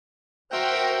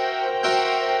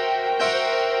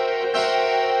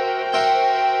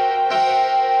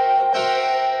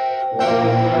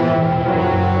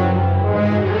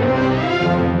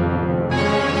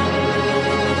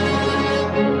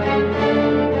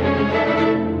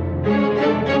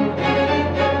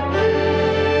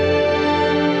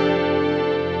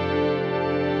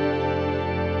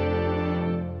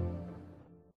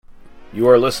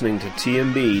are listening to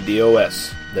TMB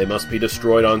DOS. They must be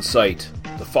destroyed on sight.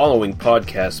 The following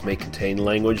podcast may contain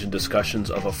language and discussions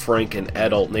of a frank and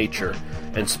adult nature,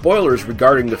 and spoilers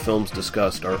regarding the films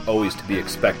discussed are always to be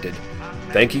expected.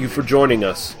 Thank you for joining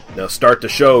us. Now start the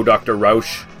show, Dr.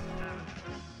 Rausch.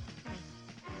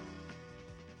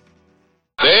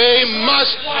 They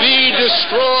must be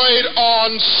destroyed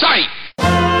on sight.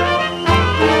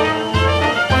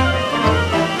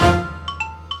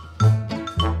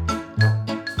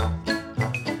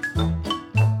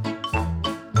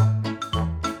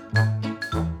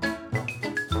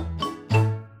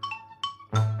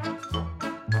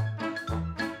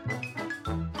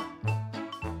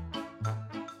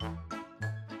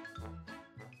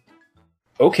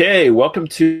 Okay, welcome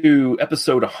to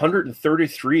episode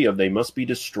 133 of They Must Be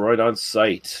Destroyed on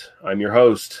Sight. I'm your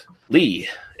host, Lee.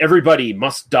 Everybody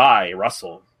must die,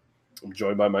 Russell. I'm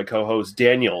joined by my co-host,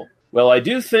 Daniel. Well, I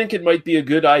do think it might be a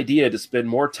good idea to spend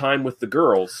more time with the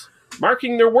girls,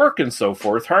 marking their work and so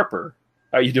forth. Harper,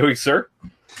 how are you doing, sir?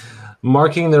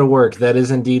 Marking their work, that is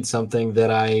indeed something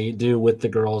that I do with the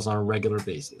girls on a regular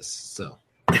basis, so...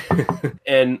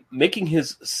 And making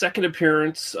his second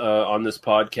appearance on this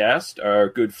podcast, our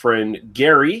good friend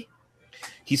Gary.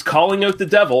 He's calling out the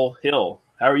devil, Hill.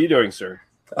 How are you doing, sir?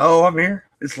 Oh, I'm here.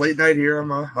 It's late night here.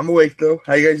 I'm awake though.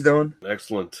 How you guys doing?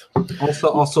 Excellent.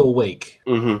 Also awake.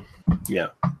 Mm-hmm. Yeah.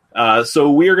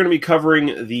 So we are going to be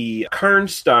covering the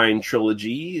Karnstein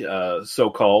trilogy,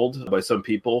 so-called by some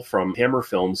people, from Hammer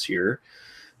Films here.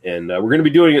 And we're going to be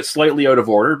doing it slightly out of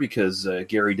order because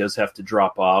Gary does have to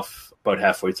drop off about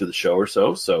halfway through the show or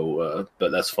so.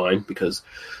 But that's fine because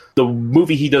the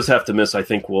movie he does have to miss, I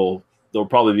think there'll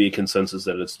probably be a consensus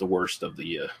that it's the worst of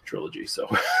the trilogy. So,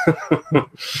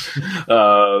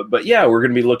 but yeah, we're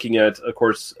going to be looking at, of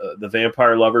course, The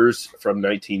Vampire Lovers from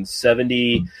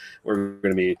 1970. We're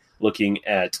going to be looking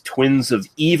at Twins of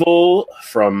Evil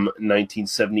from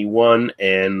 1971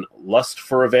 and Lust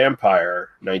for a Vampire,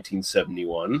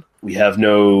 1971. We have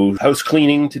no house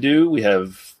cleaning to do. We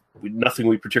have nothing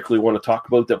we particularly want to talk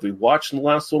about that we watched in the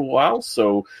last little while.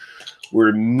 So we're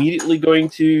immediately going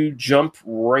to jump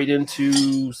right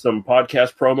into some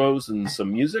podcast promos and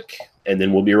some music, and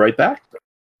then we'll be right back.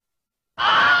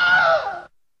 Howdy,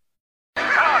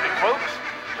 folks.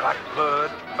 You like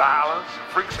blood, violence,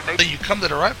 freaks and nature? You come to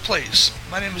the right place.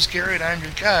 My name is Gary, and I'm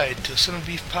your guide to Cinema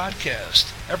Beef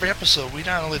Podcast. Every episode, we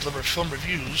not only deliver film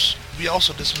reviews, we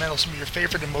also dismantle some of your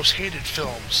favorite and most hated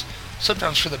films.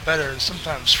 Sometimes for the better, and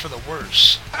sometimes for the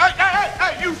worse.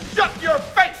 Hey, you shut your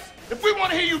face! If we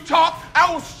want to hear you talk,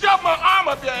 I will shove my arm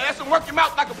up your ass and work your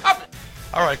mouth like a puppet.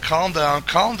 Alright, calm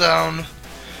down.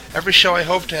 Every show I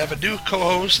hope to have a new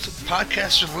co-host,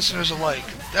 podcasters and listeners alike.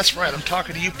 That's right, I'm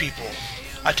talking to you people.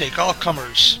 I take all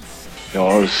comers.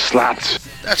 You're sluts.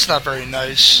 That's not very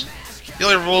nice. The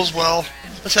only rules, well,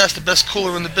 let's ask the best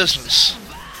cooler in the business.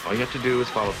 All you have to do is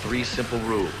follow 3 simple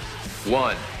rules.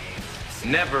 1,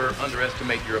 never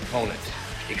underestimate your opponent.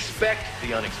 Expect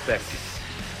the unexpected.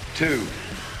 2,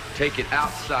 take it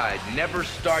outside. Never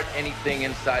start anything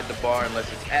inside the bar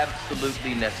unless it's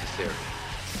absolutely necessary.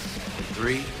 And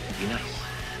 3, be nice.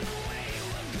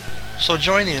 So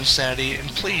join the insanity and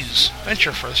please vent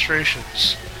your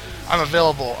frustrations. I'm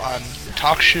available on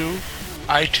TalkShoe,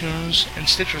 iTunes, and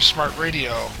Stitcher Smart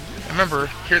Radio. And remember,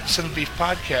 here at the Cinema Beef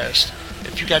Podcast,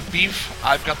 if you got beef,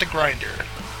 I've got the grinder.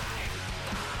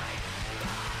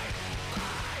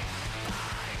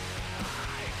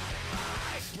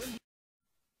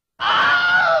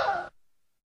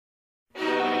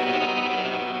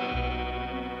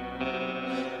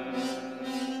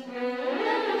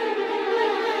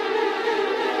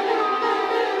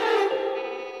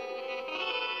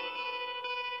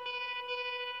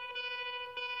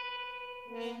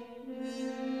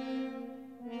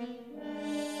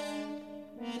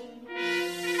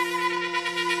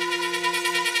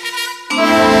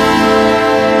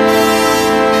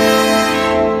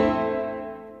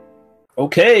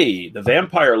 Okay, The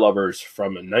Vampire Lovers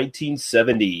from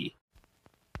 1970.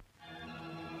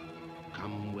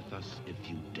 Come with us if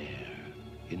you dare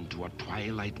into a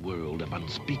twilight world of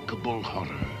unspeakable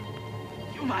horror.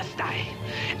 You must die.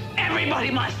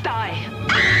 Everybody must die.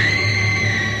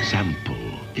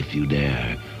 Sample, if you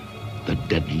dare, the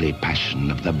deadly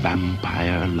passion of the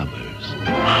vampire lovers.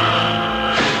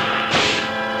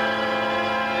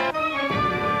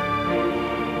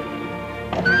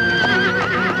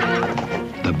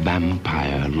 The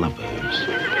vampire lovers.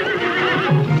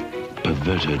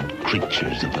 Perverted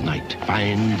creatures of the night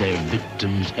find their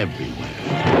victims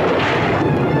everywhere.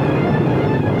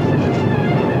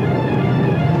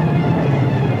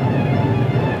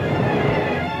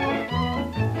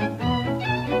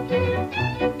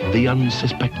 the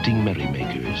unsuspecting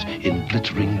merrymakers in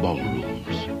glittering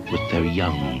ballrooms with their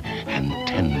young and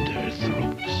tender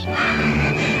throats.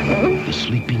 The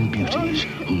sleeping beauties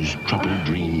whose troubled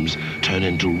dreams turn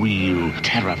into real,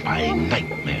 terrifying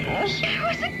nightmares. It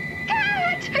was a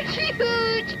cat! A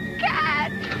huge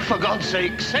cat! For God's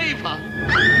sake, save her!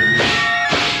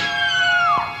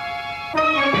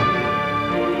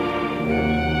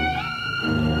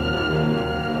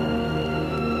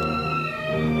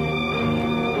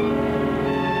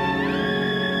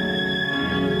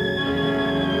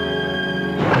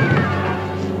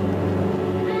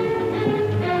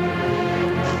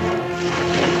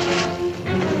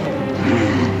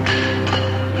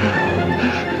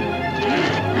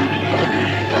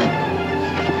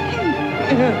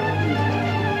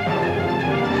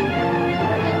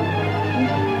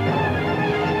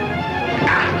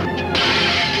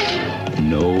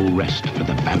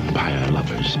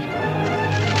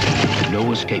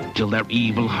 No escape till their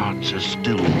evil hearts are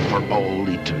stilled for all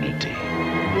eternity.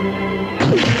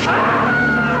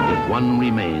 If one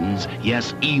remains,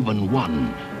 yes, even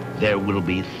one, there will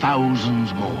be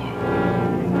thousands more.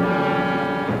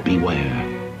 Beware.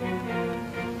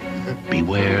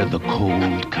 Beware the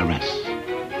cold caress,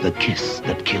 the kiss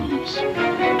that kills.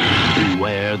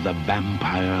 Beware the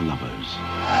vampire lovers.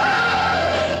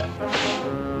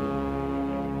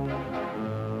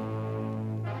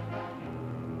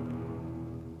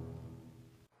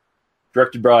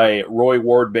 Directed by Roy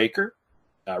Ward Baker.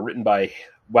 Written by,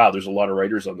 wow, there's a lot of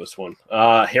writers on this one.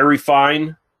 Harry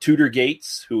Fine, Tudor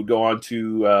Gates, who would go on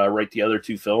to write the other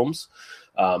two films.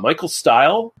 Michael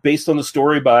Style, based on the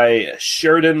story by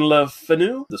Sheridan Le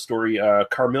Fanu, the story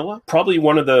Carmilla. Probably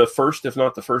one of the first, if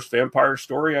not the first, vampire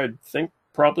story, I think,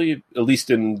 probably, at least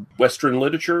in Western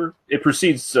literature. It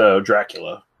precedes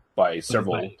Dracula by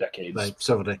several decades. By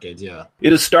several decades, yeah.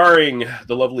 It is starring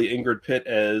the lovely Ingrid Pitt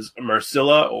as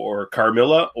Marcilla or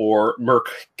Carmilla or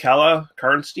Merkala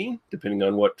Karnstein, depending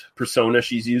on what persona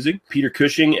she's using. Peter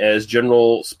Cushing as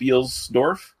General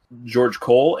Spielsdorf. George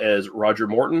Cole as Roger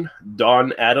Morton.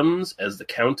 Dawn Adams as the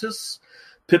Countess.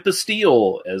 Pippa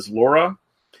Steele as Laura.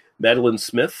 Madeline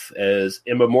Smith as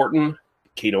Emma Morton.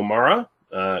 Kate O'Mara.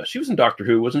 She was in Doctor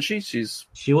Who, wasn't she?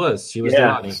 She was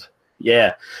Lonnie.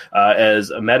 Yeah, as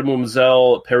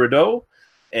Mademoiselle Peridot,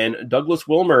 and Douglas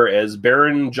Wilmer as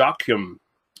Baron Joachim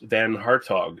van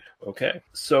Hartog. Okay,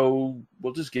 so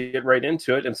we'll just get right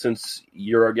into it. And since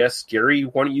you're our guest, Gary,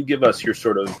 why don't you give us your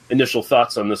sort of initial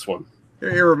thoughts on this one?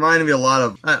 It reminded me a lot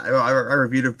of... I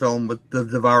reviewed a film with the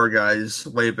Devour guys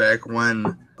way back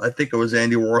when. I think it was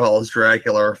Andy Warhol's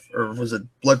Dracula, or was it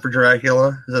Blood for Dracula?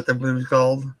 Is that the movie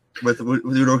called? With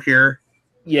Udo Kier?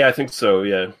 Yeah, I think so,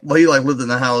 yeah. Well, he lived in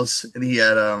the house, and he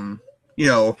had,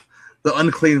 the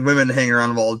unclean women hanging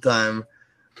around him all the time.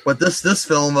 But this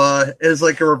film is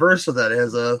like a reverse of that. It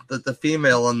has the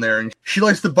female in there, and she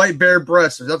likes to bite bare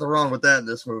breasts. There's nothing wrong with that in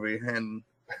this movie, and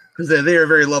because they are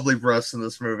very lovely breasts in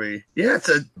this movie. Yeah,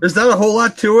 there's not a whole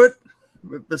lot to it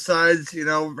besides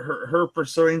her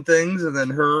pursuing things, and then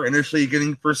her initially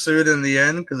getting pursued in the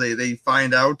end because they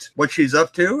find out what she's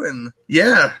up to, and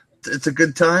yeah. It's a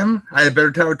good time. I had a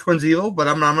better time with Twins Evil, but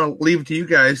I'm going to leave it to you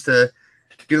guys to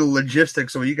get the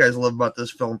logistics of what you guys love about this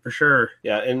film for sure.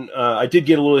 Yeah, and I did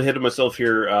get a little ahead of myself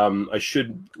here. I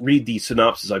should read the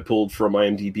synopsis I pulled from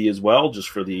IMDb as well, just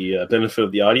for the benefit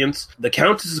of the audience. The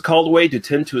Countess is called away to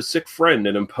tend to a sick friend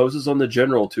and imposes on the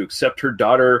general to accept her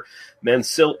daughter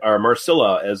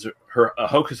Marcilla as her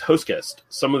hostess.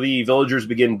 Some of the villagers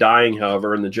begin dying,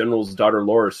 however, and the general's daughter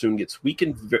Laura soon gets weak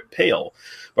and pale.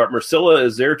 But Marcilla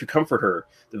is there to comfort her.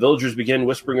 The villagers begin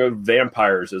whispering of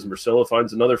vampires as Marcilla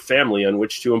finds another family on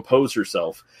which to impose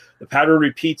herself. The pattern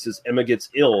repeats as Emma gets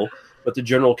ill, but the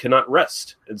general cannot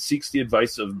rest and seeks the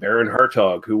advice of Baron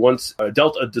Hartog, who once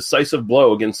dealt a decisive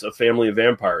blow against a family of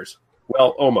vampires. Well,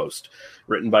 almost.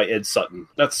 Written by Ed Sutton.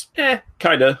 That's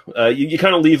kind of. You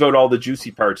kind of leave out all the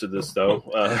juicy parts of this, though.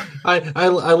 I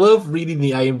love reading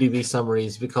the IMDb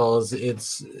summaries because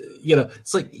it's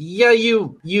like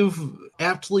you've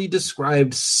aptly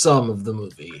described some of the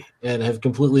movie and have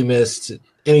completely missed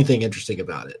anything interesting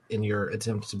about it in your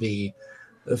attempt to be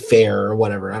fair or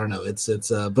whatever. I don't know.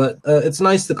 But it's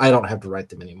nice that I don't have to write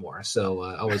them anymore. So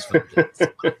I always felt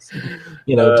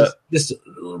just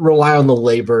rely on the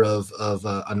labor of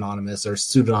anonymous or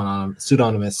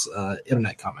pseudonymous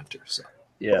internet commenters. So.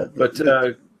 Yeah, but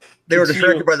They were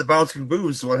distracted by the bouncing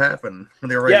boobs. Is what happened when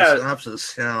they were writing the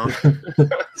synopsis? You know,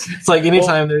 it's like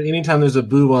anytime there's a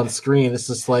boob on screen, it's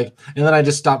just like, and then I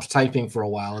just stopped typing for a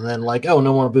while, and then like, oh,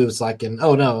 no more boobs, so I can.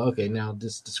 Oh no, okay, now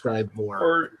just describe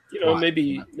more. Or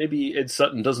maybe Ed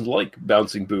Sutton doesn't like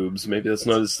bouncing boobs. Maybe that's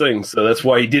not his thing. So that's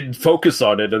why he didn't focus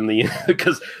on it in the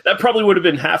because that probably would have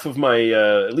been half of my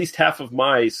at least half of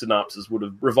my synopsis would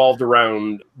have revolved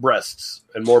around breasts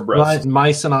and more breasts.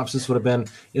 My synopsis would have been: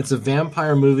 it's a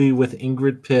vampire movie with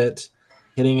Ingrid Pitt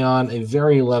hitting on a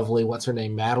very lovely, what's her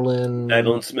name,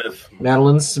 Madeline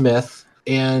Smith.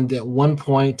 And at one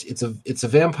point, it's a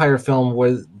vampire film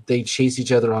where they chase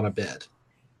each other on a bed.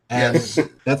 And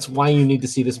that's why you need to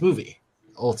see this movie.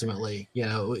 Ultimately,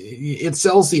 it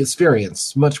sells the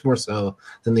experience much more so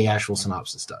than the actual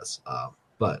synopsis does.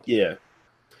 But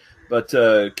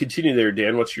continue there,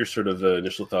 Dan. What's your sort of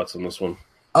initial thoughts on this one?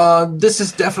 This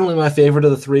is definitely my favorite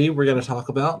of the three we're going to talk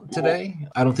about today.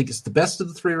 I don't think it's the best of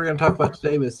the three we're going to talk about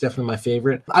today, but it's definitely my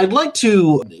favorite. I'd like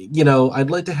to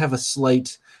have a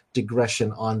slight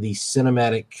digression on the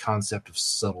cinematic concept of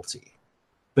subtlety,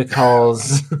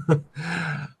 because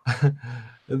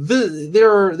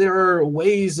there are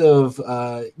ways of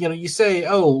you say,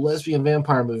 oh, lesbian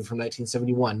vampire movie from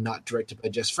 1971, not directed by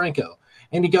Jess Franco,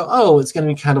 and you go, oh, it's going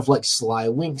to be kind of like sly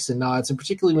winks and nods, and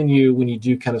particularly when you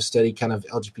do kind of study kind of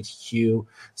LGBTQ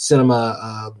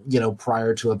cinema,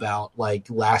 prior to about like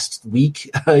last week,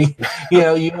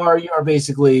 you are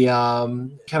basically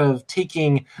kind of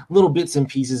taking little bits and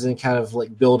pieces and kind of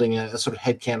like building a sort of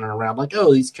headcanon around like,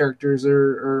 oh, these characters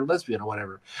are lesbian or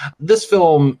whatever. This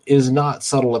film is not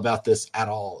subtle about this at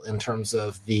all in terms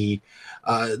of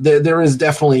there is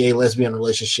definitely a lesbian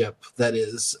relationship that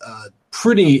is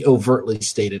pretty overtly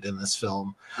stated in this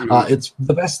film. It's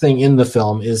the best thing in the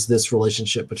film is this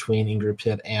relationship between Ingrid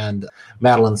Pitt and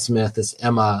Madeline Smith as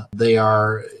Emma. They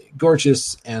are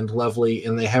gorgeous and lovely,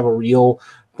 and they have a real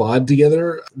bond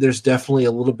together. There's definitely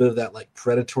a little bit of that like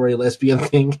predatory lesbian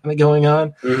thing kind of going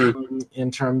on in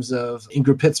terms of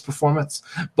Ingrid Pitt's performance,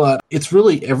 but it's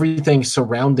really everything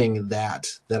surrounding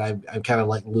that I kind of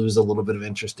like lose a little bit of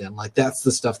interest in. Like that's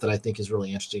the stuff that I think is really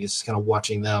interesting. It's just kind of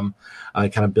watching them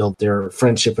kind of build their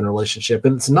friendship and relationship,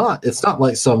 and it's not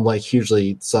like some like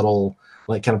hugely subtle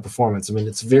like kind of performance. I mean,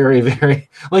 it's very, very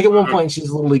like at one point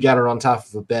she's literally got her on top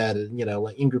of a bed, and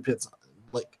like Ingrid Pitt's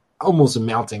like almost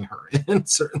mounting her in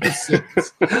certain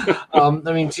scenes. I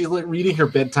mean, she's like reading her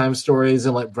bedtime stories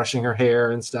and like brushing her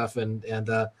hair and stuff, and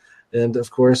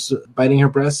of course biting her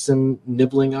breasts and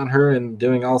nibbling on her and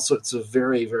doing all sorts of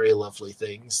very, very lovely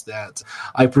things that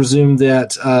I presume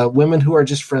that women who are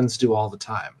just friends do all the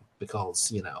time,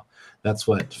 because that's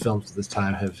what films of this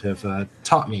time have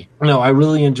taught me. No, I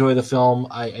really enjoy the film.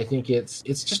 I think it's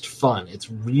just fun.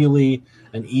 It's really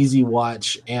an easy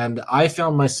watch, and I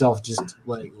found myself just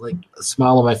like a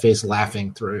smile on my face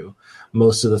laughing through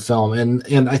most of the film.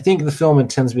 And I think the film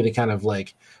intends me to kind of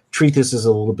like treat this as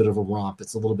a little bit of a romp.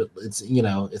 It's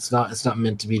not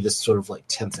meant to be this sort of like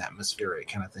tense atmospheric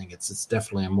kind of thing. It's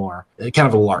definitely kind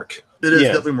of a lark. It is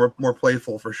definitely more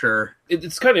playful for sure.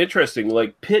 It's kind of interesting.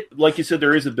 Like Pitt, like you said,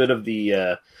 there is a bit of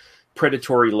the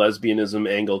predatory lesbianism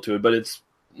angle to it, but it's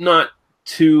not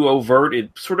too overt.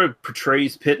 It sort of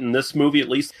portrays Pitt in this movie, at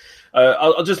least.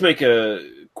 I'll just make a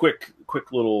quick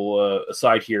little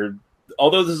aside here.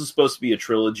 Although this is supposed to be a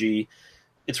trilogy,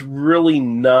 it's really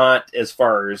not as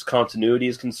far as continuity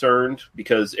is concerned,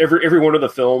 because every one of the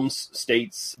films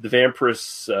states the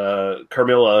vampiress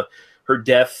Carmilla, her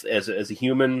death as a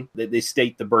human. They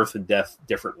state the birth and death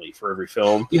differently for every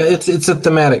film. Yeah, it's a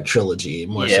thematic trilogy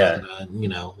more so than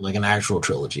like an actual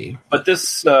trilogy. But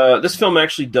this film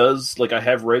actually does, like, I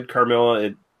have read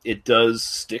Carmilla. It does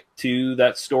stick to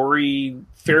that story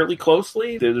fairly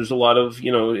closely. There's a lot of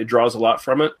it draws a lot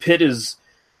from it. Pitt is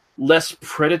less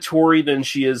predatory than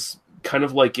she is kind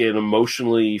of like an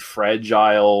emotionally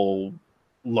fragile,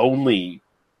 lonely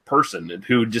person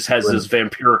who just has this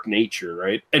vampiric nature,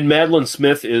 right? And Madeline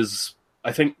Smith is,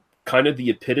 I think, kind of the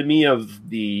epitome of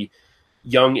the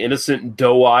young, innocent,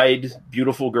 doe-eyed,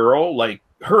 beautiful girl. Like,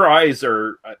 her eyes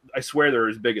are, I swear, they're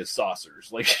as big as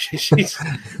saucers. Like, she's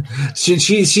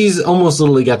almost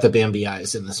literally got the Bambi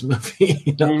eyes in this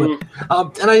movie.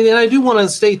 But, and I do want to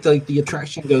state that the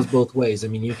attraction goes both ways. I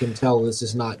mean, you can tell this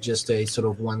is not just a sort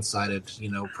of one-sided,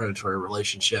 predatory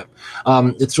relationship.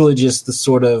 It's really just the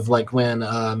sort of like when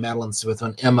Madeline Smith,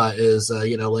 when Emma is,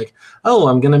 like, oh,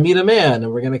 I'm going to meet a man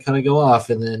and we're going to kind of go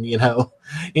off, and then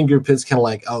Ingrid Pitt's kind of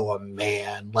like, oh, a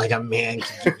man can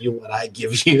give you what I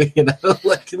give you, you know.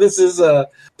 Like this is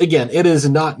again, it is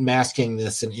not masking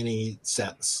this in any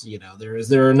sense, you know.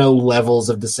 There are no levels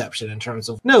of deception in terms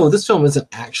of no, this film isn't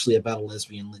actually about a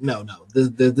lesbian. No,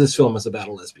 this film is about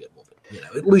a lesbian woman. You know,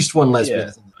 at least one lesbian.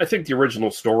 Yeah. I think the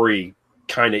original story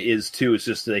kind of is too. It's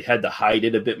just they had to hide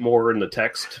it a bit more in the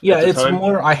text. Yeah, it's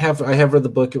more. I have read the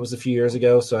book. It was a few years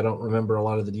ago, so I don't remember a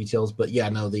lot of the details. But yeah,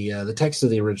 no, the text of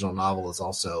the original novel is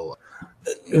also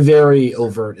very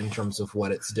overt in terms of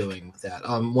what it's doing with that.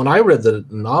 When I read the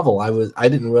novel, I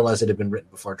didn't realize it had been written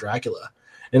before Dracula.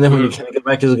 And then when you kind of go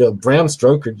back to go, Bram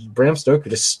Stoker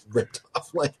just ripped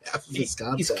off like half of his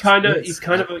concepts. He's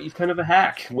kind of a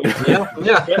hack.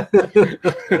 Yeah.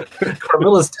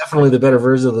 Carmilla's definitely the better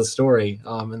version of the story.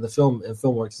 And the film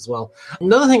works as well.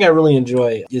 Another thing I really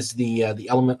enjoy is the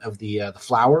element of the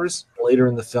flowers. Later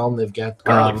in the film, they've got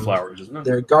garlic flowers, isn't it?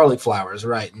 They're garlic flowers,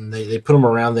 right? And they put them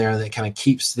around there, and it kind of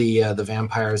keeps the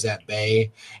vampires at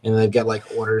bay. And they've got like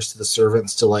orders to the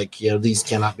servants to like, you know, these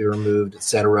cannot be removed,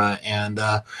 etc. And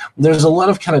there's a lot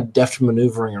of kind of deft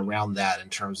maneuvering around that in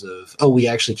terms of, oh, we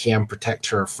actually can protect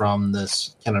her from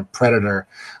this kind of predator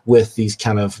with these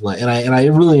kind of, and I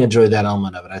really enjoyed that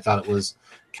element of it. I thought it was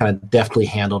kind of deftly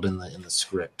handled in the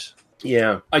script.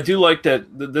 Yeah, I do like that.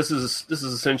 This is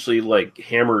essentially like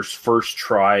Hammer's first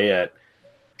try at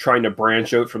trying to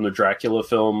branch out from the Dracula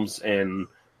films and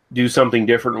do something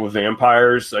different with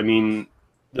vampires. I mean,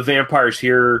 the vampires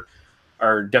here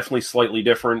are definitely slightly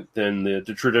different than the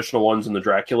traditional ones in the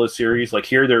Dracula series. Like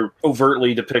here, they're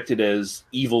overtly depicted as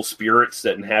evil spirits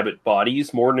that inhabit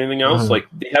bodies more than anything else. Like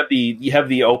you have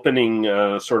the opening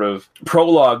sort of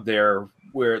prologue there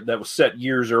where that was set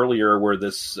years earlier, where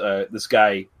this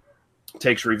guy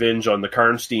takes revenge on the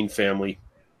Karnstein family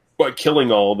by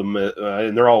killing all of them,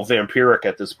 and they're all vampiric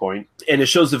at this point. And it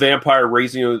shows the vampire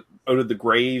raising out of the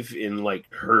grave in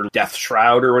like her death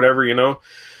shroud or whatever, you know,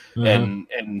 and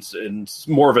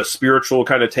more of a spiritual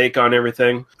kind of take on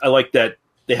everything. I like that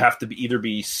they have to either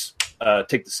be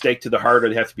take the stake to the heart, or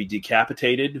they have to be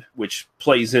decapitated, which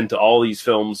plays into all these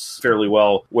films fairly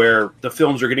well, where the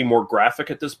films are getting more graphic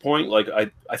at this point. Like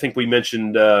I think we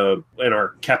mentioned in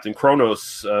our Captain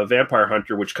Kronos Vampire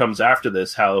Hunter, which comes after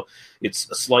this, how it's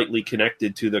slightly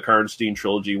connected to the Karnstein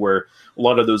trilogy, where a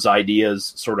lot of those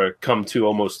ideas sort of come to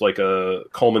almost like a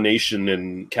culmination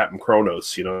in Captain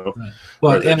Kronos, you know. Right.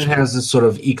 Well, and it has this sort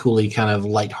of equally kind of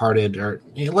lighthearted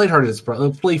is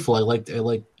playful. I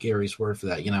like Gary's word for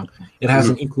that. You know, it has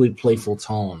an equally playful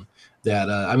tone.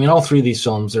 That I mean, all three of these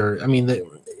films are. I mean,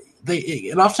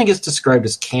 it often gets described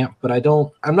as camp, but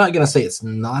I'm not going to say it's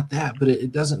not that, but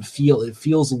it doesn't feel. It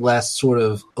feels less sort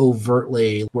of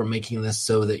overtly. We're making this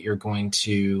so that you're going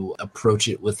to approach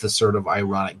it with a sort of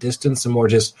ironic distance, and more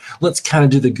just let's kind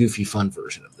of do the goofy, fun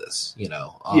version of this. You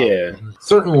know.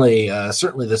 Certainly,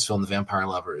 this film, The Vampire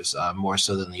Lovers, more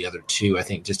so than the other two, I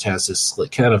think, just has this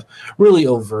like kind of really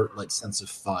overt like sense of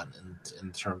fun, and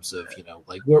in terms of, you know,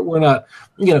 like we're not,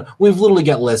 you know, we've literally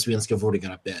got lesbians cavorting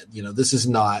on a bed. You know, this is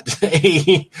not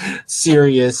a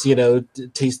serious, you know,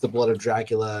 taste the blood of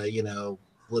Dracula, you know,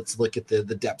 let's look at the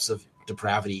depths of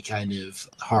depravity kind of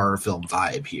horror film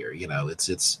vibe here. You know,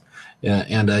 it's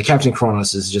and Captain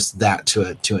Kronos is just that to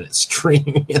an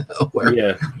extreme, you know,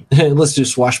 where let's do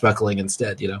swashbuckling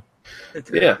instead, you know.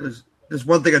 There's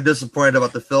one thing I'm disappointed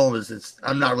about the film is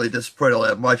I'm not really disappointed all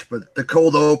that much, but the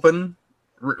cold open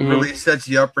really sets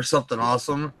you up for something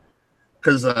awesome,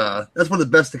 because that's one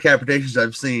of the best decapitations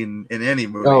I've seen in any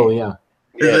movie. Oh yeah.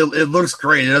 It looks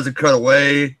great. It doesn't cut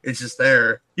away. It's just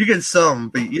there. You get some,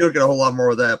 but you don't get a whole lot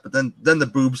more of that. But then the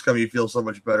boobs come, you feel so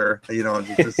much better. You know,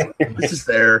 it's just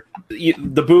there.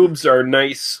 The boobs are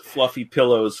nice, fluffy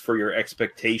pillows for your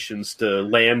expectations to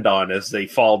land on as they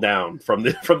fall down from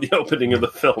the opening of the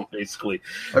film, basically.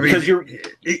 I mean, because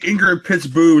Ingrid Pitt's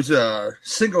boobs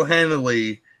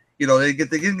single-handedly, you know, they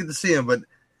didn't get to see them, but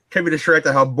can't be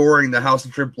distracted how boring the House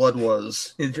of Drip Blood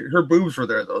was. Her boobs were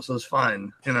there though, so it's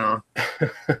fine, you know.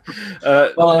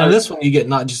 Well, in this one you get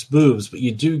not just boobs, but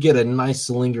you do get a nice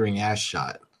lingering ass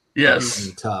shot. Yes, in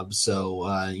the tub.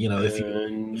 So you know, if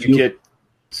you get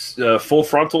full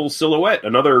frontal silhouette,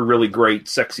 another really great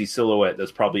sexy silhouette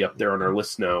that's probably up there on our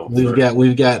list now.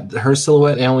 We've got her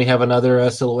silhouette, and we have another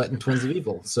silhouette in Twins of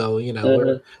Evil. So you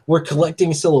know, we're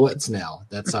collecting silhouettes now.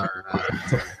 That's our.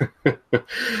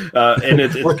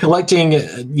 And we're collecting,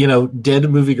 you know, dead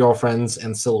movie girlfriends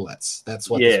and silhouettes. That's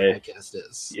what this podcast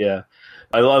is. Yeah,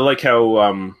 I like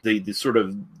how the sort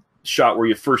of shot where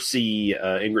you first see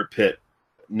Ingrid Pitt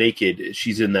naked,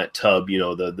 she's in that tub, you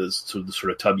know, the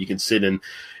sort of tub you can sit in,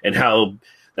 and how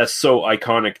that's so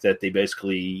iconic that they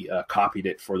basically copied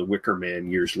it for the Wicker Man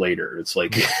years later. It's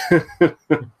like,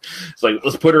 it's like,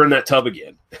 let's put her in that tub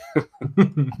again.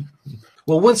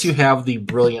 Well, once you have the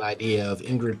brilliant idea of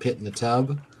Ingrid Pitt in the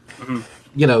tub,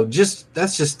 you know,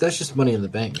 that's just money in the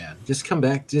bank, man. Just come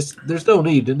back. There's no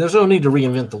need to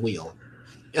reinvent the wheel.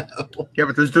 You know? Yeah,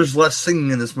 but there's less singing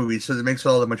in this movie, so it makes it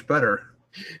all that much better.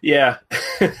 Yeah,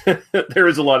 there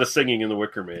is a lot of singing in the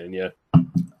Wicker Man. Yeah,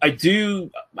 I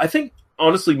think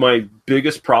honestly, my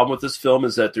biggest problem with this film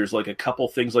is that there's like a couple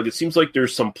things. Like, it seems like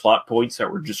there's some plot points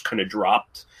that were just kind of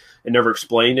dropped and never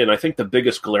explained. And I think the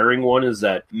biggest glaring one is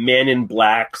that man in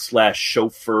black /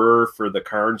 chauffeur for the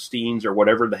Karnsteins or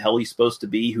whatever the hell he's supposed to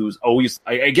be, who's always,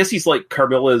 I guess he's like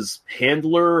Carmilla's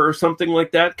handler or something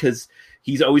like that, because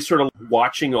he's always sort of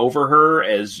watching over her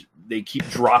as they keep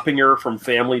dropping her from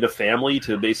family to family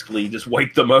to basically just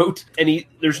wipe them out. And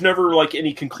there's never like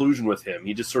any conclusion with him.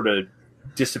 He just sort of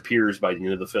disappears by the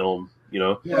end of the film, you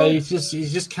know? Yeah, he's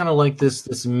just kind of like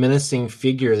this menacing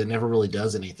figure that never really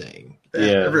does anything.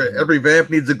 Yeah. Every vamp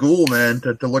needs a ghoul, man,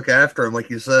 to look after him, like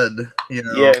you said. You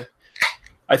know? Yeah.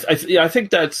 I think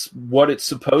that's what it's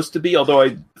supposed to be, although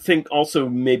I think also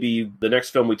maybe the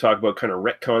next film we talk about kind of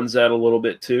retcons that a little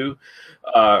bit too.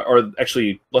 Or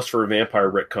actually, Lust for a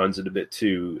Vampire retcons it a bit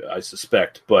too, I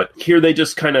suspect. But here they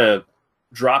just kind of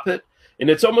drop it. And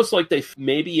it's almost like they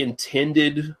maybe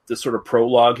intended the sort of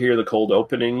prologue here, the cold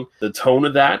opening, the tone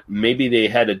of that. Maybe they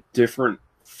had a different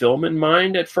film in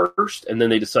mind at first, and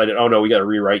then they decided, oh no, we got to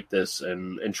rewrite this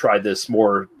and try this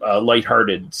more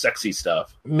lighthearted, sexy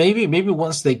stuff. Maybe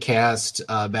once they cast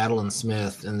Madeline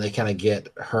Smith and they kind of get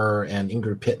her and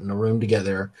Ingrid Pitt in a room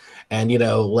together, and you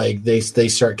know, like they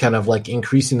start kind of like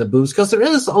increasing the boobs, because there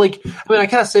is like, I mean, I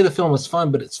kind of say the film was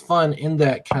fun, but it's fun in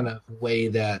that kind of way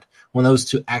that when those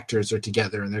two actors are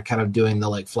together and they're kind of doing the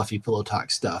like fluffy pillow talk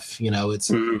stuff, you know, it's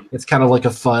kind of like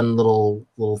a fun little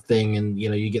thing, and you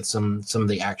know, you get some of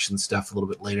the action stuff a little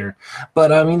bit later.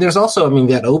 But I mean, there's also, I mean,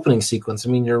 that opening sequence. I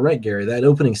mean, you're right, Gary. That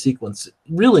opening sequence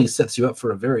really sets you up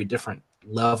for a very different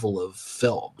level of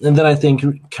film. And then I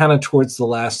think kind of towards the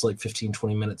last like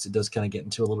 15-20 minutes, it does kind of get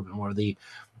into a little bit more of the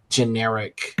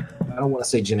generic. I don't want to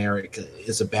say generic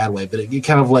is a bad way, but it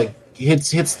kind of like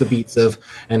hits the beats of,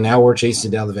 and now we're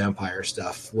chasing down the vampire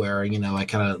stuff, where, you know, I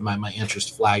kind of my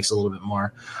interest flags a little bit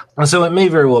more. And so it may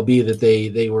very well be that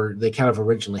they kind of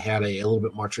originally had a little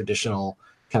bit more traditional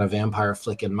kind of vampire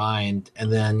flick in mind,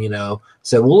 and then, you know,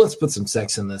 said, well, let's put some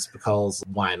sex in this because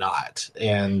why not?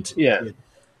 And yeah,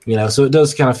 you know, so it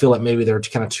does kind of feel like maybe there are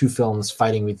kind of two films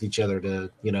fighting with each other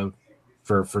to, you know,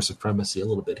 for supremacy a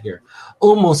little bit here,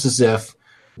 almost as if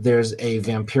there's a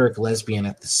vampiric lesbian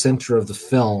at the center of the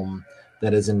film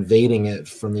that is invading it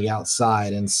from the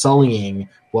outside and sullying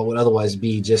what would otherwise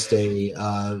be just a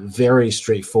very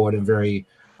straightforward and very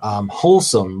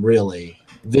wholesome, really,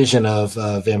 vision of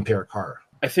vampiric horror.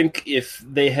 I think if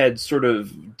they had sort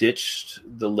of ditched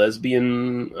the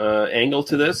lesbian angle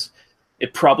to this,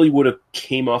 it probably would have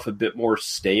came off a bit more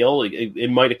stale.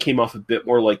 It might have came off a bit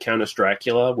more like Countess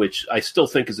Dracula, which I still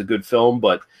think is a good film,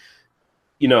 but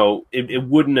you know, it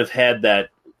wouldn't have had that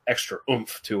extra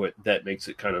oomph to it that makes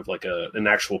it kind of like an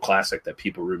actual classic that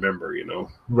people remember, you know?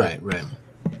 Right.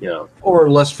 Yeah. Or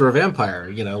Lust for a Vampire,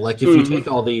 you know, like if you take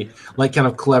all the like kind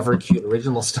of clever, cute,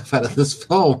 original stuff out of this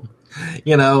film,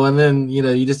 you know, and then, you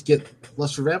know, you just get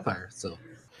Lust for a Vampire, so...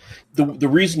 The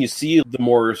reason you see the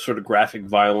more sort of graphic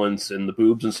violence and the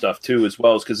boobs and stuff too, as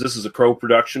well, is because this is a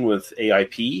co-production with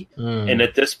AIP, and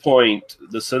at this point,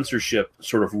 the censorship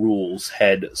sort of rules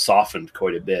had softened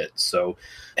quite a bit. So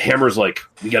Hammer's like,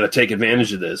 we got to take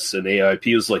advantage of this, and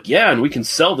AIP was like, yeah, and we can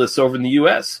sell this over in the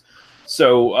U.S.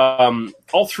 So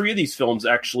all three of these films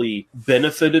actually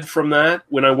benefited from that.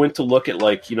 When I went to look at,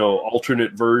 like, you know,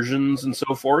 alternate versions and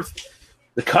so forth,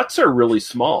 the cuts are really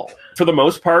small for the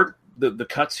most part. The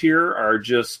cuts here are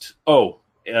just,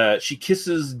 she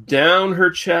kisses down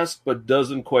her chest but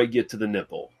doesn't quite get to the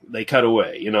nipple. They cut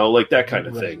away, you know, like that kind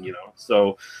of thing, you know.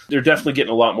 So they're definitely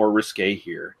getting a lot more risque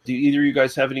here. Do either of you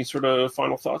guys have any sort of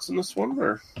final thoughts on this one?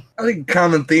 Or I think a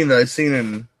common theme that I've seen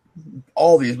in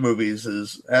all these movies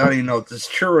is, I don't even know if this is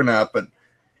true or not, but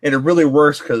and it really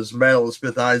works because Madeline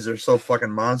Smith's eyes are so fucking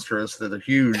monstrous that they're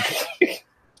huge.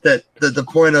 That the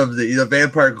point of the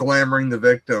vampire glamoring the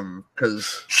victim,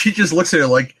 because she just looks at her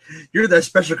like, you're that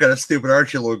special kind of stupid,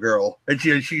 aren't you, little girl? And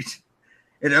she's,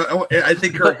 and I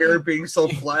think her hair being so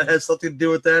flat has something to do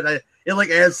with that. It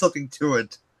like adds something to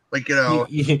it, like, you know.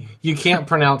 You can't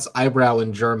pronounce eyebrow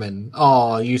in German.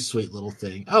 Oh, you sweet little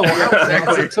thing. Oh, well, I'll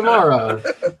pronounce it tomorrow.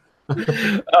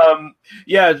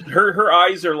 Yeah, her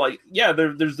eyes are like, yeah,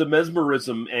 there's the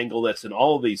mesmerism angle that's in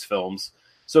all of these films.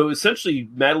 So essentially,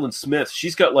 Madeline Smith,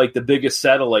 she's got like the biggest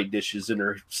satellite dishes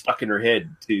stuck in her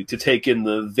head to take in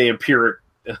the vampiric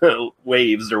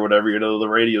waves or whatever, the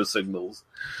radio signals.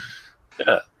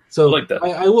 Yeah. So I like that.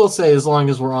 I will say, as long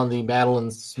as we're on the Madeline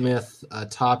Smith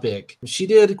topic, she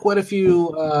did quite a few,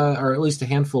 or at least a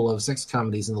handful of sex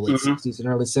comedies in the late 60s and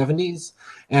early 70s.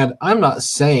 And I'm not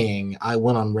saying I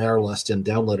went on Rarelist and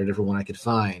downloaded every one I could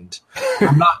find.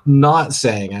 I'm not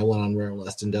saying I went on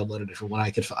Rarelist and downloaded every one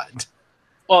I could find.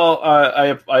 Well,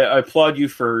 I applaud you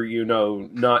for,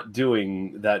 not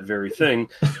doing that very thing,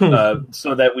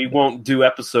 so that we won't do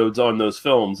episodes on those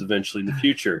films eventually in the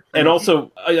future. And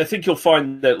also, I think you'll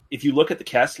find that if you look at the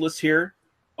cast list here,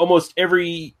 almost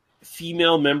every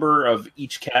female member of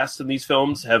each cast in these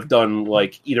films have done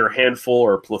like either a handful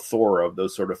or a plethora of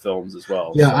those sort of films as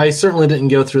well. Yeah, so. I certainly didn't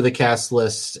go through the cast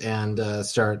list and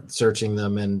start searching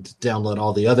them and download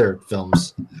all the other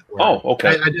films. Oh,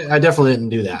 okay. I definitely didn't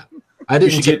do that. I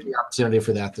didn't take the opportunity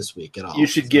for that this week at all. You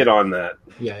should get on that.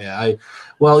 Yeah. I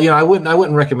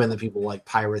wouldn't recommend that people like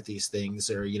pirate these things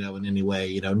or in any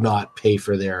way not pay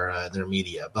for their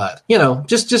media. But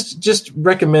just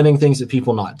recommending things that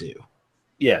people not do.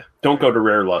 Yeah, don't go to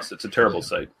Rarelust. It's a terrible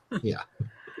site. Yeah.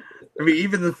 I mean,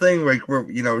 even the thing like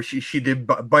where she did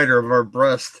bite her of her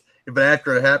breast, but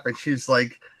after it happened, she's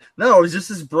like, no, it was just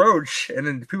this brooch, and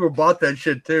then people bought that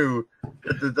shit too.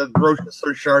 The brooch is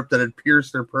so sharp that it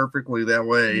pierced her perfectly that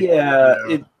way.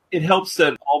 Yeah, it helps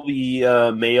that all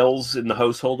the males in the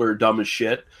household are dumb as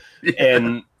shit,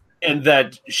 and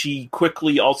that she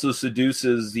quickly also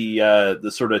seduces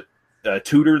the sort of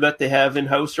tutor that they have in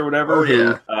house or whatever,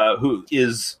 who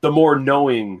is the more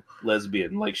knowing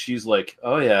lesbian. Like she's like,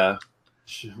 oh yeah,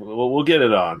 we'll get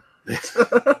it on.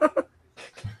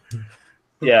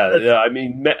 Yeah. I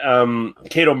mean,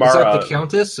 Kate O'Mara. Is that the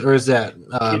Countess or is that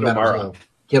Kate O'Mara?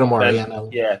 Kate O'Mara,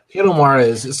 yeah. Kate O'Mara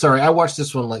is. Sorry, I watched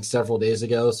this one like several days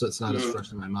ago, so it's not as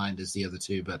fresh in my mind as the other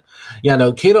two. But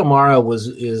Kate O'Mara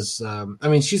is. I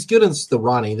mean, she's good as the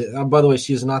Ronnie. By the way,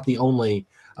 she is not the only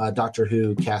Doctor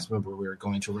Who cast member we were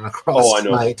going to run across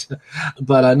tonight.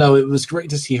 But no, it was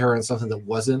great to see her in something that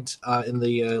wasn't in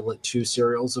the like two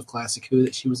serials of Classic Who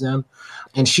that she was in,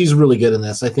 and she's really good in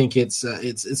this. I think it's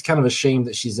kind of a shame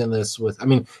that she's in this with. I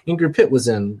mean, Ingrid Pitt was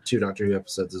in 2 Doctor Who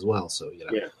episodes as well, so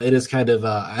it is kind of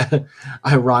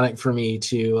ironic for me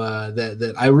to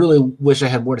that I really wish I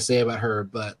had more to say about her,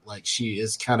 but like she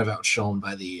is kind of outshone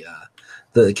by the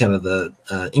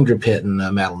Ingrid Pitt and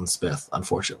Madeline Smith,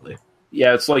 unfortunately.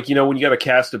 Yeah, it's like when you got a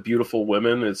cast of beautiful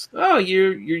women, it's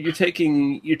you're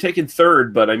taking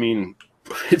third, but I mean,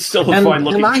 it's still a fine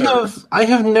looking. And I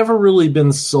have never really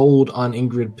been sold on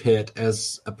Ingrid Pitt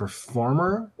as a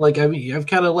performer. Like I've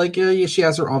kind of like she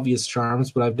has her obvious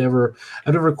charms, but I've never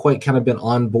quite kind of been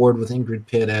on board with Ingrid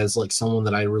Pitt as like someone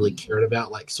that I really cared about,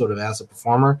 like sort of as a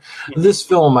performer. Mm-hmm. This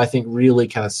film, I think, really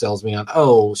kind of sells me on.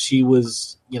 Oh, she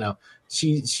was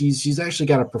She's actually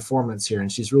got a performance here, and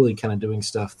she's really kind of doing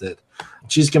stuff that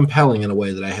she's compelling in a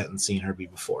way that I hadn't seen her be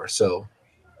before. So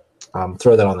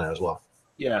throw that on there as well.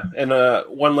 Yeah, and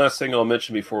one last thing I'll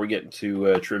mention before we get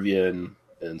into trivia and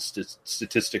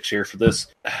statistics here for this.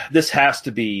 This has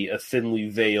to be a thinly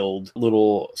veiled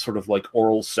little sort of like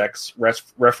oral sex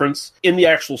reference. In the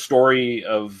actual story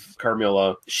of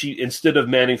Carmilla, she, instead of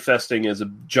manifesting as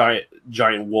a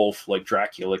giant wolf like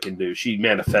Dracula can do, she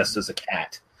manifests as a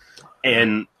cat.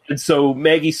 And so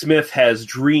Maggie Smith has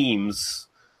dreams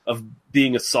of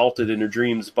being assaulted in her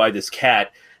dreams by this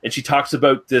cat, and she talks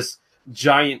about this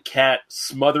giant cat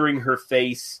smothering her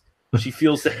face. She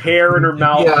feels the hair in her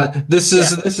mouth. Yeah, this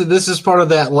is part of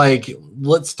that. Like,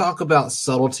 let's talk about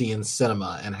subtlety in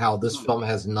cinema and how this film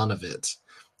has none of it,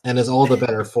 and is all the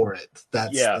better for it.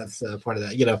 That's part of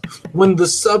that. When the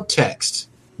subtext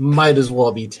might as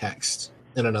well be text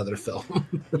in another film.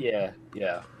 Yeah.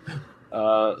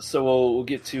 So we'll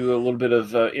get to a little bit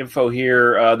of info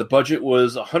here. The budget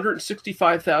was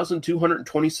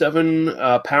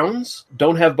 £165,227.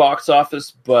 Don't have box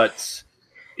office, but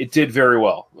it did very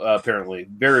well, apparently.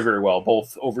 Very, very well,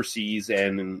 both overseas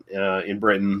and in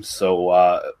Britain.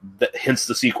 So hence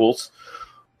the sequels.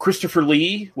 Christopher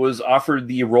Lee was offered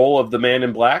the role of the Man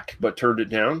in Black, but turned it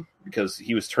down because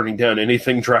he was turning down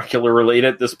anything Dracula related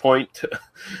at this point.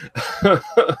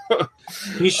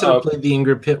 He should have played the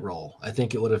Ingrid Pitt role. I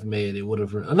think it would have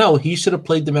No, he should have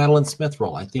played the Madeline Smith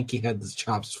role. I think he had the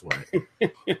chops for it.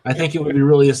 I think it would be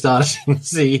really astonishing to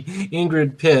see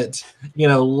Ingrid Pitt,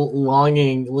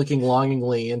 looking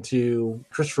longingly into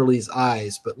Christopher Lee's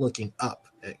eyes, but looking up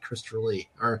at Christopher Lee,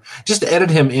 or just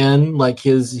edit him in like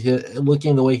his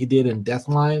looking the way he did in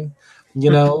Deathline.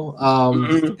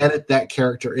 Edit that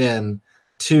character in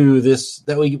to this,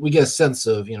 that we get a sense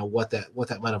of, you know, what that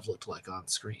might have looked like on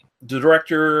screen. The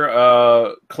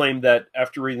director claimed that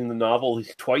after reading the novel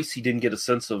twice, he didn't get a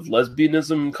sense of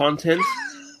lesbianism content.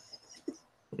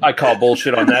 I call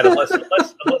bullshit on that. Unless he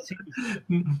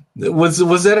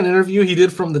was that an interview he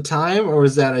did from the time, or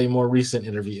was that a more recent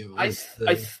interview?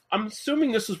 I'm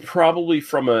assuming this was probably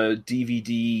from a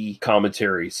DVD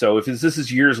commentary. So if this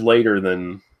is years later,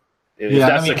 then if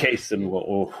that's the case, then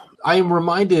I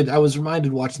was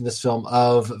reminded watching this film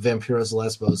of Vampiros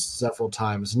Lesbos several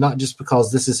times, not just because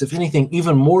this is, if anything,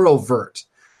 even more overt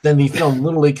than the film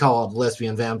literally called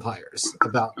Lesbian Vampires,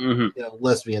 about you know,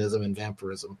 lesbianism and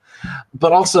vampirism,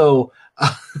 but also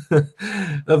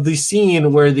of the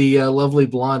scene where the lovely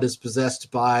blonde is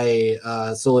possessed by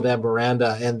Soledad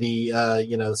Miranda, and the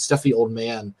you know, stuffy old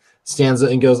man stands up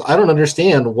and goes, "I don't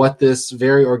understand what this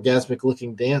very orgasmic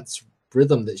looking dance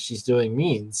rhythm that she's doing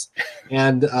means,"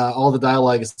 and all the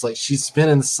dialogue is like, "She's been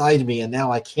inside me, and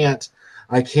now I can't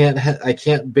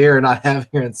bear not having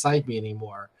her inside me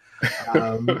anymore."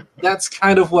 That's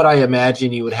kind of what I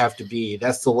imagine you would have to be.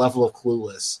 That's the level of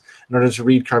clueless in order to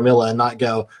read Carmilla and not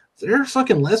go, "There are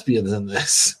fucking lesbians in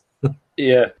this."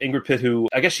 Yeah, Ingrid Pitt, who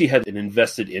I guess she had an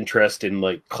invested interest in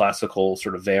like classical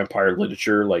sort of vampire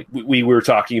literature, like we were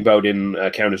talking about in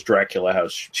Countess Dracula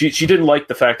House. She didn't like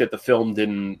the fact that the film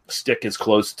didn't stick as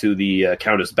close to the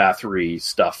Countess Bathory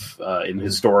stuff in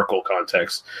historical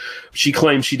context. She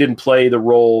claimed she didn't play the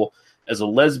role as a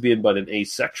lesbian, but an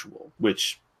asexual,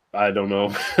 which I don't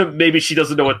know. Maybe she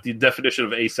doesn't know what the definition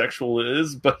of asexual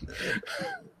is, but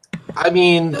I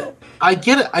mean, I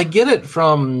get it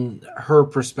from her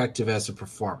perspective as a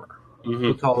performer,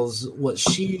 because what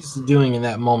she's doing in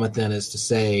that moment then is to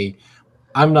say,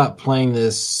 I'm not playing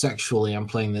this sexually, I'm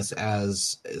playing this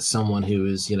as someone who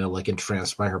is, you know, like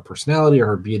entranced by her personality or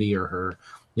her beauty or her,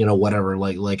 you know, whatever,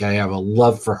 like I have a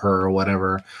love for her or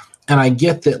whatever. And I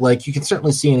get that, like, you can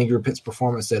certainly see in Ingrid Pitt's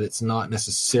performance that it's not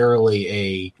necessarily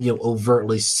a, you know,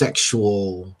 overtly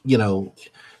sexual, you know,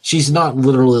 she's not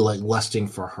literally like lusting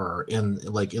for her in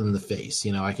the face.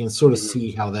 You know, I can sort of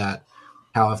see how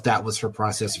if that was her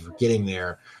process for getting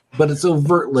there, but it's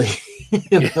overtly,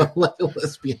 you know, like a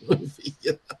lesbian movie.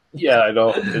 You know? Yeah, I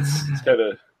know. It's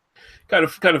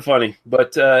kind of funny,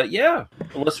 but yeah.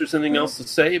 Unless there's anything else to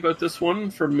say about this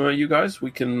one from you guys,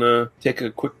 we can take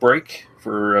a quick break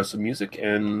for some music,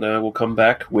 and we'll come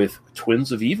back with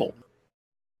Twins of Evil.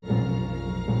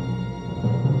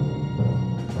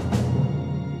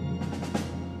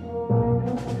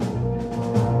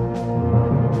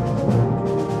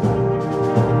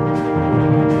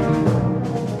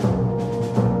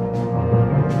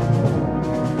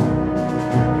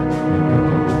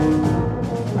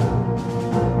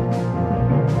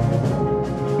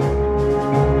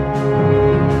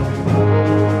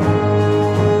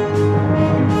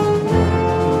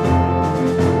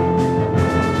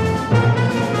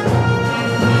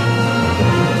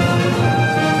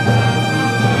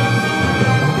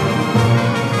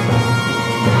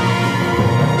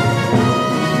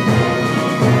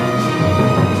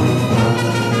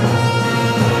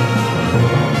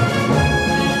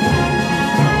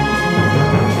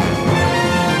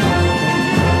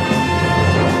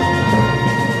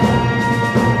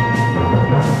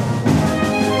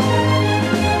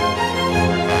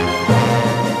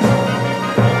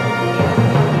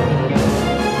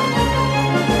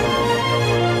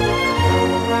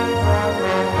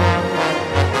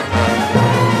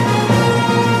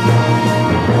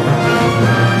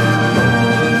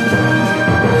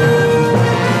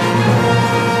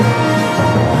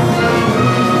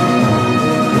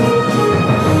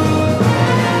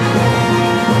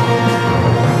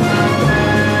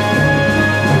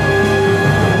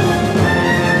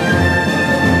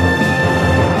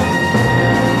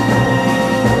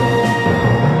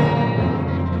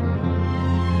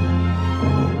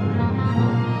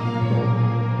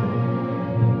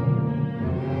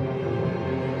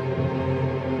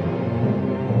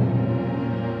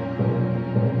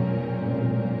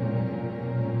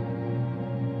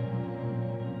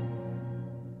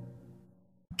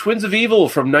 Twins of Evil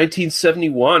from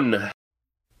 1971.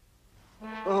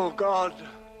 Oh, God,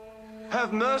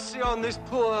 have mercy on this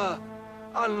poor,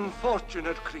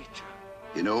 unfortunate creature.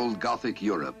 In old Gothic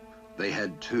Europe, they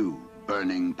had two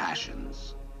burning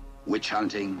passions: witch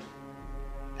hunting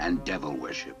and devil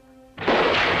worship. Practice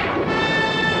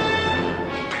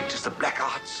the black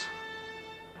arts.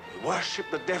 They worship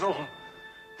the devil.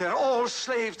 They're all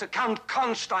slaves to Count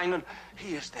Karnstein, and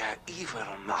he is their evil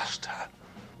master.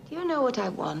 Do you know what I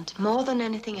want more than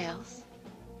anything else?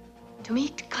 To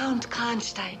meet Count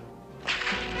Karnstein.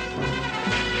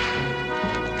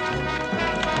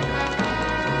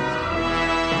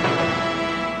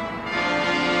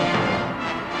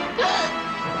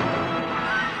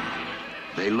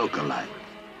 They look alike.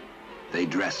 They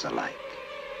dress alike.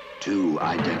 Two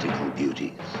identical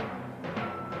beauties.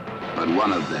 But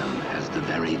one of them has the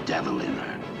very devil in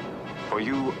her. For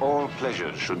you, all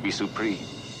pleasures should be supreme.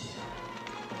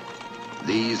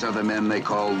 These are the men they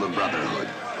call the Brotherhood.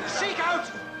 Seek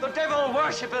out the devil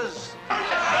worshippers!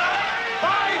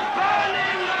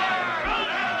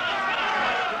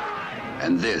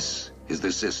 And this is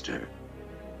the sister,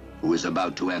 who is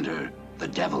about to enter the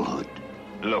Devilhood.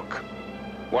 Look,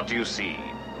 what do you see?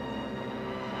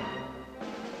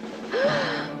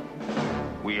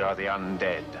 We are the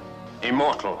undead,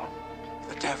 immortal.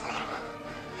 The devil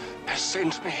has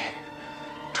sent me,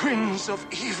 twins of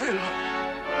evil.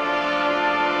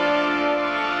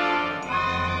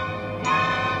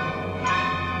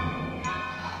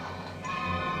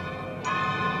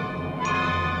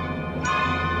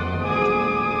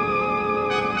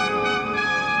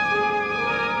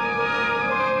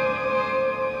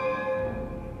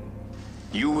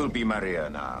 You will be Maria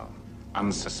now,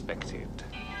 unsuspected,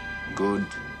 good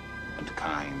and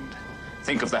kind.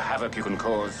 Think of the havoc you can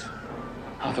cause.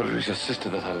 I thought it was your sister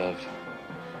that I loved.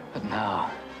 But now,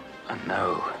 I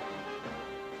know.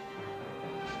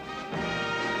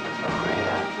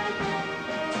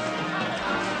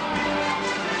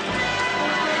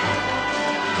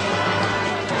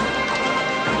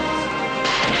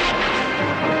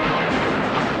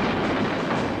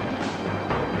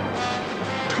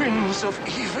 Twins of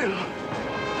evil.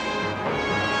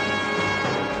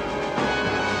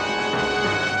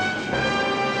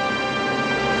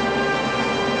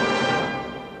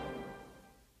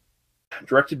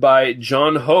 Directed by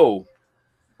John Ho,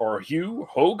 or Hugh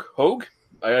Hogue.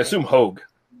 I assume Hogue.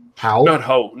 How? Not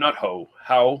Ho.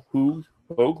 How? Who?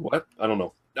 Hogue? What? I don't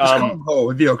know. Just call him Ho.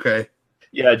 It'd be okay.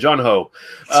 Yeah, John Ho.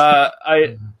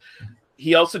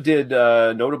 He also did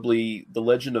notably The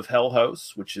Legend of Hell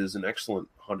House, which is an excellent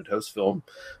haunted house film.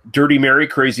 Dirty Mary,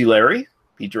 Crazy Larry.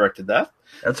 He directed that.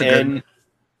 That's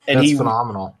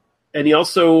phenomenal. And he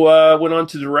also went on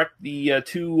to direct the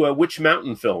two Witch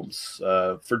Mountain films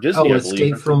for Disney, I believe.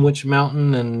 Escape from Witch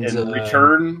Mountain and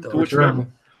Return to Witch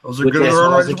Mountain. Those are good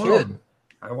as a kid.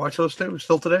 I watch those too,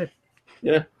 still today.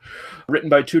 Yeah. Written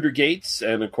by Tudor Gates,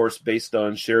 and of course based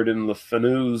on Sheridan Le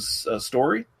Fanu's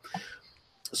story.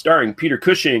 Starring Peter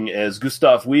Cushing as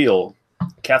Gustav Wheel,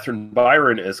 Catherine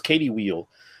Byron as Katie Wheel,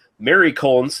 Mary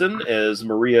Collinson as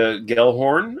Maria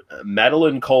Gellhorn,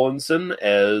 Madeline Collinson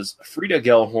as Frida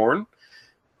Gellhorn,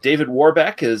 David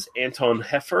Warbeck as Anton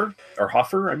Hoffer,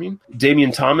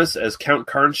 Damian Thomas as Count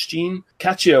Karnstein,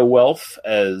 Katja Welf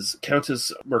as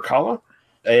Countess Merkala,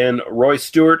 and Roy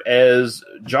Stewart as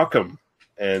Joachim.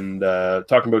 And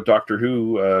talking about Doctor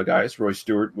Who, guys, Roy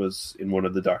Stewart was in one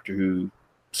of the Doctor Who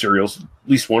serials, at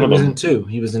least one of them.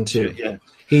 He was in two. Yeah.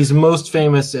 He's most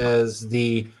famous as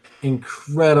the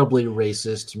incredibly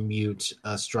racist, mute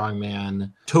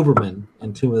strongman Toberman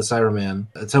in Tomb of the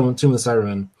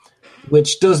Cybermen,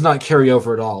 which does not carry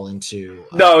over at all into.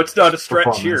 No, it's not a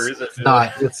stretch here, is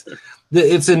it?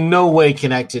 It's in no way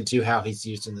connected to how he's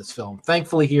used in this film.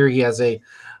 Thankfully, here he has a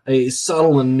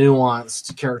subtle and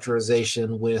nuanced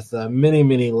characterization with many,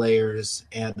 many layers.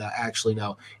 And actually,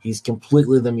 no, he's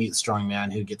completely the mute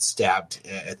strongman who gets stabbed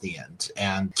at the end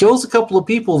and kills a couple of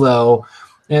people, though.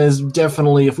 And is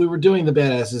definitely, if we were doing the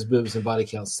badasses, boobs, and body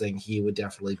counts thing, he would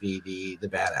definitely be the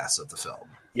badass of the film.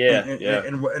 Yeah,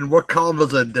 And what column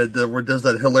does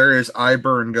that hilarious eye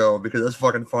burn go? Because that's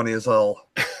fucking funny as hell.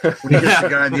 When he hits the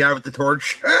guy in the eye with the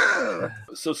torch.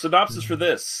 So synopsis for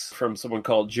this from someone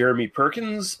called Jeremy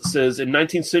Perkins says, in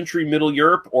 19th century Middle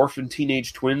Europe, orphan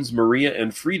teenage twins Maria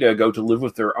and Frida go to live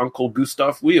with their uncle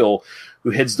Gustav Wheel, who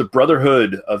heads the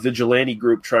Brotherhood, a vigilante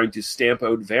group trying to stamp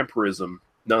out vampirism.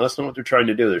 No, that's not what they're trying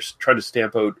to do. They're trying to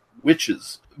stamp out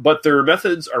witches. But their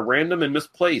methods are random and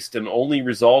misplaced and only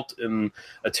result in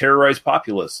a terrorized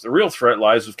populace. The real threat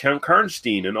lies with Count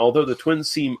Karnstein, and although the twins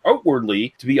seem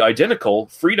outwardly to be identical,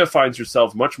 Frida finds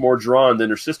herself much more drawn than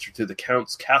her sister to the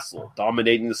Count's castle,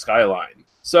 dominating the skyline.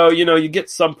 So, you get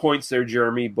some points there,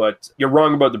 Jeremy, but you're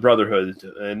wrong about the Brotherhood.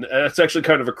 And that's actually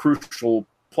kind of a crucial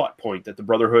plot point, that the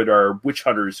Brotherhood are witch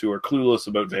hunters who are clueless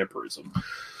about vampirism.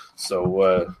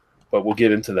 So, but we'll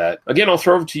get into that. Again, I'll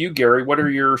throw it to you, Gary. What are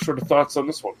your sort of thoughts on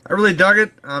this one? I really dug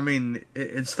it. I mean,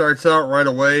 it starts out right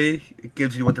away. It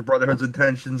gives you what the Brotherhood's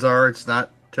intentions are. It's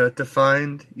not to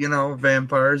find,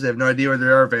 vampires. They have no idea where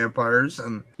there are vampires.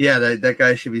 And yeah, that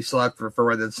guy should be slapped for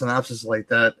writing a synopsis like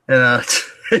that. And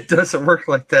it doesn't work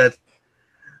like that.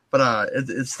 But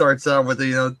it starts out with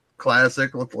the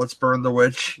classic, let's burn the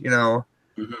witch.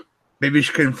 Mm-hmm. Maybe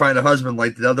she couldn't find a husband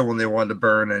like the other one they wanted to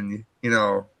burn, and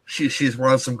she's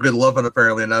wanted some good loving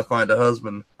apparently and not find a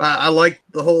husband. I like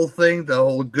the whole thing, the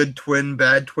whole good twin,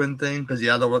 bad twin thing, because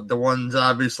the ones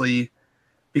obviously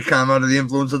become under the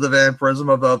influence of the vampirism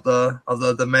of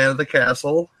the man of the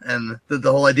castle, and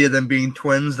the whole idea of them being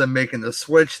twins, them making the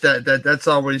switch, that's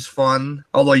always fun.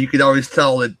 Although you could always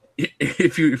tell that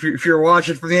if you're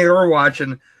watching from the angle we're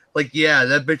watching, like, yeah,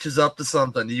 that bitch is up to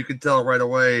something. You can tell right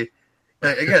away.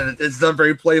 Again, it's done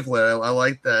very playfully. I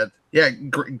like that. Yeah,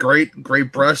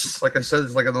 great breasts. Like I said,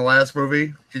 it's like in the last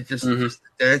movie. Just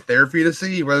they're there for you to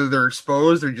see, whether they're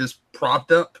exposed or just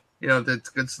propped up. It's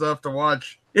good stuff to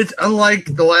watch. It's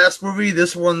unlike the last movie.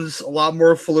 This one's a lot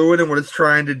more fluid in what it's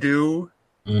trying to do.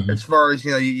 As far as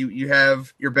you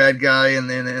have your bad guy and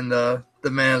the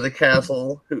man of the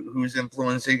castle who's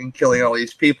influencing and killing all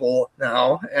these people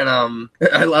now. And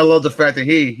I love the fact that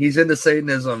he's into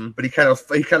Satanism, but he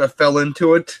kind of fell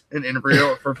into it in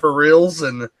real for reals.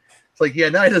 And it's like, yeah,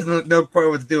 now he doesn't know quite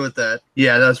what to do with that.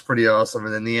 Yeah, that's pretty awesome.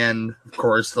 And in the end, of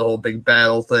course, the whole big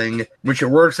battle thing, which it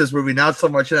works this movie, not so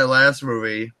much in that last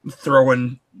movie,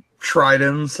 throwing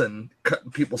tridents and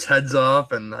cutting people's heads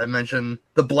off. And I mentioned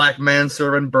the black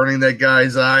manservant burning that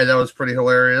guy's eye. That was pretty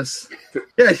hilarious.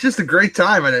 Yeah, it's just a great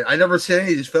time. I never seen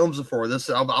any of these films before.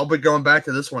 I'll be going back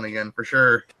to this one again for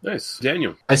sure. Nice.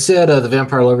 Daniel. I said The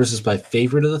Vampire Lovers is my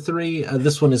favorite of the three.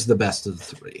 This one is the best of the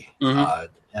three.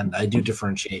 And I do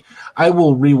differentiate. I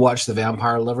will rewatch The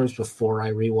Vampire Lovers before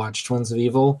I rewatch Twins of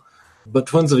Evil. But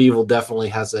Twins of Evil definitely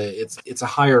has it's a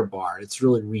higher bar. It's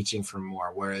really reaching for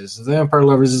more. Whereas The Vampire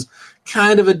Lovers is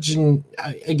kind of again,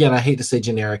 I hate to say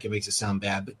generic, it makes it sound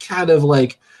bad, but kind of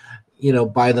like,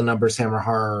 by the numbers Hammer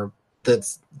horror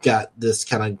that's got this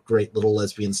kind of great little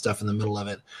lesbian stuff in the middle of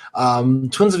it.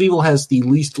 Twins of Evil has the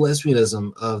least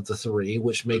lesbianism of the three,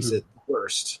 which makes it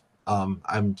worst.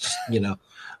 I'm just,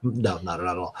 no, not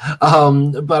at all.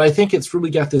 But I think it's really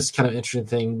got this kind of interesting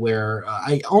thing where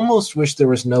I almost wish there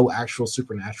was no actual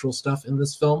supernatural stuff in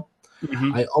this film.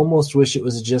 I almost wish it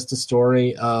was just a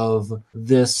story of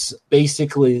this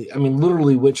basically,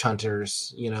 literally witch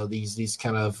hunters, these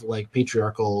kind of like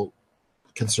patriarchal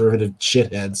conservative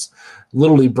shitheads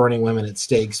literally burning women at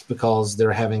stakes because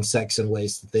they're having sex in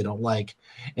ways that they don't like.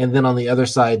 And then on the other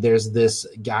side, there's this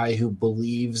guy who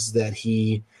believes that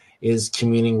he is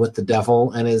communing with the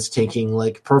devil and is taking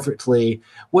like perfectly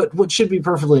what should be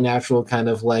perfectly natural kind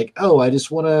of like, oh, I just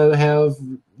want to have,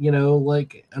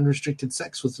 like unrestricted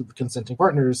sex with consenting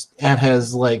partners, and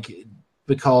has like,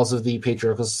 because of the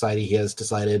patriarchal society, he has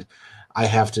decided I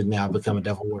have to now become a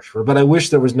devil worshiper. But I wish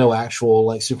there was no actual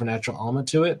like supernatural element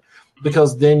to it,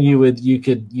 because then you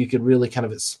could really kind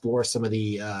of explore some of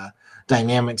the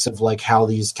dynamics of like how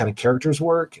these kind of characters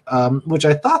work, which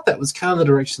I thought that was kind of the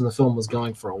direction the film was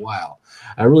going for a while.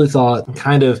 I really thought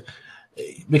kind of,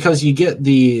 because you get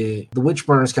the witch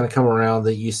burners kind of come around,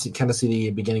 that you kind of see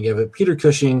the beginning of it. Peter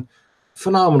Cushing,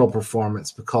 phenomenal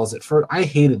performance, because at first I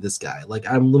hated this guy. Like,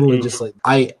 I'm literally just like,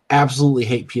 I absolutely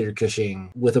hate Peter Cushing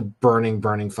with a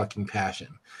burning fucking passion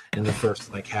in the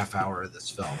first like half hour of this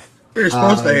film. You're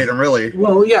supposed to hate him, really.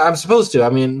 Well, yeah, I'm supposed to.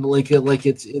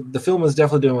 The film is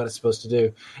definitely doing what it's supposed to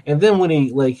do. And then when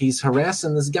he's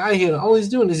harassing this guy here, and all he's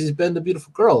doing is he's been a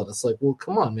beautiful girl, and it's like, well,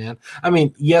 come on, man.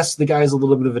 Yes, the guy's a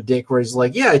little bit of a dick, where he's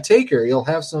like, yeah, take her, you'll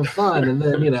have some fun, and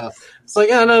then it's like,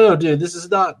 oh, no, dude, this is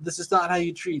not how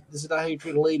you treat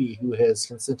a lady who has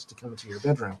consented to come into your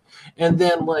bedroom. And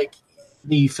then like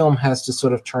the film has to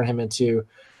sort of turn him into,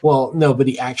 well, no, but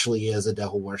he actually is a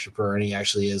devil worshiper, and he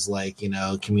actually is like,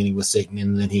 communing with Satan,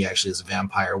 and then he actually is a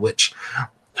vampire, which,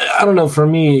 I don't know, for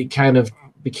me, it kind of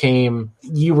became,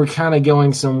 you were kind of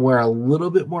going somewhere a little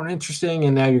bit more interesting,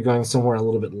 and now you're going somewhere a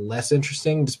little bit less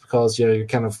interesting, just because, you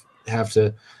kind of have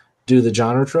to do the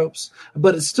genre tropes.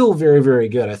 But it's still very, very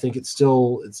good. I think it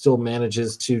still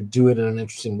manages to do it in an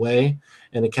interesting way,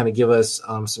 and it kind of give us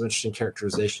some interesting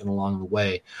characterization along the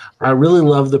way. I really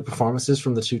love the performances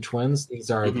from the two twins.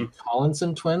 These are the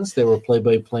Collinson twins. They were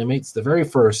Playboy Playmates, the very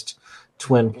first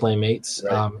twin Playmates,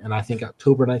 right. And I think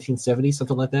October 1970,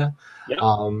 something like that. Yep.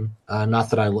 Not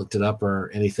that I looked it up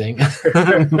or anything,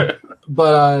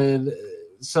 but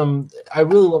I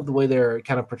really love the way they're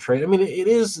kind of portrayed. It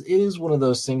is one of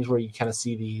those things where you kind of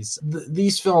see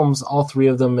these films, all three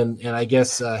of them, and I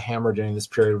guess Hammer during this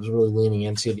period was really leaning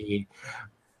into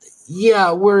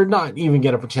we're not even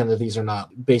going to pretend that these are not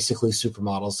basically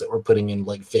supermodels that we're putting in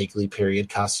like fakely period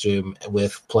costume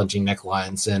with plunging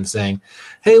necklines and saying,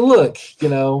 hey, look,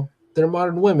 they're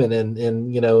modern women in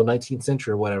 19th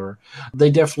century or whatever. They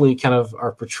definitely kind of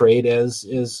are portrayed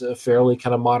as fairly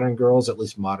kind of modern girls, at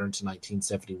least modern to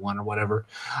 1971 or whatever.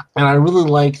 And I really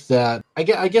like that. I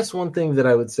guess one thing that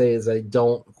I would say is I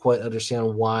don't quite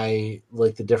understand why,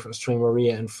 like, the difference between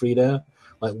Maria and Frida,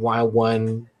 like why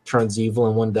one turns evil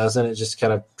and one doesn't. It's just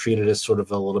kind of treated as sort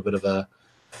of a little bit of a,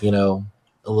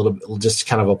 a little bit, just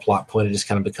kind of a plot point. It just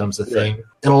kind of becomes a thing. Right.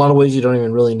 In a lot of ways, you don't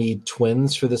even really need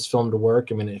twins for this film to work.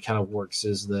 I mean, it kind of works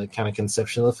as the kind of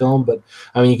conception of the film, but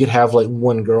I mean, you could have like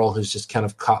one girl who's just kind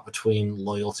of caught between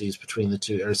loyalties between the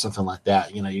two or something like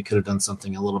that. You could have done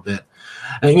something a little bit,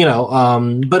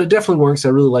 but it definitely works. I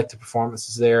really liked the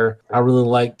performances there. I really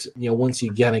liked, once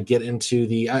you kind of get into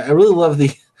I really love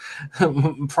the,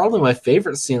 probably my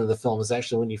favorite scene of the film is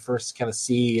actually when you first kind of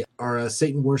see our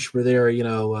Satan worshiper there,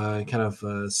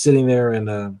 sitting there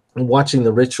and watching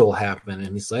the ritual happen,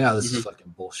 and he's like, "Oh, this is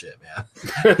fucking bullshit, man."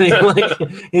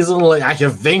 he's like, "I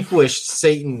have vanquished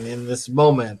Satan in this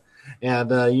moment."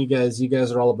 And you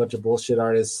guys are all a bunch of bullshit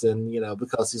artists, and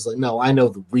because he's like, no, I know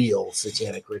the real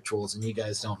satanic rituals, and you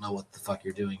guys don't know what the fuck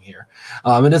you're doing here.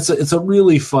 And it's a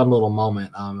really fun little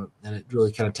moment, and it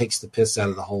really kind of takes the piss out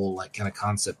of the whole like kind of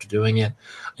concept of doing it,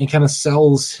 and kind of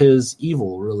sells his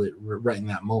evil really right in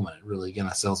that moment. It really kind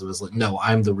of sells it as like, no,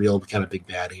 I'm the real kind of big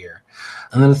bad here.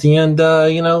 And then at the end,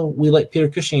 we like Peter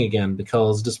Cushing again,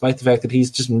 because despite the fact that he's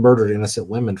just murdered innocent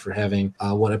women for having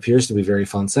what appears to be very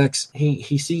fun sex,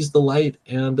 he sees the light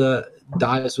and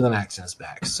dies with an axe in his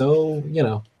back. So,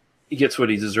 he gets what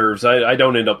he deserves. I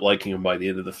don't end up liking him by the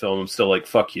end of the film. I'm still like,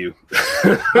 fuck you.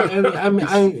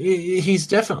 He's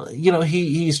definitely,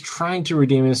 he's trying to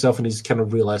redeem himself, and he's kind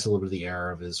of realized a little bit of the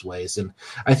error of his ways. And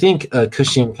I think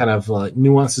Cushing kind of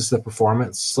nuances the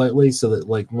performance slightly, so that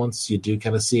like once you do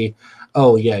kind of see,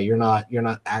 oh yeah, you're not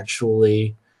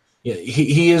actually. Yeah,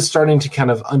 he is starting to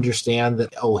kind of understand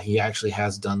that, oh, he actually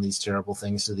has done these terrible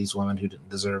things to these women who didn't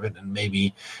deserve it, and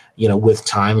maybe, with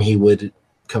time he would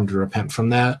come to repent from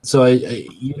that. So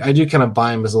I do kind of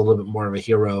buy him as a little bit more of a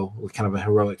hero, kind of a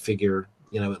heroic figure,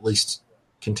 at least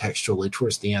contextually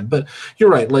towards the end. But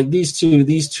you're right, like these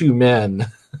two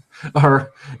men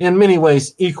are in many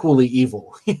ways equally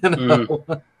evil.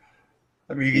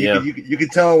 I mean, you can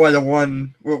tell why the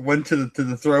one went to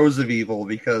the throes of evil,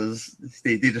 because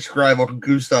they describe Uncle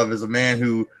Gustav as a man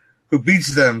who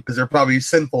beats them because they're probably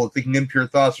sinful, thinking impure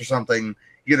thoughts or something,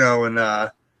 and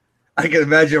I can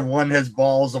imagine one has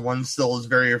balls and one still is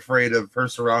very afraid of her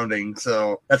surroundings,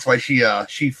 so that's why she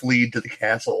fled to the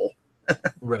castle.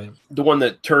 Right. The one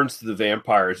that turns to the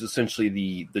vampire is essentially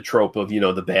the trope of,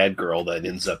 the bad girl that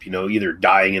ends up, either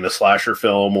dying in a slasher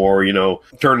film or,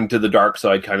 turning to the dark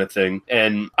side kind of thing.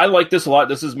 And I like this a lot.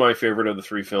 This is my favorite of the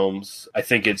three films. I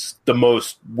think it's the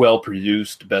most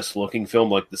well-produced, best-looking film.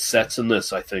 Like, the sets in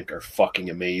this, I think, are fucking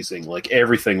amazing. Like,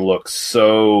 everything looks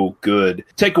so good.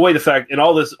 Take away the fact, and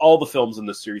all the films in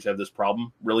this series have this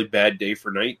problem. Really bad day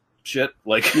for night shit.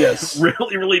 Like, yes.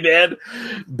 Really, really bad.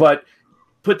 But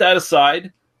put that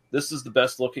aside, this is the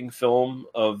best looking film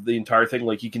of the entire thing.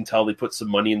 Like, you can tell they put some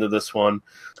money into this one.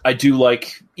 I do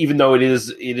like, even though it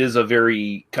is a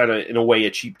very kind of, in a way,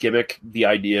 a cheap gimmick, the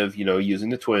idea of,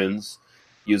 using the twins,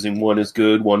 using one is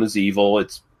good, one is evil.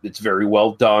 It's very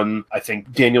well done. I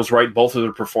think Daniel's right. Both of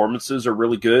their performances are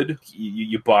really good.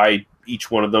 You buy each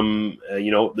one of them.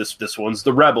 This one's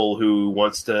the rebel who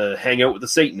wants to hang out with the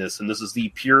Satanists, and this is the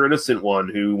pure innocent one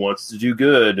who wants to do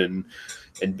good and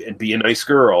be a nice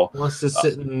girl. Wants to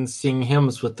sit and sing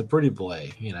hymns with the pretty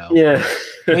boy, Yeah.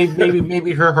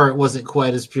 maybe her heart wasn't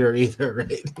quite as pure either,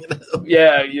 right?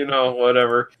 Yeah,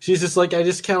 whatever. She's just like, I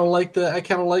kind of like the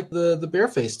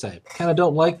bareface type. Kind of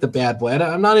don't like the bad boy.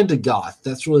 I'm not into goth.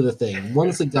 That's really the thing.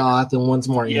 One's a goth and one's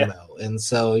more emo. And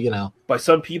so, by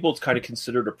some people, it's kind of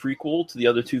considered a prequel to the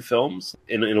other two films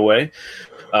in a way,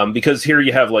 because here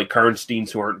you have like Karnsteins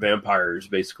who aren't vampires,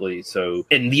 basically. So,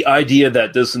 and the idea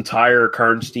that this entire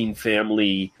Karnstein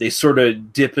family, they sort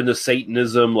of dip into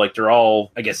Satanism, like they're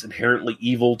all, I guess, inherently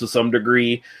evil to some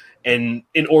degree. And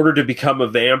in order to become a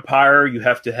vampire, you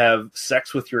have to have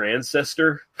sex with your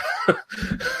ancestor,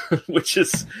 which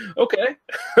is okay,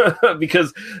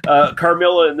 because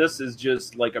Carmilla in this is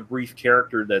just like a brief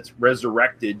character that's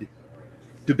resurrected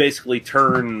to basically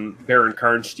turn Baron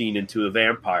Karnstein into a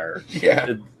vampire. Yeah.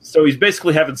 And so he's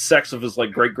basically having sex with his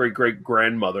like great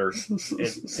grandmother.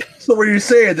 So what you're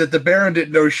saying that the Baron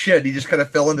didn't know shit? He just kind of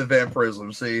fell into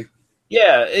vampirism. See?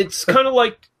 Yeah, it's kind of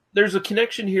like. There's a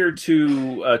connection here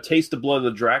to Taste of Blood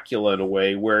of Dracula in a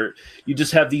way, where you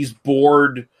just have these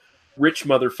bored rich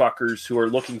motherfuckers who are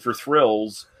looking for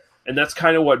thrills, and that's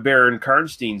kind of what Baron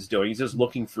Karnstein's doing. He's just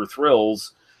looking for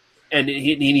thrills, And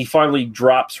he finally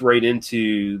drops right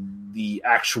into the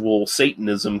actual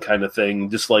Satanism kind of thing,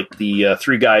 just like the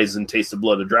three guys in Taste of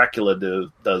Blood of Dracula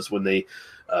does when they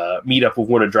meet up with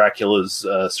one of Dracula's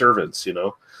servants, you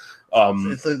know.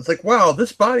 It's like, wow,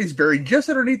 this body's buried just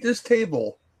underneath this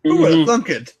table. Who would have thunk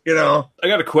it, you know? I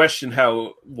got to question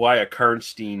why a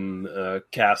Karnstein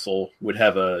castle would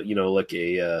have a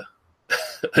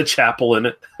chapel in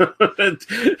it.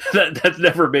 That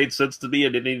never made sense to me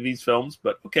in any of these films,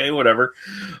 but okay, whatever.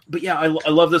 But yeah, I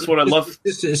love this one.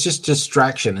 It's just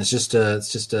distraction. It's just a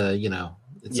facade,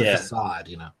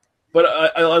 you know. But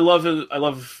I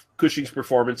love Cushing's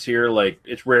performance here. Like,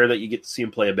 it's rare that you get to see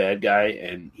him play a bad guy,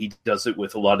 and he does it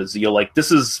with a lot of zeal. Like,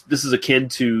 this is akin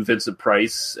to Vincent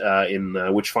Price in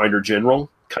Witchfinder General.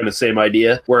 Kind of same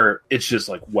idea, where it's just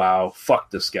like, wow,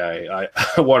 fuck this guy.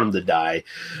 I want him to die.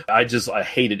 I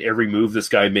hated every move this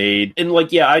guy made. And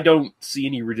like, yeah, I don't see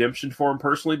any redemption for him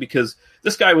personally, because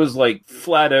this guy was like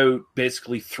flat out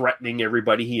basically threatening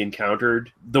everybody he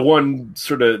encountered. The one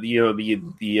sort of, you know,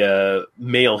 the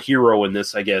male hero in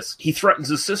this, I guess, he threatens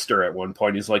his sister at one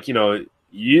point. He's like, you know,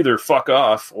 you either fuck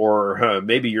off or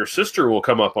maybe your sister will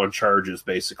come up on charges,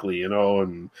 basically, you know,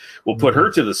 and we'll put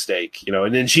her to the stake, you know,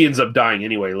 and then she ends up dying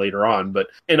anyway later on.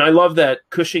 And I love that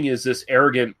Cushing is this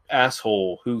arrogant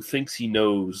asshole who thinks he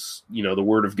knows, you know, the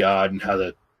word of God and how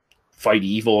to fight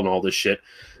evil and all this shit.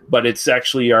 But it's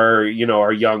actually our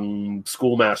young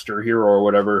schoolmaster hero or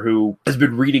whatever who has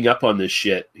been reading up on this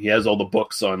shit. He has all the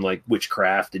books on like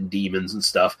witchcraft and demons and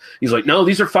stuff. He's like, no,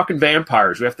 these are fucking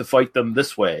vampires. We have to fight them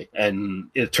this way.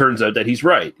 And it turns out that he's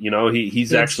right. You know,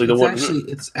 he's actually the one.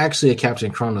 It's actually a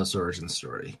Captain Kronos origin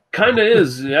story. Kind of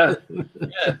is, yeah.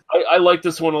 Yeah, I like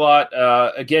this one a lot.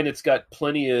 Again, it's got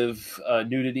plenty of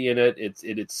nudity in it.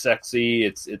 It's sexy.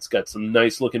 It's got some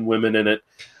nice looking women in it.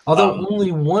 Although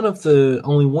only one of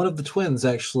the twins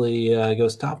actually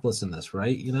goes topless in this,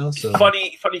 right? You know, so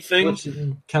funny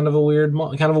thing. Kind of a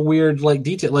weird like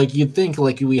detail. Like you'd think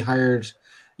like we hired.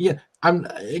 Yeah, I'm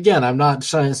not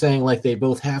saying like they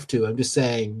both have to. I'm just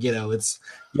saying, you know, it's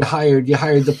you hired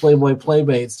the Playboy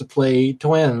Playmates to play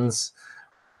twins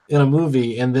in a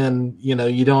movie, and then you know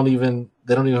they don't even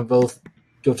both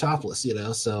go topless, you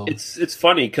know. So it's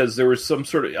funny because there was some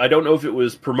sort of, I don't know if it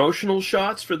was promotional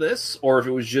shots for this or if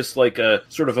it was just like a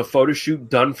sort of a photo shoot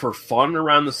done for fun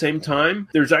around the same time.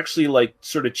 There's actually like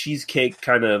sort of cheesecake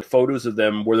kind of photos of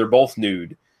them where they're both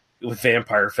nude with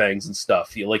vampire fangs and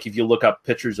stuff. Like if you look up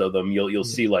pictures of them, you'll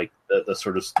see like the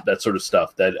sort of that sort of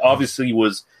stuff that obviously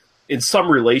was in some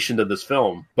relation to this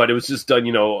film, but it was just done,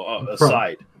 you know,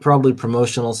 aside. Probably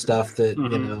promotional stuff that you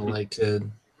know, like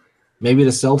maybe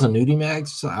to sell to nudie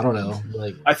mags. I don't know.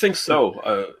 Like, I think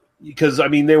so, because I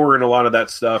mean they were in a lot of that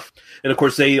stuff, and of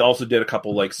course they also did a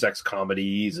couple like sex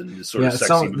comedies and sort of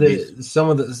sexy movies. Some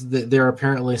of they're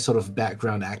apparently sort of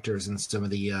background actors in some of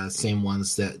the same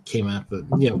ones that came up, but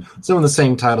you know, some of the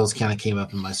same titles kind of came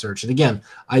up in my search. And again,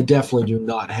 I definitely do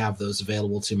not have those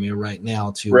available to me right now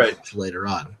to watch later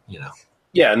on. You know.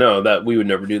 Yeah, no, that we would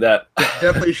never do that.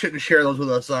 Definitely shouldn't share those with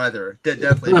us either.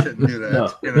 Definitely shouldn't do that. No,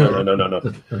 you know? No.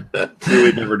 We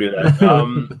would never do that.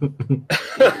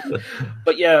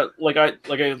 But yeah, like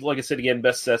I said again,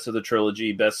 best sets of the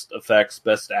trilogy, best effects,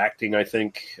 best acting. I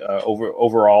think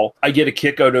overall, I get a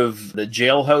kick out of the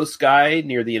jailhouse guy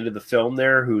near the end of the film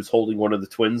there, who's holding one of the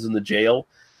twins in the jail.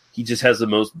 He just has the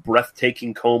most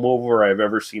breathtaking comb over I've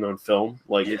ever seen on film.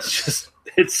 Like it's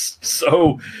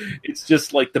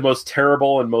just like the most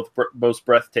terrible and most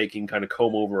breathtaking kind of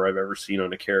comb over I've ever seen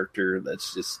on a character.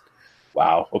 That's just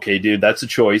wow. Okay, dude, that's a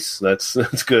choice.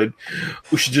 That's good.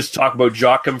 We should just talk about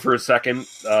Joachim for a second.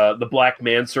 The black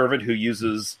manservant who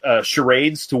uses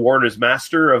charades to warn his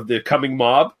master of the coming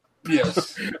mob.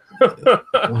 Yes.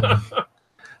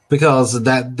 Because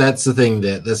that's the thing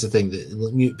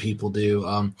that mute people do.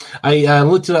 I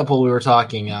looked it up while we were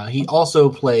talking. He also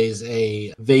plays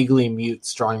a vaguely mute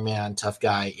strongman tough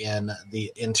guy in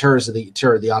Terror of the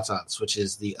Autons, which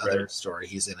is the other story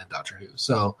he's in Doctor Who.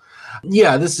 So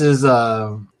yeah, this is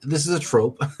a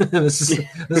trope. this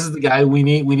is the guy we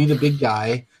need. We need a big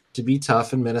guy to be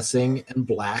tough and menacing and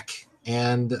black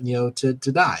and you know to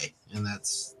die, and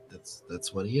that's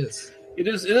what he is. It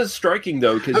is striking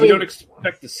though, because you don't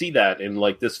expect to see that in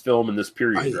like this film in this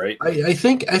period, right? I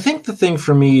think the thing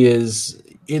for me is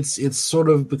it's sort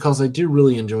of because I do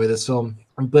really enjoy this film,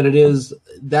 but it is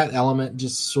that element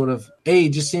just sort of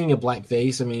just seeing a black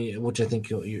face. I mean, which I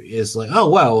think is like, oh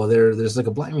wow, there's like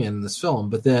a black man in this film,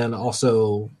 but then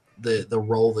also the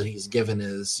role that he's given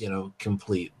is, you know,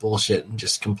 complete bullshit and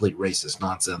just complete racist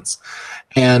nonsense,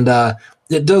 and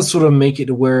it does sort of make it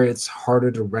to where it's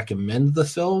harder to recommend the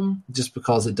film, just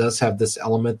because it does have this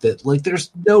element that, like,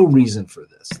 there's no reason for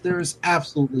this. There is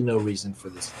absolutely no reason for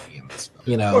this to be in this film.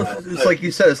 You know, well, it's like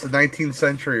you said, it's the 19th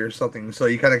century or something, so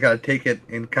you kind of got to take it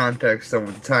in context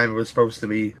of the time it was supposed to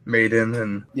be made in,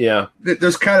 and yeah,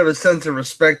 there's kind of a sense of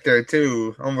respect there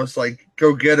too, almost like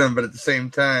go get him, but at the same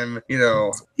time, you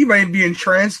know, he might be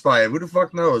entranced by it. Who the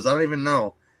fuck knows? I don't even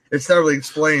know. It's not really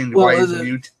explained why he's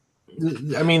mute.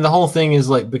 I mean, the whole thing is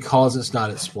like, because it's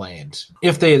not explained.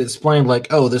 If they had explained, like,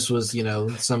 oh, this was, you know,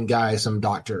 some guy, some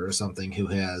doctor or something who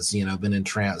has, you know, been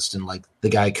entranced, and like the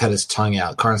guy cut his tongue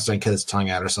out, Karnstein cut his tongue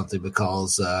out or something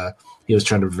because he was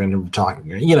trying to prevent him from talking.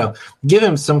 You know, give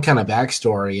him some kind of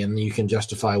backstory and you can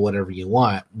justify whatever you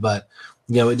want. But,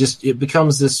 you know, it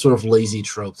becomes this sort of lazy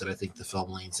trope that I think the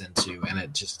film leans into, and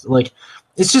it just, like,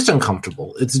 it's just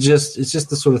uncomfortable. It's just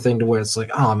the sort of thing to where it's like,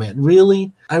 oh man,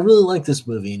 really? I really like this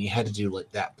movie, and you had to do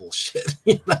like that bullshit.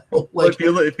 You know, like,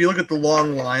 if you look at the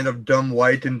long line of dumb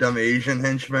white and dumb Asian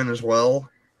henchmen as well.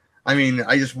 I mean,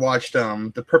 I just watched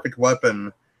The Perfect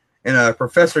Weapon, and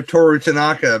Professor Toru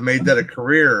Tanaka made that a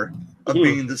career of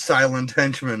being the silent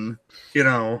henchman. You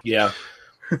know, yeah.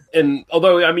 And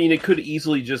although, I mean, it could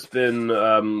easily just been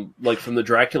like from the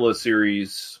Dracula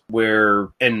series, where,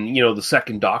 and you know, the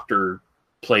second Doctor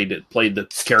played the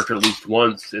character at least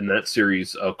once in that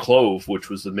series, Clove, which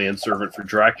was the manservant for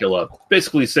Dracula.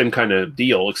 Basically, same kind of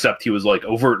deal, except he was like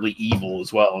overtly evil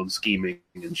as well and scheming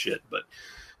and shit. But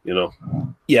you know,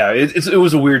 yeah, it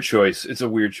was a weird choice. It's a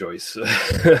weird choice.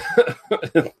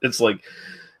 It's like,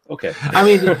 okay.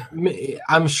 I mean,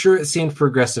 I'm sure it seemed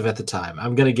progressive at the time.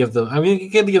 I'm gonna give them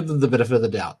the benefit of the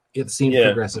doubt. It seemed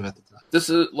progressive at the time. This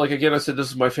is, like, again, I said, this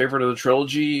is my favorite of the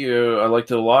trilogy. I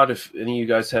liked it a lot. If any of you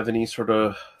guys have any sort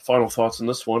of final thoughts on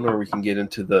this one, or we can get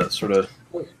into the sort of...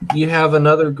 You have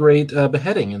another great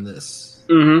beheading in this.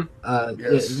 Mm-hmm.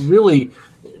 Yes. It really,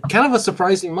 kind of a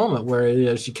surprising moment where, you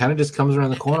know, she kind of just comes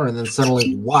around the corner and then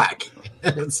suddenly, whack,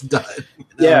 and it's done. You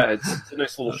know? Yeah, it's a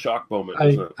nice little shock moment,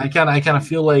 isn't it? I kind of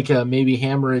feel like maybe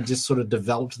Hammer had just sort of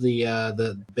developed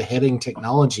the beheading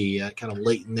technology kind of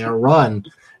late in their run,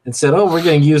 and said, "Oh, we're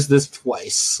going to use this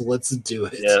twice. Let's do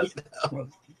it." Yeah. You know?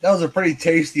 That was a pretty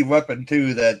tasty weapon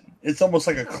too. That it's almost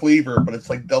like a cleaver, but it's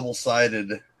like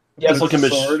double-sided. Yeah, it's like a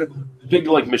big,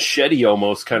 like, machete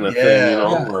almost kind of thing. You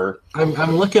know, or...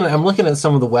 I'm looking at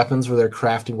some of the weapons where they're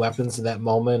crafting weapons in that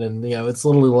moment, and you know, it's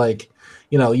literally like,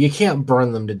 you know, you can't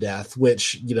burn them to death,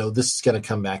 which, you know, this is going to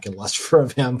come back in Lust for a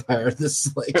Vampire. This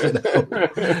is like, you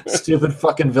know, stupid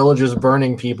fucking villagers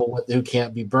burning people who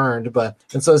can't be burned.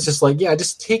 And so it's just like, yeah,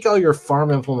 just take all your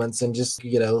farm implements and just,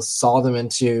 you know, saw them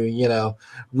into, you know,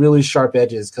 really sharp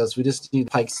edges, because we just need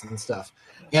pikes and stuff.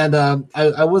 And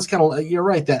I was kind of, you're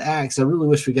right, that axe, I really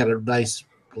wish we got a nice,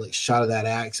 like, shot of that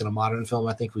axe in a modern film.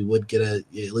 I think we would get at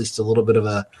least a little bit of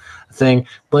a thing,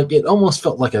 but it almost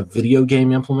felt like a video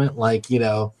game implement. Like, you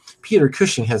know, Peter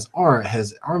Cushing has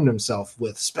armed himself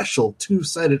with special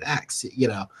two-sided axe. You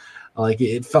know, like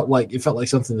it felt like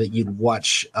something that you'd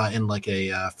watch in like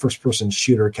a first-person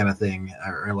shooter kind of thing,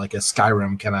 or like a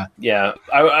Skyrim kind of. Yeah,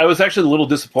 I was actually a little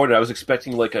disappointed. I was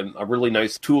expecting like a really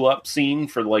nice tool-up scene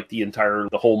for like the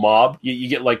whole mob. You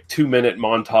get like 2-minute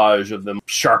montage of them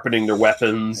sharpening their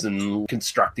weapons and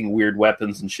constructing weird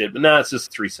weapons and shit. But it's just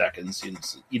 3 seconds.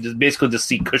 You just basically just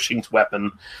see Cushing's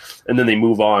weapon, and then they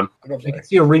move on. I can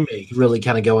see a remake really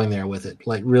kind of going there with it,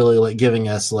 like really like giving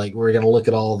us, like, we're going to look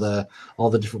at all the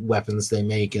different weapons they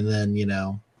make, and then, you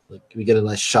know, like, we get a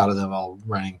nice shot of them all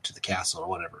running to the castle or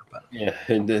whatever. But yeah,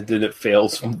 and then it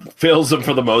fails them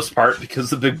for the most part, because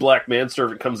the big black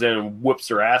manservant comes in and whoops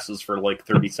their asses for like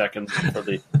 30 seconds before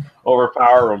they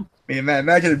overpower them. I mean,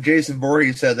 imagine if Jason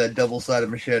Voorhees had that double-sided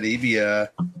machete. He'd be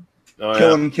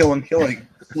killing,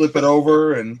 flip it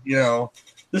over, and, you know,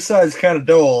 this side's kind of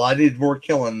dull. I need more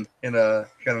killing in a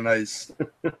kind of nice.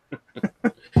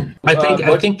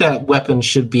 I think that weapon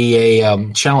should be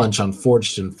a challenge on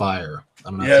Forged in Fire. I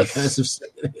don't know if you guys have said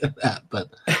that, but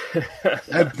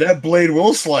that blade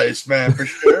will slice, man, for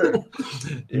sure.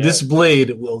 This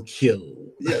blade will kill.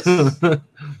 Yes.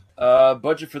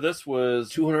 Budget for this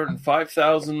was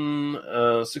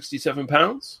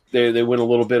 £205,067. They went a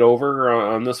little bit over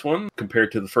on this one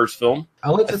compared to the first film. I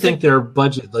like to think their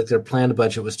budget, like their planned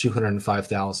budget, was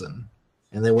 $205,000.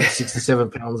 And they went 67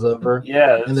 pounds over.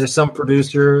 Yeah. And there's some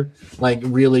producer like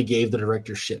really gave the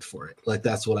director shit for it. Like,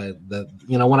 that's what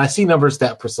you know, when I see numbers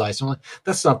that precise, I'm like,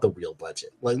 that's not the real budget.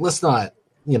 Like, let's not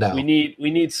you know, we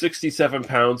need 67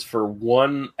 pounds for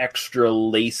one extra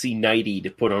lacy nightie to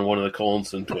put on one of the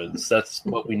Collinson twins. That's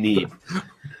what we need.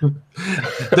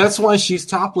 That's why she's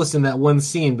topless in that one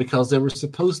scene, because they were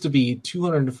supposed to be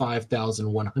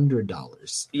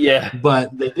 $205,100. Yeah,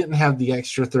 but they didn't have the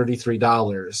extra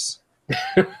 $33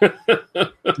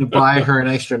 to buy her an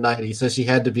extra 90, so she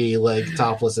had to be like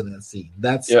topless in that scene.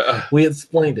 We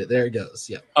explained it. There it goes.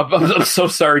 Yeah. I'm so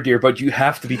sorry, dear, but you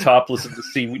have to be topless in the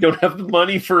scene. We don't have the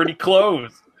money for any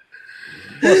clothes.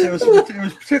 Plus, it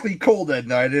was particularly cold that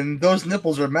night, and those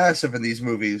nipples are massive in these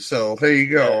movies. So there you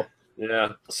go. Yeah.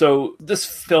 So this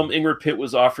film, Ingrid Pitt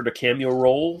was offered a cameo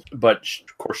role, but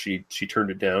of course she turned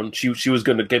it down. She was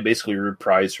going to basically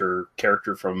reprise her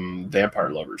character from Vampire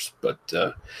Lovers, but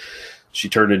she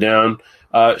turned it down.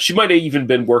 She might have even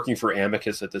been working for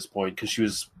Amicus at this point, because she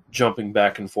was jumping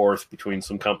back and forth between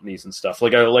some companies and stuff.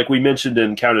 Like we mentioned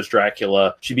in Countess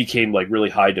Dracula, she became like really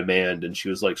high demand, and she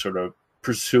was like sort of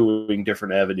pursuing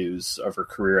different avenues of her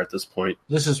career at this point.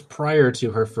 This is prior to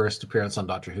her first appearance on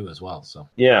Doctor Who as well. So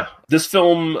yeah, this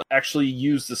film actually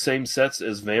used the same sets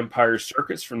as Vampire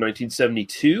Circus from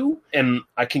 1972, and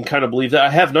I can kind of believe that.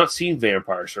 I have not seen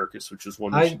Vampire Circus, which is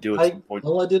one we should do at some point.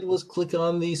 All I did was click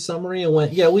on the summary and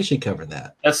went, yeah, we should cover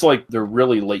that. That's like the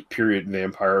really late period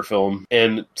vampire film,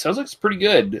 and it sounds like it's pretty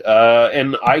good.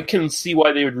 And I can see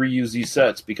why they would reuse these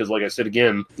sets, because like I said,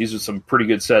 again, these are some pretty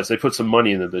good sets. They put some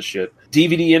money into this shit.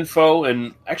 DVD info,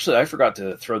 and actually I forgot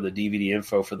to throw the DVD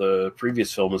info for the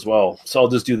previous film as well, so I'll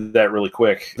just do that really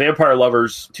quick. Vampire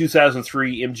Lovers,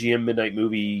 2003 MGM Midnight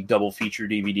Movie double feature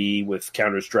DVD with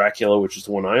Countess Dracula, which is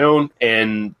the one I own,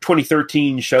 and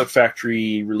 2013 Shout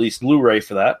Factory released Blu-ray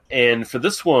for that. And for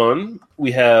this one,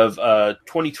 we have a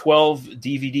 2012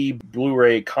 DVD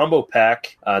Blu-ray combo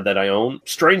pack that I own.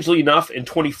 Strangely enough, in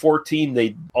 2014,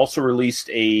 they also released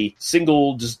a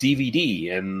single just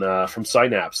DVD and from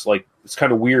Synapse. Like, it's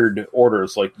kind of weird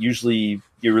orders. Like, usually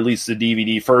you release the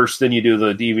DVD first, then you do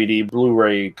the DVD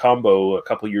Blu-ray combo a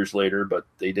couple years later, but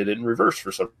they did it in reverse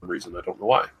for some reason. I don't know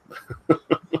why.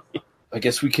 I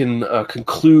guess we can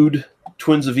conclude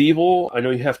Twins of Evil. I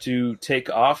know you have to take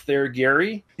off there,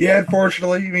 Gary. Yeah,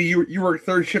 unfortunately. I mean, you work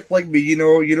third shift like me. You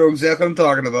know exactly what I'm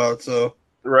talking about, so...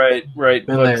 Right.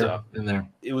 Been there.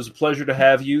 It was a pleasure to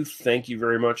have you. Thank you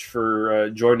very much for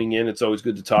joining in. It's always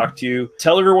good to talk to you.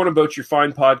 Tell everyone about your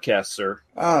fine podcast, sir.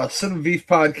 Cinema Beef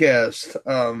Podcast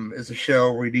is a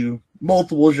show where we do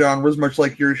multiple genres, much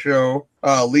like your show.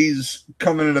 Lee's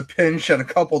coming in a pinch on a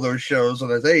couple of those shows,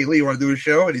 and I say, hey, Lee, you want to do a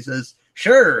show? And he says,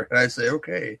 sure. And I say,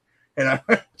 okay. And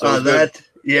that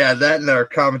and our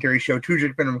commentary show, Two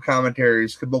Drink Minimum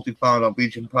Commentaries, can both be found on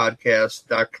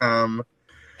legionpodcast.com.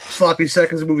 Sloppy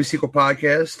Seconds Movie Sequel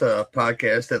Podcast, a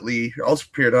podcast that Lee also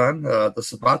appeared on. The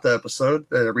Sabata episode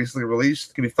that recently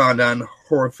released can be found on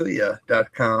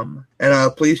horrorphilia.com.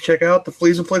 And please check out the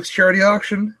Fleas and Flicks charity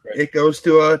auction. Right. It goes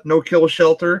to a No Kill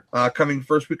Shelter coming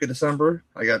first week of December.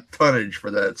 I got tonnage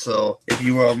for that. So if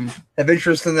you have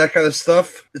interest in that kind of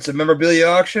stuff, it's a memorabilia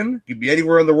auction. You can be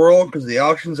anywhere in the world because the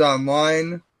auction's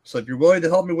online. So if you're willing to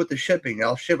help me with the shipping,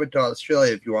 I'll ship it to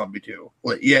Australia if you want me to.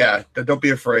 Well, yeah, don't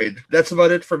be afraid. That's about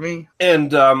it for me.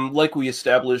 And like we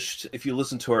established, if you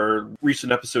listen to our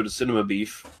recent episode of Cinema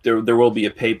Beef, there will be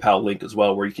a PayPal link as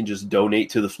well where you can just donate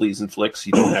to the Fleas and Flicks.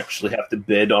 You don't actually have to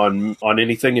bid on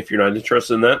anything if you're not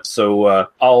interested in that. So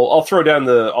I'll throw down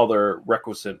all the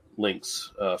requisite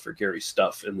links for Gary's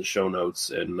stuff in the show notes,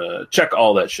 and check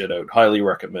all that shit out. Highly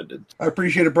recommended. I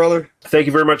appreciate it, brother. Thank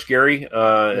you very much, Gary.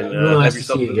 Nice to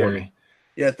see you, Gary.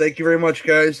 Yeah, thank you very much,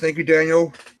 guys. Thank you,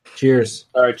 Daniel. Cheers.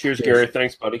 All right, cheers. Gary.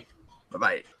 Thanks, buddy.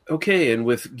 Bye-bye. Okay, and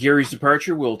with Gary's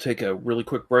departure, we'll take a really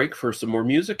quick break for some more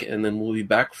music, and then we'll be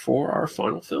back for our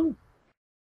final film.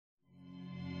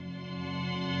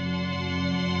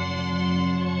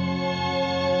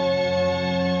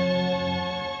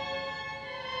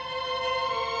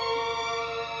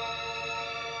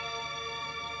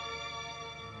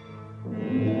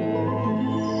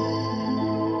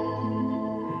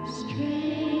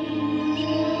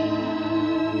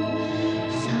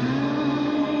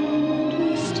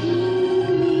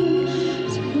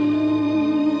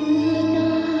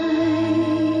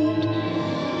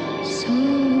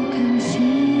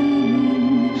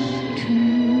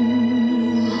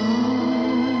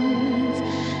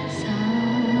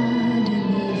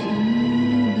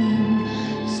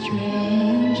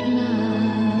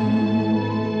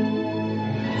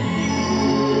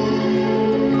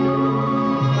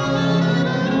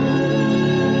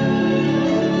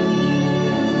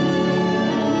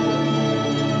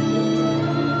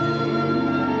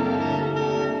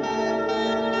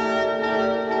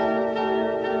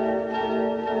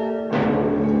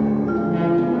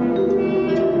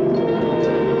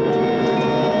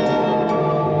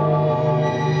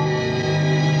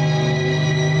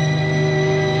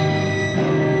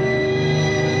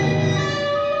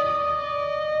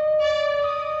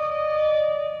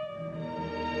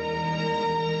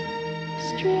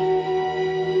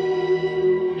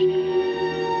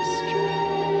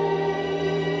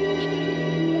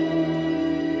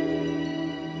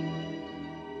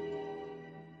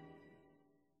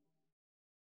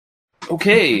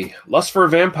 Okay, Lust for a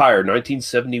Vampire,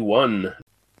 1971.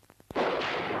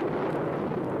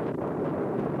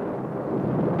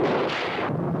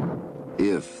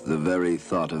 If the very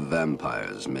thought of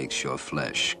vampires makes your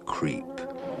flesh creep.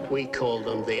 We call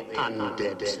them the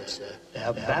undead, sir.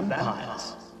 They're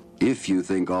vampires. If you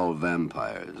think all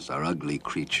vampires are ugly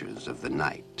creatures of the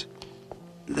night,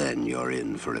 then you're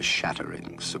in for a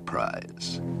shattering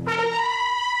surprise.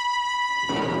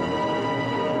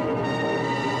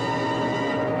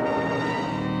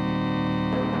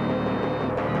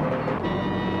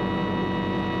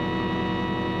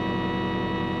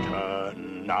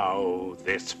 Turn now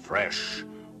this fresh,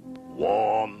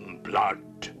 warm blood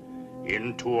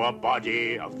into a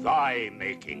body of thy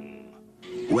making.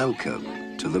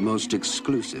 Welcome to the most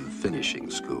exclusive finishing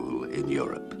school in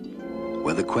Europe,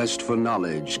 where the quest for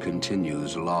knowledge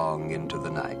continues long into the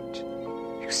night.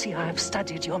 You see, I have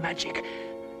studied your magic.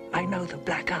 I know the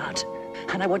black art,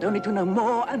 and I want only to know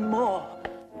more and more.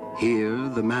 Here,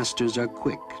 the masters are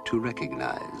quick to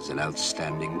recognize an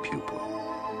outstanding pupil.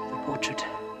 The portrait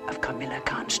of Camilla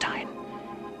Karnstein.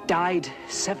 Died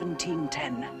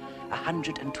 1710,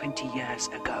 120 years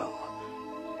ago.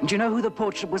 And do you know who the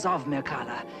portrait was of,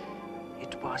 Mircalla?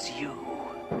 It was you.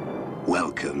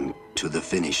 Welcome to the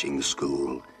finishing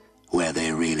school, where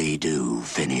they really do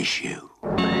finish you.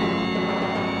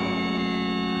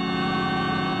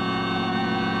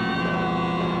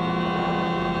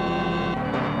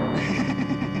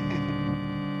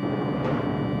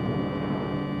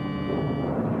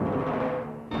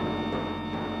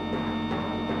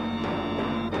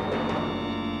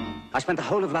 I spent the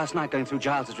whole of last night going through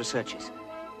Giles's researches.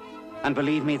 And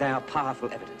believe me, they are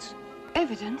powerful evidence.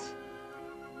 Evidence?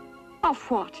 Of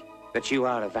what? That you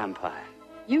are a vampire.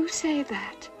 You say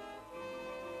that.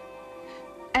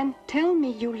 And tell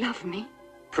me you love me.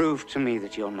 Prove to me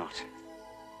that you're not.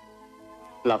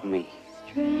 Love me.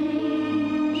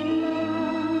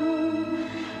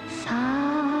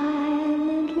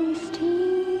 Silently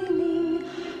stealing,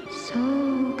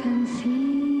 so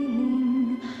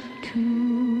concealing,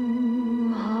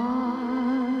 two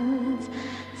hearts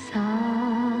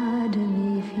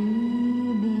suddenly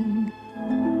feeling.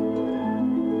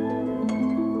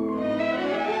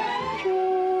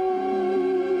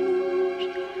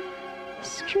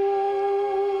 Strange.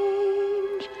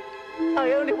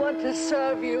 I only want to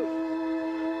serve you.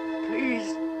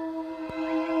 Please.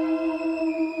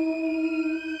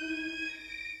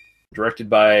 Directed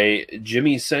by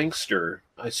Jimmy Sangster.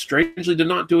 I strangely did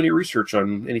not do any research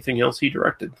on anything else he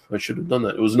directed. I should have done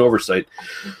that. It was an oversight.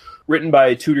 Written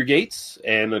by Tudor Gates,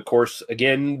 and of course,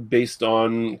 again, based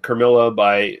on Carmilla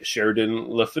by Sheridan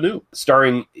Le Fanu.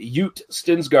 Starring Ute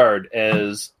Stinsgaard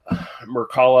as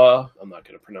Mircalla. I'm not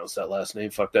going to pronounce that last name.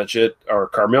 Fuck that shit. Or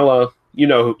Carmilla. You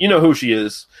know who she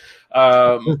is.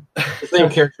 The same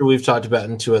character we've talked about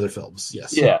in two other films.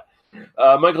 Yes. Yeah.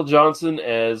 Michael Johnson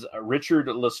as Richard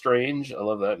Lestrange. I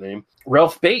love that name.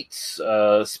 Ralph Bates.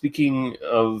 Speaking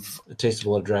of A Taste of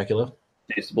Blood Dracula.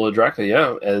 Taste of Blood Dracula,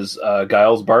 yeah, as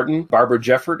Giles Barton. Barbara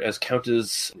Jeffert as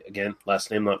Countess, again, last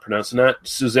name not pronouncing that.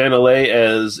 Susanna Lay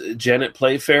as Janet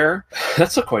Playfair.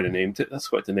 That's quite a name too. That's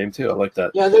quite the name too. I like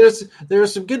that. Yeah, there are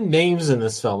some good names in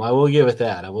this film. I will give it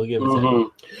that.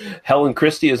 Helen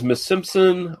Christie as Miss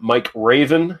Simpson. Mike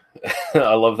Raven.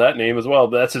 I love that name as well,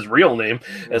 but that's his real name,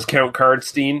 as Count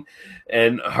Karnstein.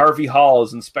 And Harvey Hall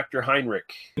as Inspector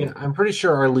Heinrich. Yeah, I'm pretty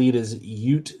sure our lead is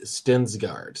Ute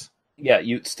Stinsgaard. Yeah,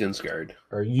 Ute Stinsgaard.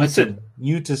 Or Ute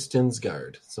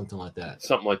Stinsgaard, something like that.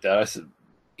 Something like that. I said,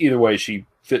 either way, she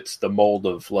fits the mold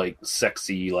of like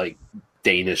sexy, like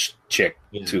Danish chick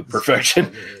to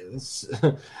perfection.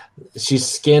 She's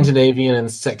Scandinavian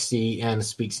and sexy and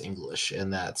speaks English,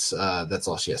 and that's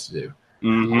all she has to do.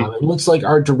 Mm-hmm. It looks like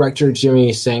our director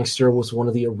Jimmy Sangster was one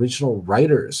of the original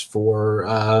writers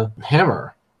for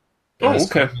Hammer. Oh,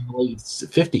 okay. In the late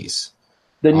 50s.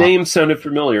 The name sounded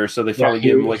familiar, so they finally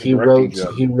gave him like a directing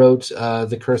job. He wrote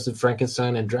The Curse of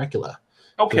Frankenstein and Dracula.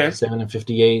 Okay. 57 and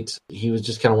 58. He was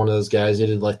just kind of one of those guys. He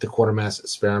did like the Quatermass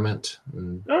Experiment.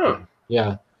 And,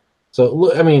 yeah.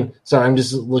 So I mean, sorry, I'm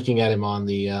just looking at him on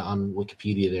the on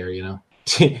Wikipedia there. You know,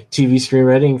 TV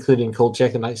screenwriting including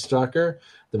Kolchak the Night Stalker,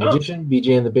 The Magician,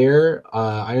 BJ and the Bear,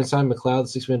 Ironside, McCloud,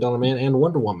 $6 Million Man, and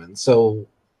Wonder Woman. So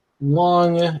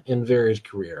long and varied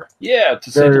career. Yeah,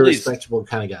 to say the very least. respectable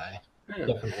kind of guy. Yeah.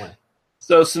 Definitely.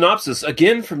 So synopsis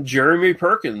again from Jeremy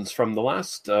Perkins from the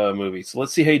last movie. So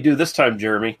let's see how you do this time,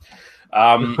 Jeremy.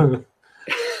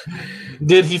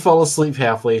 Did he fall asleep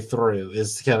halfway through?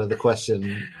 Is kind of the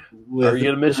question. Are you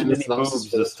going to mention any boobs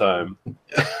this time?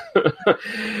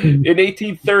 In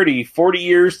 1830, 40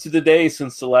 years to the day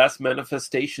since the last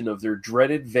manifestation of their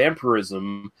dreaded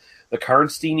vampirism, the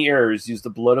Karnstein heirs used the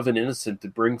blood of an innocent to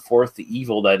bring forth the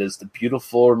evil that is the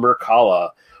beautiful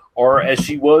Mircalla, or as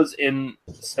she was in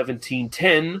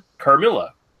 1710,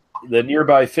 Carmilla. The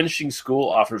nearby finishing school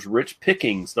offers rich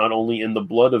pickings, not only in the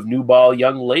blood of nubile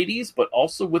young ladies, but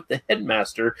also with the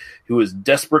headmaster, who is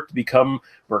desperate to become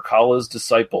Mircalla's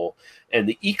disciple, and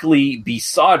the equally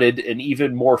besotted and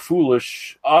even more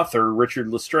foolish author, Richard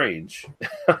Lestrange.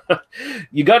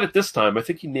 You got it this time. I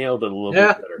think you nailed it a little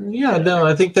bit better. Yeah, no,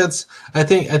 I think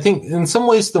in some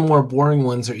ways the more boring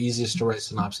ones are easiest to write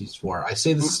synopses for. I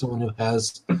say this as someone who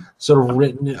has sort of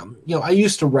written, I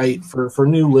used to write for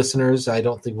new listeners. I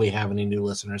don't think we have any new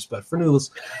listeners, but for new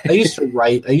listeners, I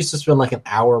used to spend like an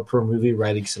hour per movie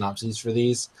writing synopses for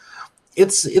these.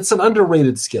 It's an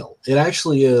underrated skill. It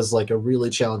actually is like a really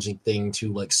challenging thing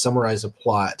to like summarize a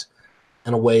plot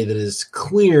in a way that is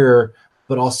clear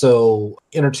but also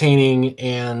entertaining,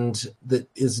 and that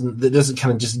doesn't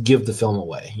kind of just give the film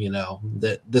away,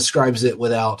 that describes it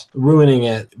without ruining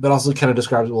it, but also kind of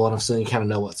describes it well enough so you kind of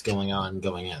know what's going on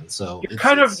going in. So you're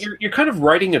kind of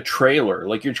writing a trailer,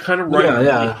 like you're kind of writing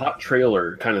a hot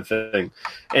trailer kind of thing.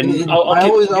 And I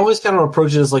always kind of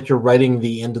approach it as like you're writing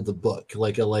the end of the book,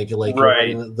 like right.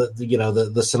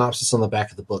 the synopsis on the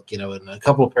back of the book, in a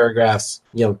couple of paragraphs,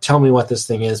 tell me what this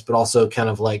thing is, but also kind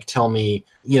of like tell me,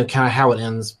 kind of how it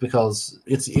ends, because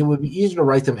it would be easier to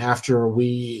write them after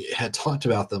we had talked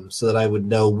about them, so that I would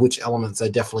know which elements I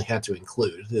definitely had to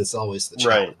include. It's always the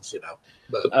challenge,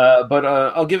 But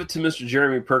I'll give it to Mr.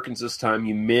 Jeremy Perkins this time.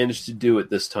 You managed to do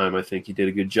it this time. I think you did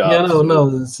a good job. Yeah, no,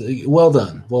 well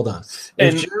done.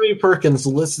 And if Jeremy Perkins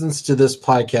listens to this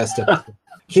podcast,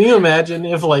 can you imagine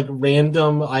if like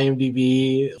random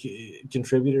IMDb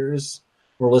contributors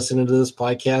were listening to this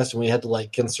podcast and we had to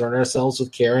like concern ourselves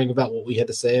with caring about what we had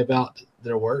to say about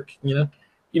their work? You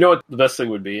know what the best thing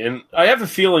would be, and I have a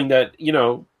feeling that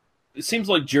it seems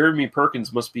like Jeremy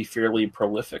Perkins must be fairly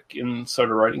prolific in sort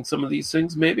of writing some of these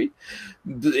things. Maybe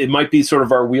it might be sort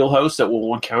of our wheelhouse that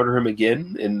we'll encounter him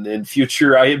again in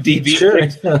future IMDb. Sure.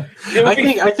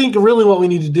 I think really what we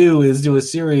need to do is do a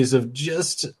series of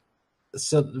just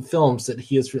some films that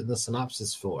he has written the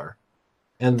synopsis for,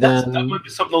 and then that might be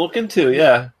something to look into.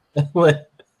 Yeah.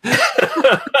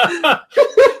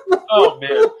 Oh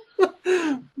man.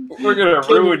 We're gonna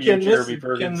ruin you, Jeremy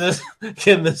Perkins.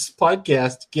 Can this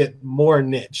podcast get more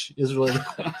niche? Is really the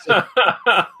question.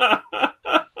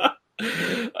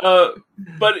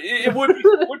 But it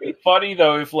would be funny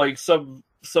though if like some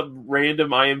random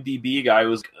IMDb guy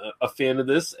was a fan of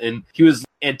this and he was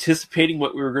anticipating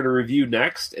what we were going to review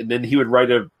next, and then he would write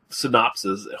a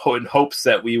synopsis in hopes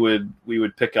that we would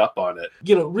pick up on it.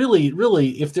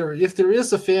 Really, if there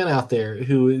is a fan out there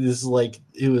who is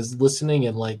listening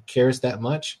and like cares that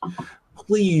much,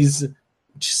 please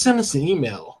just send us an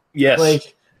email. Yes,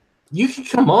 like you can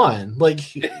come on, like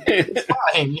it's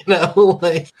fine,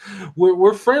 like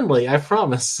we're friendly, I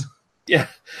promise. Yeah,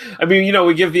 I mean,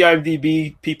 we give the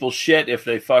IMDb people shit if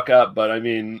they fuck up, but I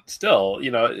mean, still,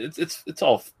 it's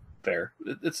all fair.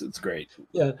 It's great.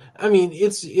 Yeah, I mean,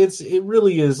 it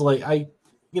really is like I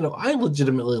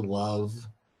legitimately love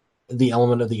the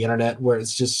element of the internet where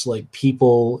it's just like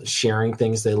people sharing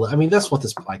things they love. I mean, that's what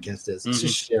this podcast is. It's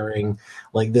just sharing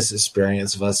like this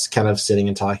experience of us kind of sitting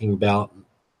and talking about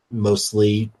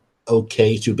mostly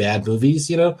okay to bad movies,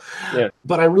 Yeah.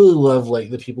 But I really love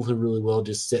like the people who really will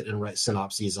just sit and write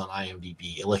synopses on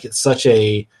IMDb. Like it's such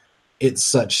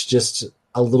just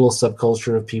a little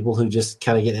subculture of people who just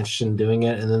kind of get interested in doing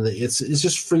it, and then it's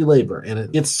just free labor,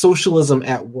 and it's socialism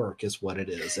at work is what it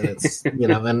is, and it's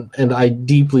and I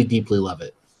deeply love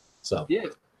it. So yeah,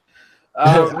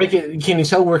 can you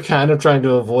tell we're kind of trying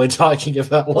to avoid talking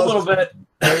about a little bit,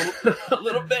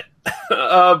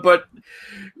 but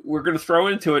we're going to throw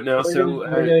into it now.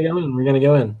 We're gonna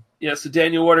go in. Yeah. So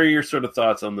Daniel, what are your sort of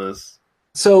thoughts on this?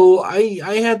 So I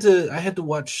had to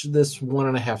watch this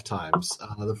 1.5 times.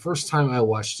 The first time I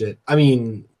watched it, I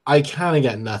mean, I kind of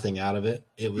got nothing out of it.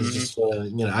 It was just,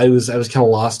 I was kind of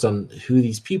lost on who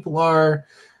these people are,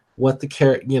 what the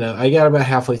character. I got about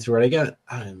halfway through it. I got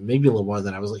maybe a little more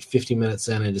than I was like 50 minutes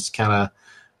in, and just kind of,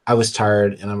 I was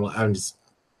tired, and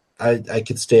I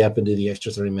could stay up and do the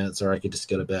extra 30 minutes, or I could just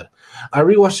go to bed. I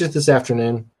rewatched it this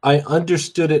afternoon. I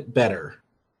understood it better,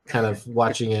 kind of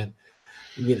watching it.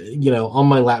 On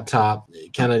my laptop,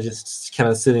 kind of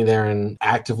sitting there and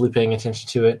actively paying attention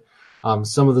to it.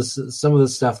 Some of the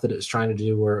stuff that it's trying to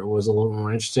do was a little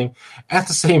more interesting. At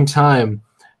the same time,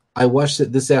 I watched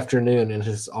it this afternoon and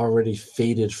it's already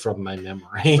faded from my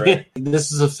memory. Right.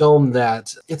 This is a film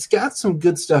that it's got some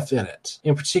good stuff in it.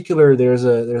 In particular, there's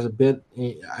a bit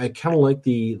I kind of like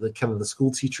the kind of the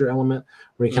school teacher element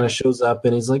where he kind of shows up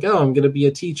and he's like, "Oh, I'm going to be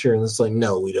a teacher," and it's like,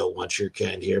 "No, we don't want your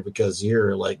kind here because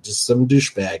you're like just some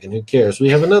douchebag, and who cares? We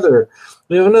have another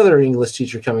English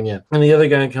teacher coming in," and the other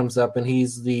guy comes up and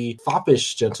he's the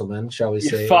foppish gentleman, shall we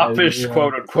say? Foppish,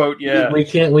 quote unquote. Yeah, we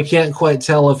can't quite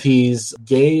tell if he's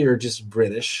gay or just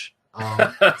British.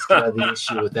 That's kind of the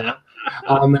issue with that.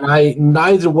 And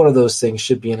neither one of those things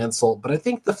should be an insult, but I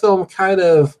think the film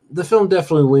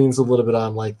definitely leans a little bit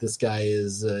on like this guy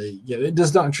is, it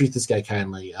does not treat this guy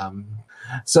kindly.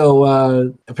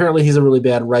 So apparently he's a really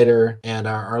bad writer, and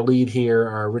our lead here,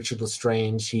 our Richard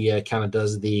Lestrange, he kind of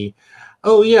does the,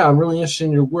 "Oh yeah, I'm really interested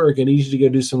in your work. I need you to go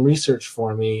do some research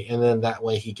for me," and then that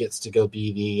way he gets to go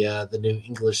be the new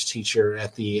English teacher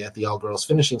at the all girls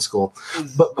finishing school.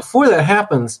 But before that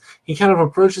happens, he kind of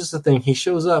approaches the thing. He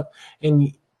shows up,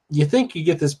 and you think you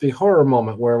get this big horror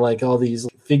moment where like all these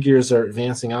figures are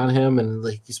advancing on him, and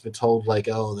like he's been told like,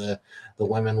 "Oh, the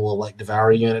women will like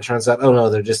devour you," and it turns out, oh no,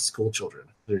 they're just school children.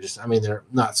 They're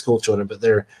not school children, but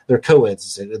they're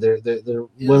co-eds. They're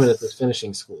women at this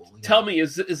finishing school. Tell me,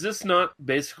 is this not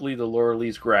basically the Laura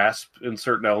Lee's Grasp in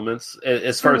certain elements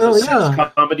as far as the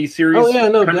sex comedy series? Oh yeah,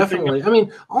 no, definitely. I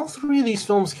mean, all three of these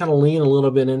films kind of lean a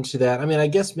little bit into that. I mean, I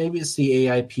guess maybe it's the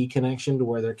AIP connection to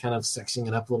where they're kind of sexing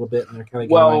it up a little bit, and they're kind of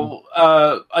going.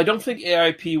 Well, I don't think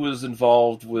AIP was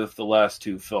involved with the last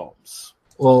two films.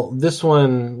 Well, this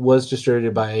one was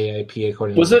distributed by AIP,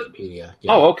 according to Wikipedia.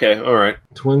 Yeah. Oh, okay, all right.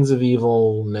 Twins of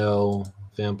Evil, no.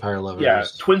 Vampire Lovers. Yeah,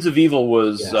 Twins of Evil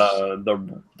was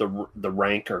the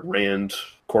Rank or Rand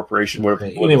Corporation.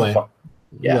 Anyway,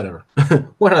 whatever.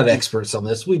 We're not experts on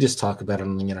this. We just talk about it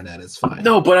on the internet. It's fine.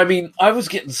 No, but I mean, I was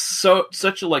getting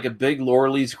such a big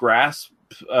Laura Lee's Grasp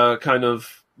kind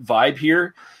of vibe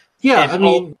here. Yeah, I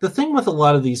mean, the thing with a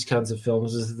lot of these kinds of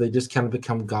films is that they just kind of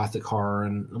become gothic horror,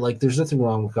 and like, there's nothing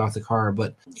wrong with gothic horror,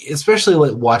 but especially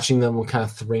like watching them kind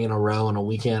of 3 in a row in a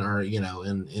weekend, or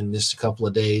in just a couple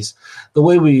of days, the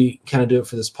way we kind of do it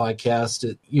for this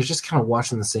podcast, you're just kind of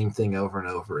watching the same thing over and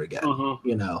over again.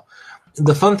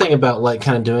 The fun thing about like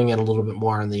kind of doing it a little bit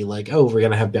more in the like, oh, we're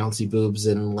gonna have bouncy boobs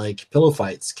and like pillow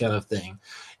fights kind of thing,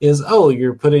 is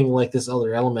you're putting like this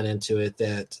other element into it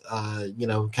that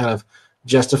kind of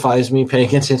justifies me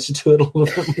paying attention to it a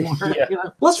little bit more.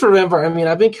 Let's remember, I mean,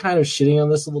 I've been kind of shitting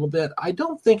on this a little bit. I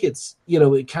don't think it's,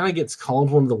 it kind of gets called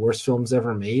one of the worst films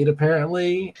ever made,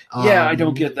 apparently. I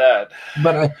don't get that.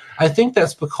 But I think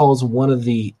that's because one of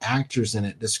the actors in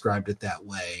it described it that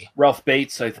way. Ralph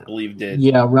Bates, I believe, did.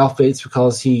 Yeah, Ralph Bates,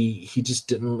 because he just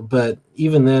didn't, but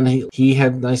even then he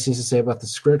had nice things to say about the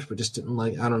script, but just didn't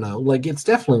I don't know, it's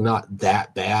definitely not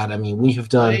that bad. I mean, we've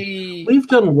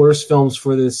done worse films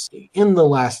for this in the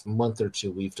last month or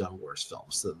two. We've done worse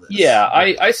films than this. Yeah,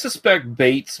 I suspect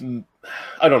Bates,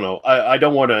 I don't know, I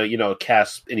don't want to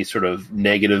cast any sort of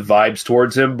negative vibes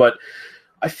towards him, but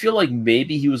I feel like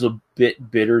maybe he was a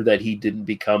bit bitter that he didn't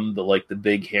become the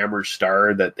big Hammer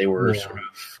star that they were sort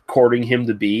of courting him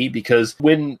to be, because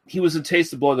when he was in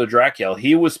Taste of Blood of Dracula,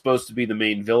 he was supposed to be the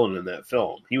main villain in that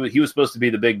film. He was supposed to be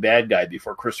the big bad guy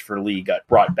before Christopher Lee got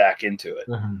brought back into it.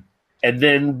 Mm-hmm. And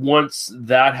then once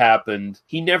that happened,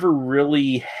 he never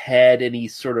really had any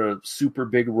sort of super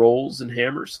big roles in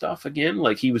Hammer stuff again.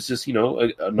 Like, he was just,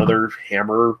 another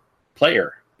Hammer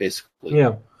player, basically.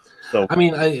 Yeah. So, I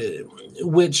mean,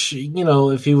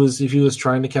 if he was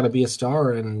trying to kind of be a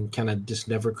star and kind of just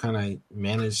never kind of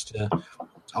managed to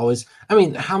always, I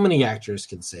mean, how many actors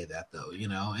can say that though,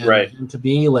 and, right. And to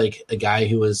be like a guy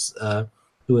who was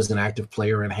an active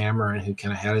player in Hammer and who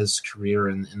kind of had his career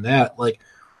in that,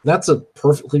 that's a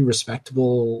perfectly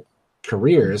respectable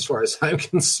career as far as I'm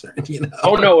concerned.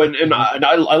 Oh no, and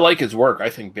I like his work.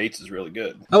 I think Bates is really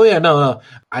good. Oh yeah, no,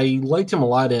 I liked him a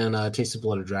lot in Taste of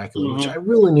Blood of Dracula, which I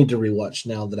really need to rewatch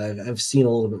now that I've seen a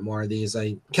little bit more of these.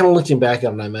 I kind of looking back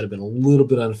at it, I might have been a little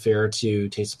bit unfair to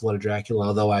Taste of Blood of Dracula,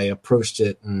 although I approached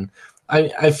it and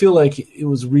I feel like it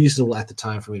was reasonable at the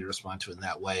time for me to respond to it in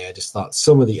that way. I just thought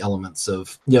some of the elements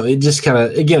of, it just kind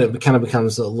of, again, it kind of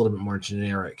becomes a little bit more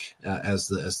generic as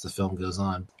the film goes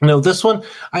on. This one,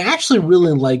 I actually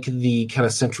really like the kind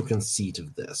of central conceit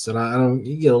of this. And I don't,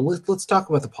 let's talk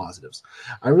about the positives.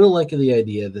 I really like the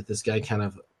idea that this guy kind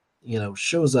of,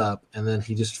 shows up and then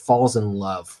he just falls in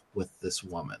love with this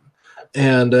woman.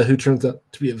 And who turns out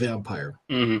to be a vampire.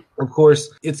 Mm-hmm. Of course,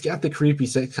 it's got the creepy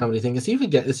sex comedy thing. It's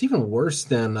even worse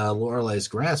than Lorelai's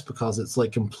Grasp, because it's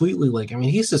completely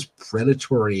he's this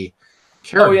predatory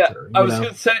character. I was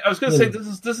gonna say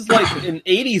this is like an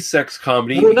 80s sex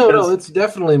comedy. No, it's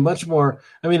definitely much more.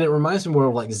 I mean, it reminds me more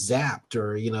of like Zapped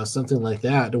or something like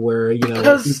that, where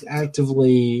he's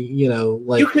actively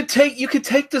like you could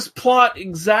take this plot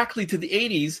exactly to the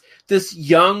 80s. This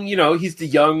young, he's the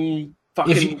young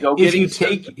fucking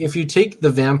if you take the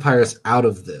vampires out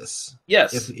of this,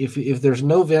 yes, if there's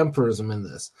no vampirism in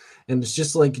this, and it's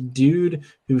just like a dude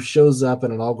who shows up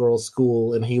in an all-girls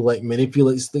school and he like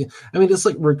manipulates it's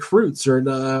like Recruits or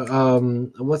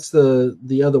what's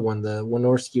the other one, the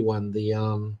Wynorski one,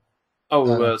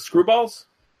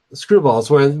 Screwballs,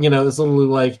 where it's literally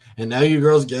like, and now you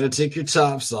girls gotta take your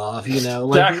tops off,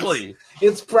 exactly.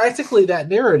 It's practically that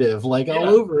narrative, all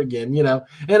over again, and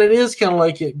it is kind of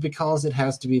like it because it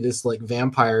has to be this like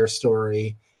vampire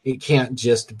story. It can't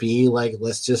just be like,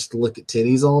 let's just look at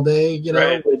titties all day,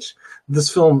 right. Which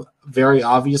this film very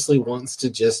obviously wants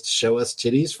to just show us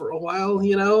titties for a while,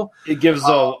 It gives a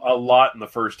lot in the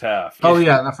first half. Oh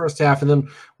yeah, in the first half, and then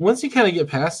once you kind of get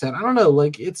past that, I don't know,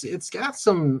 like it's got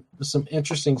some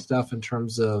interesting stuff in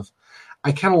terms of,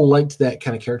 I kind of liked that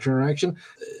kind of character interaction.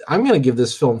 I'm going to give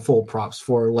this film full props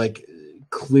for like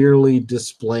clearly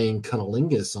displaying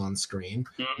cunnilingus on screen,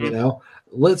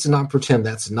 Let's not pretend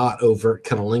that's not overt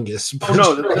cunnilingus.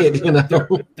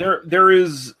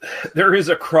 There is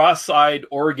a cross-eyed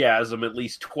orgasm at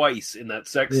least twice in that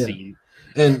sex scene,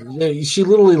 and she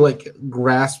literally like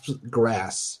grasps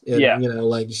grass.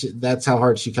 And, that's how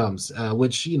hard she comes.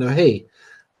 Which hey,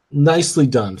 nicely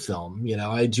done, film.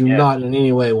 I do not in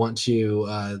any way want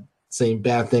to say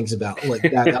bad things about like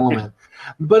that element.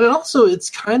 But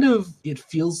it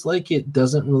feels like it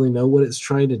doesn't really know what it's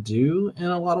trying to do in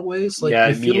a lot of ways.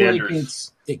 I feel like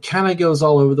it kind of goes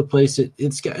all over the place.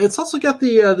 It's also got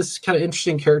the this kind of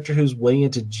interesting character who's way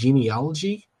into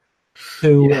genealogy,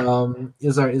 who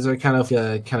is our kind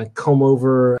of comb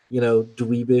over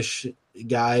dweebish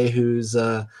guy who's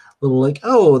little like,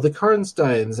 oh, the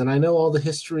Karnsteins, and I know all the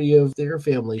history of their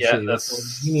family tree.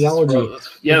 That's genealogy.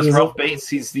 It's Ralph Bates.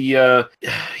 He's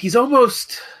he's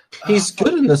almost. He's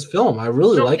good in this film. I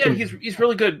really like him. He's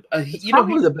really good. He's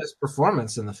probably the best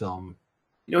performance in the film.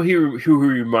 Who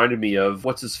reminded me of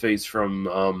what's his face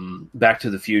from Back to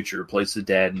the Future, plays the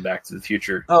dad in Back to the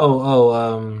Future.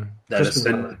 Crispin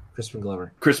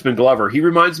Glover. Crispin Glover. He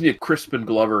reminds me of Crispin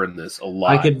Glover in this a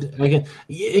lot. I can again.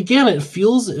 It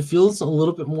feels a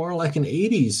little bit more like an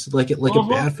 '80s, like a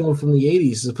bad film from the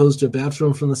 '80s, as opposed to a bad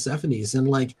film from the '70s, and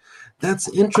like that's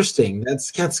interesting.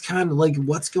 That's kind of like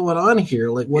what's going on here.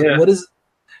 Like what is.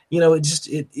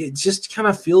 It just kind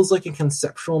of feels like a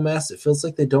conceptual mess. It feels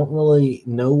like they don't really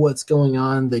know what's going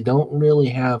on. They don't really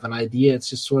have an idea. It's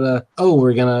just sort of,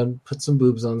 we're going to put some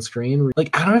boobs on screen.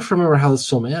 Like, I don't even remember how this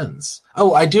film ends.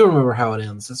 Oh, I do remember how it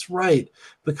ends. That's right.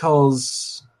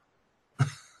 Because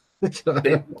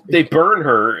they burn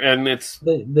her, and it's...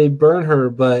 They burn her,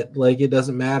 but, like, it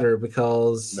doesn't matter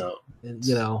because,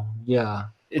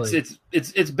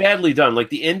 It's badly done. Like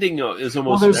the ending is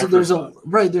almost. Well,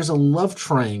 there's a love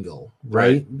triangle,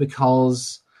 right?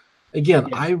 Because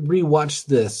again, I rewatched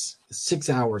this 6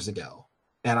 hours ago,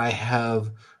 and I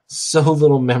have so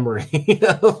little memory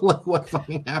of like what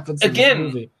fucking happens in the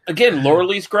movie. Again, Laura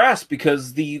Lee's Grass,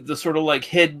 because the sort of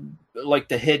like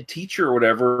the head teacher or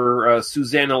whatever,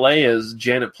 Susanna Leigh as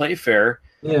Janet Playfair.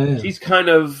 Yeah. She's kind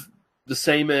of the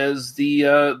same as the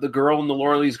girl in the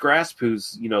Laura Lee's Grasp,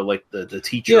 who's like the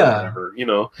teacher or whatever, I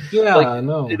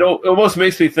know. It almost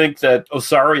makes me think that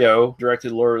Osario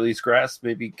directed Laura Lee's Grasp,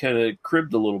 maybe kind of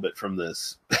cribbed a little bit from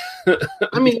this.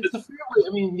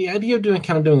 The idea of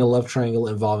doing a love triangle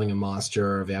involving a monster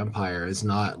or a vampire is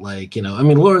not like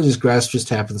Laura Lee's Grasp just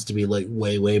happens to be like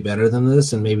way better than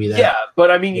this, and maybe that. Yeah,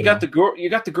 but you got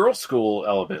the girl school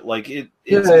element, like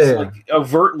it's like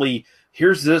overtly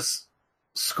here's this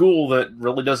school that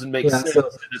really doesn't make sense. So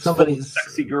it's full of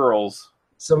sexy girls.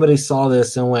 Somebody saw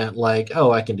this and went like,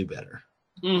 "Oh, I can do better,"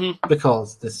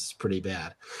 because this is pretty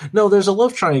bad. No, there's a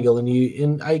love triangle,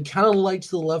 and I kind of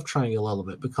liked the love triangle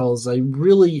element because I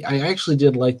actually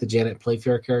did like the Janet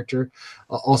Playfair character.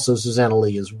 Also, Susanna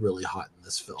Leigh is really hot in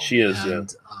this film. She is,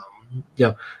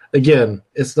 Again,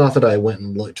 it's not that I went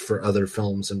and looked for other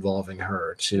films involving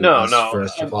her for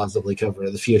us to possibly cover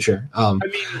in the future.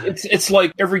 It's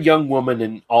like every young woman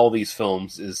in all these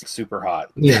films is super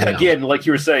hot. Yeah. Again, like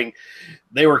you were saying,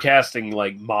 they were casting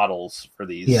like models for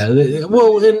these. Yeah,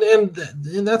 well,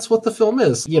 and that's what the film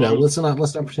is. Let's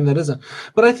not pretend that isn't.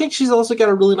 But I think she's also got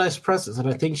a really nice presence, and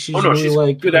I think she's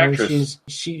like good actress.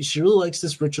 She really likes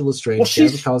this Richard Lestrange guy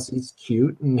because he's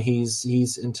cute and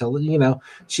he's intelligent.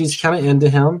 She's kind of into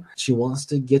him. She wants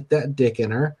to get that dick in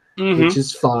her, which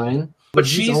is fine. But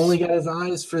he's she's only got his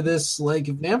eyes for this like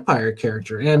vampire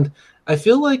character, and I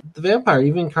feel like the vampire,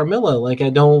 even Carmilla, like I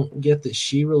don't get that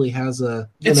she really has a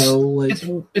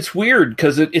it's weird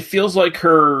because it feels like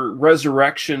her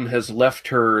resurrection has left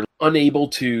her unable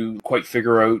to quite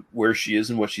figure out where she is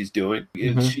and what she's doing.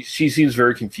 She seems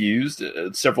very confused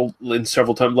several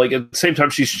times. Like at the same time,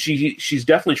 she's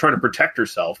definitely trying to protect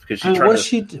herself because she's trying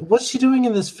what's she doing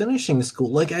in this finishing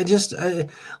school? Like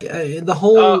the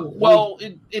whole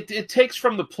it takes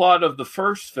from the plot of the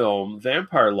first film,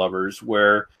 Vampire Lovers,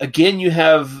 where again you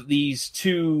have these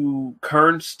two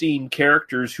Karnstein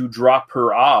characters who drop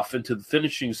her off into the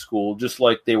finishing school, just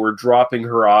like they were dropping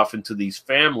her off into these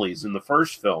families in the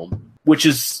first film, which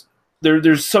is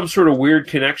there's some sort of weird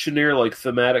connection there, like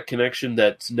thematic connection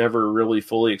that's never really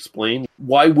fully explained.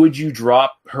 Why would you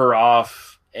drop her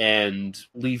off and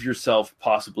leave yourself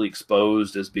possibly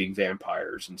exposed as being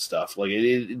vampires and stuff? Like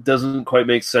it doesn't quite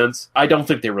make sense. I don't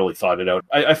think they really thought it out.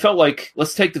 I felt like,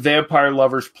 let's take the Vampire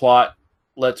Lovers plot,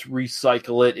 let's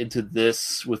recycle it into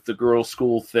this with the girls'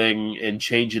 school thing and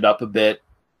change it up a bit,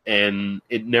 and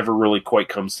it never really quite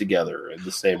comes together in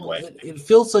the same way. It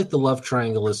feels like the love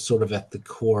triangle is sort of at the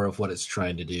core of what it's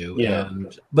trying to do. Yeah.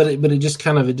 But it just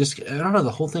I don't know, the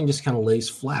whole thing just kind of lays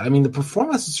flat. I mean, the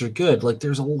performances are good. Like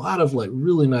there's a lot of like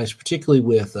really nice, particularly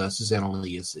with Susanna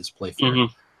Lee as Playfair.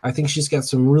 Mm-hmm. I think she's got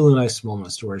some really nice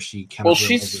moments where she kind of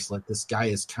realizes like this guy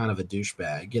is kind of a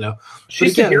douchebag, you know.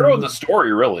 She's the hero of the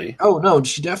story, really. Oh no,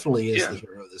 she definitely is the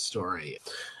hero of the story.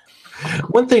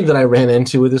 One thing that I ran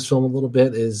into with this film a little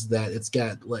bit is that it's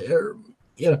got like, you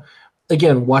know,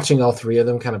 again, watching all three of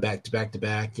them kind of back to back to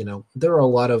back, you know, there are a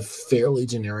lot of fairly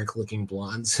generic looking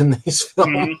blondes in these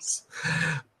films.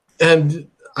 And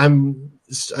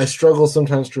I struggle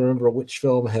sometimes to remember which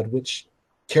film had which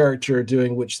character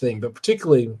doing which thing, but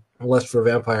particularly Lust for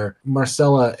Vampire,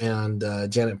 Marcella and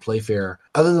Janet Playfair,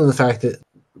 other than the fact that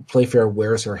Playfair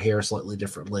wears her hair slightly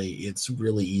differently, it's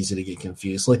really easy to get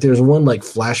confused. Like there's one like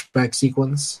flashback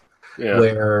sequence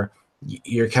where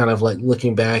you're kind of like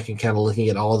looking back and kind of looking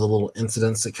at all the little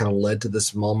incidents that kind of led to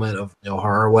this moment of, you know,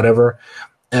 horror or whatever.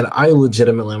 And I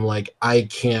legitimately am like, I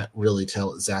can't really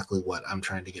tell exactly what I'm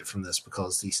trying to get from this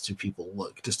because these two people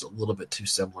look just a little bit too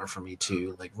similar for me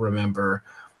to like remember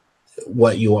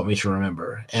what you want me to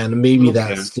remember. And maybe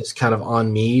that's just kind of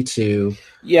on me to...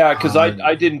 Yeah, because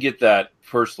I didn't get that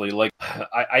personally. Like,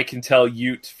 I can tell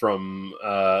Ute from...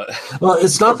 well,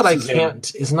 it's not that I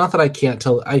can't... It's not that I can't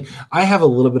tell... I have a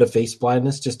little bit of face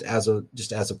blindness just as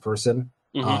a person.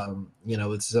 Mm-hmm. You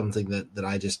know, it's something that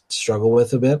I just struggle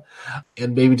with a bit,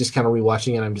 and maybe just kind of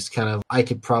rewatching it, I'm just kind of, I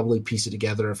could probably piece it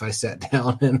together if I sat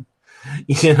down and,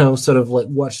 you know, sort of like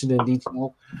watched it in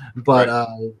detail. But,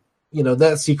 you know,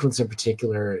 that sequence in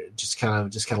particular just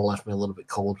kind of left me a little bit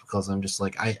cold because I'm just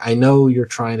like, I know you're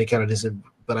trying to kind of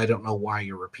but I don't know why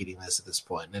you're repeating this at this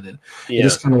point. And it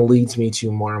just kind of leads me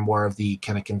to more and more of the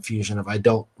kind of confusion of I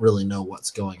don't really know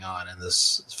what's going on in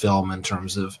this film in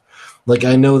terms of, like,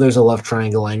 I know there's a love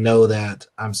triangle. I know that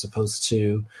I'm supposed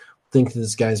to think that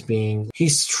this guy's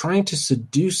he's trying to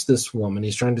seduce this woman.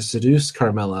 He's trying to seduce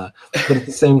Carmilla, but at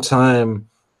the same time,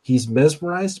 he's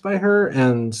mesmerized by her,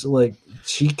 and like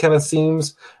she kind of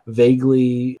seems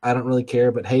vaguely, I don't really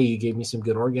care, but hey, you gave me some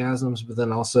good orgasms. But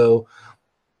then also,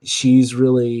 she's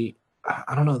really,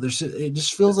 I don't know. It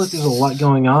just feels like there's a lot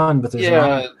going on, but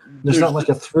there's not like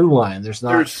a through line. There's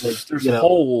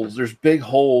holes. There's big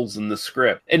holes in the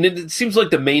script, and it seems like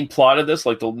the main plot of this,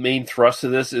 like the main thrust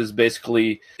of this, is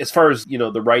basically, as far as you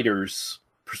know, the writer's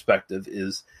perspective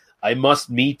is, I must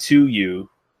me too you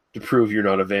to prove you're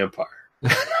not a vampire.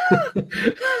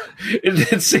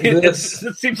 it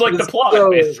seems like the plot.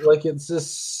 Like it's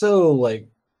just so like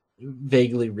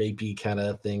vaguely rapey kind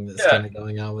of thing that's kind of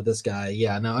going on with this guy.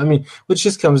 Yeah, no, I mean, which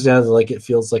just comes down to like it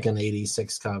feels like an 80s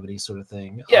sex comedy sort of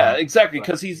thing. Yeah, exactly,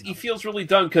 because he feels really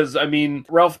done. Because I mean,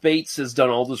 Ralph Bates has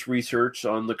done all this research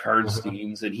on the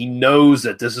Karnsteins, and he knows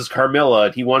that this is Carmilla,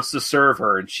 and he wants to serve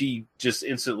her, and she just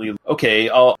instantly, okay,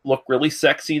 I'll look really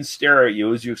sexy and stare at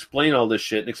you as you explain all this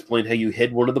shit and explain how you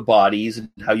hid one of the bodies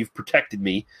and how you've protected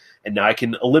me, and now I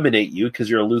can eliminate you because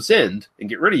you're a loose end and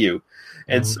get rid of you.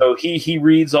 And so he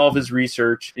reads all of his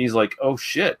research, and he's like, oh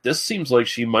shit, this seems like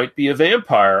she might be a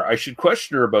vampire. I should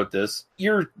question her about this.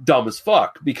 You're dumb as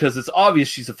fuck, because it's obvious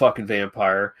she's a fucking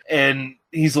vampire. And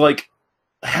he's like,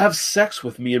 have sex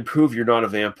with me and prove you're not a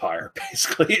vampire,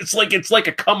 basically. It's like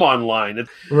a come on line.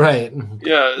 Right.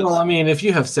 Yeah. Well, I mean, if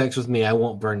you have sex with me, I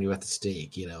won't burn you at the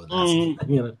stake, you know. That's,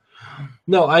 you know.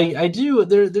 No, I do.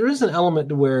 There is an element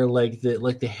to where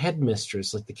the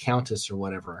headmistress, like the countess or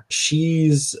whatever,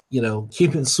 she's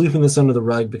sweeping this under the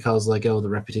rug because the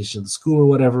reputation of the school or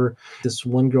whatever. This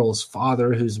one girl's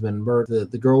father who's been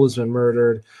murdered, the girl has been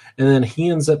murdered, and then he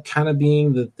ends up kind of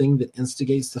being the thing that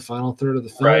instigates the final third of the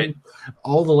film. Right.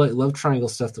 All the love triangle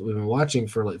stuff that we've been watching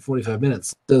for 45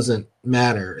 minutes doesn't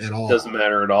matter at all. Doesn't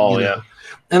matter at all. Yeah.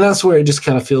 And that's where it just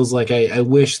kind of feels like I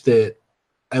wish that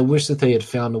they had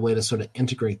found a way to sort of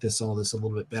integrate all this a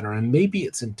little bit better. And maybe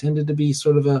it's intended to be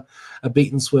sort of a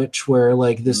bait and switch where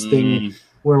this thing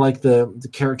where the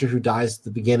character who dies at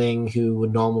the beginning, who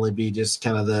would normally be just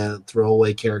kind of the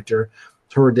throwaway character,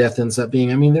 her death ends up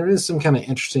being, there is some kind of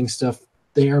interesting stuff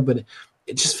there, but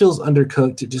it just feels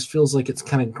undercooked. It just feels like it's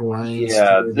kind of grinds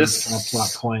through these kind of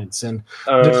plot points. And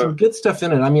there's some good stuff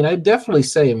in it. I'd definitely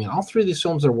say, all three of these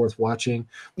films are worth watching.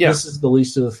 Yeah. This is the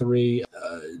least of the three,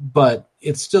 but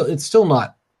it's still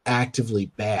not actively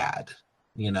bad.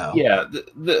 Yeah,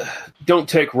 don't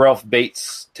take Ralph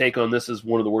Bates' take on this as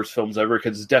one of the worst films ever,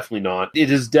 because it's definitely not.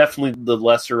 It is definitely the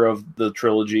lesser of the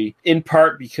trilogy, in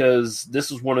part because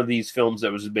this is one of these films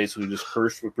that was basically just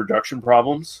cursed with production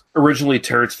problems. Originally,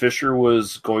 Terrence Fisher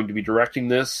was going to be directing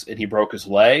this, and he broke his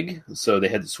leg, so they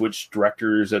had to switch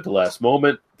directors at the last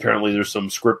moment. Apparently, there's some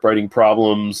script writing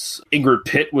problems. Ingrid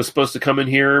Pitt was supposed to come in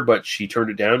here, but she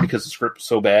turned it down because the script was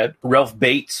so bad. Ralph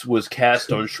Bates was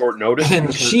cast on short notice.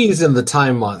 And she's in the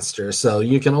Time Monster, so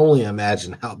you can only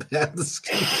imagine how bad this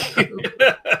is.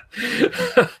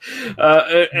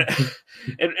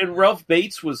 And Ralph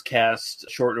Bates was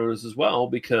cast short notice as well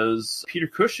because Peter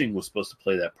Cushing was supposed to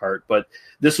play that part, but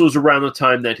this was around the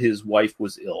time that his wife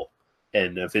was ill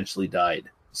and eventually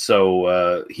died.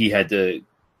 So he had to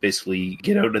basically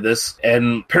get out of this.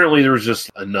 And apparently there was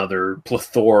just another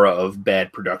plethora of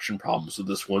bad production problems with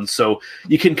this one. So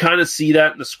you can kind of see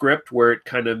that in the script where it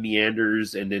kind of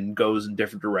meanders and then goes in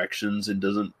different directions and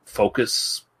doesn't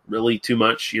focus really too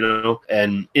much,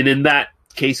 And in that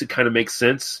case, it kind of makes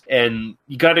sense. And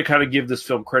you got to kind of give this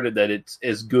film credit that it's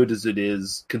as good as it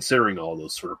is considering all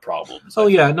those sort of problems. Oh,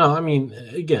 yeah. No,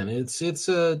 again, it's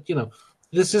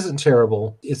this isn't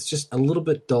terrible. It's just a little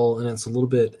bit dull, and it's a little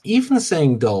bit, even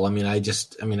saying dull, I've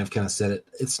kind of said it.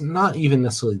 It's not even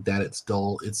necessarily that it's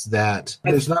dull. It's that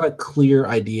there's not a clear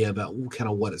idea about kind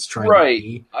of what it's trying to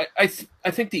be. I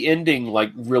think the ending,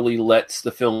 really lets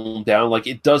the film down.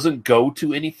 It doesn't go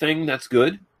to anything that's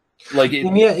good.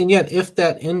 And yet, if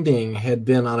that ending had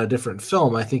been on a different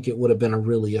film, I think it would have been a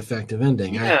really effective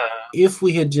ending. Yeah. If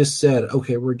we had just said,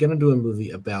 okay, we're going to do a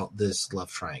movie about this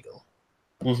love triangle.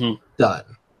 Mm-hmm. Done.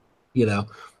 You'd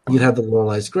have the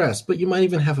Lorelai's Grass, but you might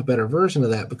even have a better version of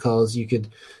that because you could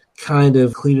kind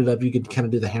of clean it up. You could kind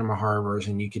of do the Hammer Horror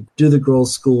version. You could do the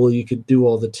girls' school. You could do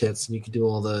all the tits, and you could do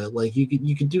all the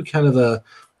you could do kind of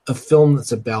a film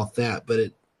that's about that, but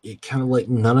it kind of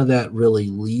none of that really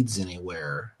leads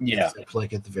anywhere. Yeah.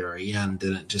 Except at the very end,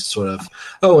 and it just sort of,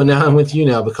 and now I'm with you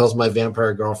now because my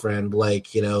vampire girlfriend,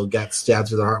 got stabbed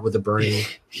through the heart with a burning.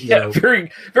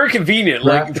 Very, very convenient.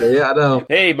 Yeah, I know.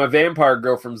 Hey, my vampire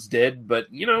girlfriend's dead, but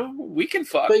we can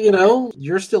fuck. But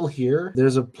you're still here.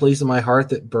 There's a place in my heart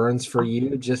that burns for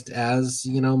you, just as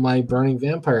my burning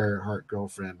vampire heart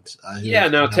girlfriend.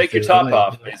 Now take your top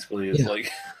off. Basically,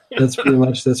 it's That's pretty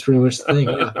much the thing.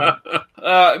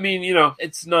 Yeah.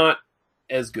 It's not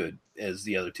as good as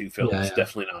the other two films. Yeah.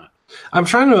 Definitely not. I'm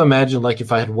trying to imagine,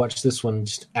 if I had watched this one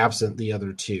just absent the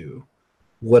other two,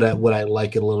 would I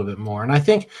like it a little bit more? And I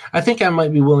think I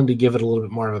might be willing to give it a little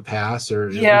bit more of a pass,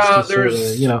 or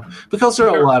there's because there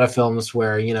are a lot of films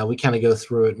where we kind of go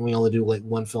through it and we only do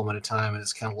one film at a time, and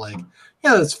it's kind of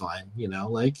that's fine,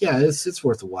 it's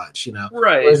worth a watch,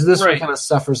 Right. Whereas this one kind of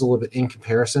suffers a little bit in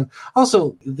comparison.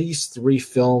 Also, these 3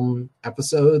 film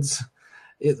episodes,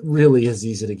 it really is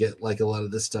easy to get a lot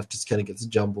of this stuff just kind of gets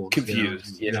jumbled,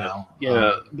 confused.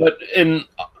 But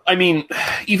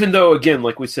even though, again,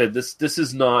 like we said, this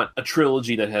is not a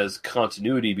trilogy that has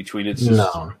continuity between it. It's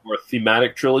just more a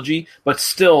thematic trilogy, but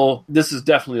still, this is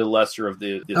definitely the lesser of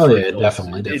the three films.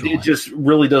 Definitely. It just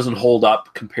really doesn't hold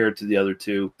up compared to the other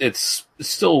two. It's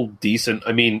still decent.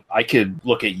 I could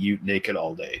look at you naked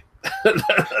all day.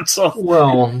 That's all.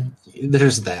 Well,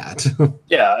 there's that.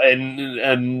 Yeah,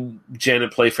 and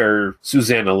Janet Playfair,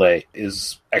 Susanna Leigh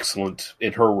is excellent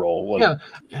in her role.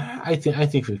 I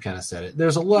think we've kind of said it.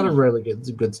 There's a lot of really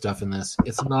good stuff in this.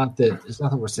 It's not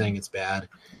that we're saying it's bad.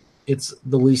 It's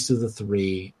the least of the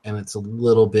 3, and it's a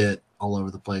little bit all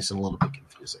over the place and a little bit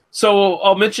confusing. So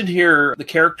I'll mention here the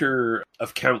character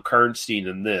of Count Karnstein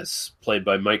in this, played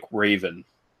by Mike Raven.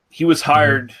 He was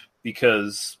hired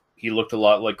because he looked a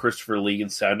lot like Christopher Lee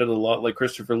and sounded a lot like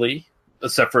Christopher Lee.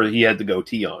 except for he had the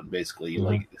goatee on, basically.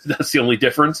 Like, that's the only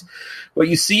difference. But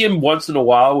you see him once in a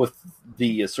while with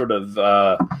the sort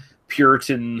of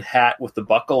Puritan hat with the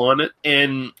buckle on it,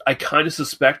 and I kind of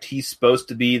suspect he's supposed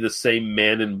to be the same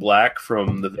Man in Black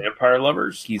from the Vampire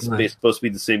Lovers. He's supposed to be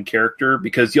the same character,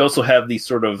 because you also have the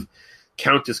sort of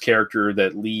Countess character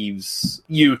that leaves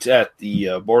Ute at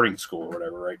the boarding school or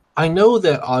whatever, right? I know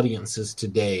that audiences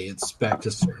today expect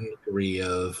a certain degree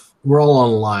of, we're all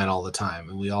online all the time,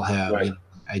 and we all have you know,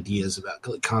 ideas about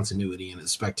continuity and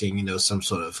expecting, you know, some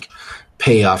sort of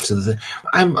payoff to the thing.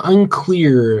 I'm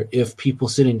unclear if people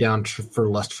sitting down for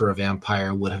Lust for a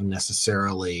Vampire would have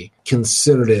necessarily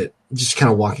considered it, just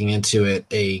kind of walking into it,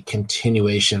 a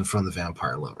continuation from the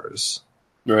Vampire Lovers.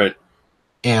 Right.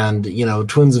 And, you know,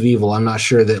 Twins of Evil, I'm not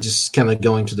sure that just kind of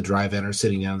going to the drive-in or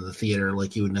sitting down in the theater,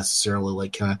 like, you would necessarily,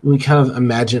 like, we kind of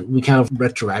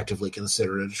retroactively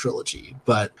consider it a trilogy.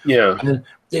 But yeah,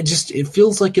 it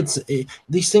feels like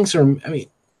these things are, I mean,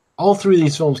 all three of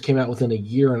these films came out within a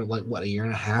year and, like, what, a year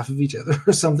and a half of each other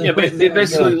or something? Yeah, but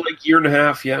basically, like, year and a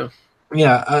half, yeah.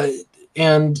 Yeah,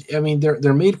 and I mean,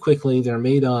 they're made quickly. They're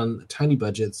made on tiny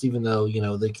budgets, even though, you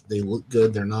know, they look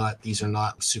good. These are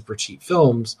not super cheap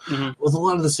films with a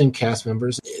lot of the same cast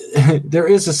members. There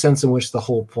is a sense in which the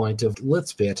whole point of,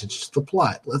 let's pay attention to the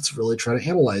plot. Let's really try to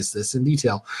analyze this in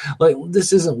detail. Like,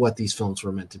 this isn't what these films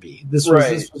were meant to be. This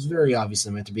was very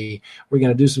obviously meant to be, we're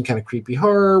going to do some kind of creepy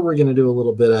horror. We're going to do a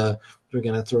little bit of, we're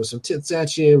going to throw some tits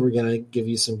at you. We're going to give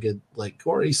you some good, like,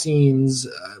 gory scenes.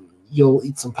 You'll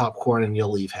eat some popcorn and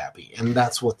you'll leave happy, and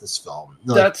that's what this film.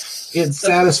 Like, it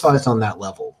satisfies on that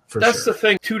level. That's the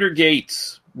thing. Tudor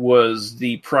Gates was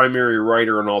the primary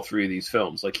writer in all three of these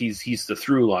films. Like, he's the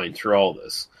through line through all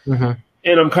this.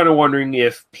 And I'm kind of wondering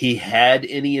if he had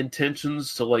any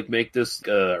intentions to, like, make this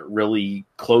a really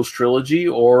close trilogy,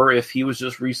 or if he was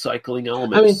just recycling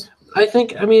elements.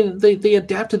 I mean, they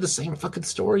adapted the same fucking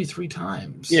story 3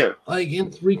 times. Yeah. Like,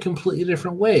 in 3 completely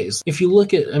different ways. If you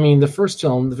look at, I mean, the first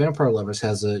film, The Vampire Lovers,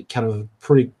 has a kind of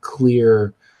pretty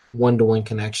clear one-to-one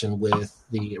connection with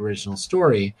the original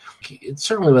story. It's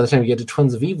certainly by the time you get to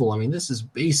Twins of Evil, I mean, this is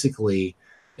basically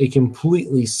a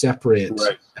completely separate...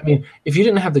 Right. I mean, if you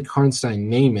didn't have the Karnstein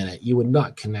name in it, you would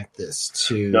not connect this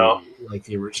to like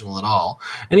the original at all.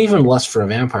 And even Lust for a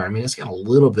Vampire, I mean, it's got a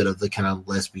little bit of the kind of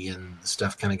lesbian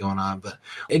stuff kind of going on. But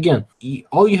again,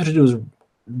 all you have to do is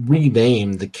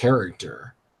rename the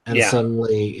character, and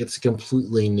suddenly it's a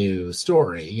completely new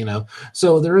story, you know?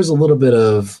 So there is a little bit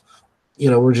of,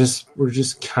 you know, we're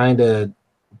just kind of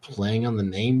playing on the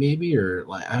name maybe, or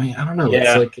like, I mean, I don't know.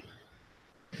 Yeah. It's like...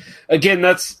 Again,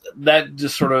 that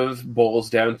just sort of boils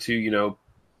down to, you know,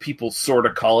 people sort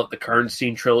of call it the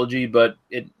Karnstein trilogy, but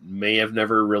it may have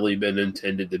never really been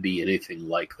intended to be anything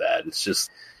like that. It's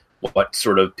just what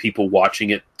sort of people watching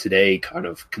it today kind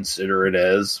of consider it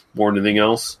as, more than anything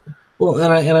else. Well,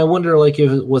 and I wonder, like, if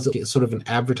it was sort of an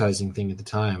advertising thing at the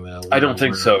time. I don't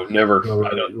think so. Never.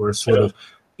 Or sort of,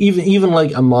 even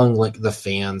like among like the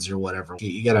fans or whatever.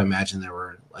 You got to imagine there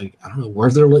were, like, I don't know,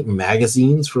 were there like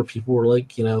magazines where people were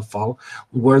like, you know,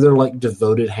 were there like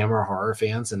devoted Hammer horror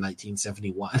fans in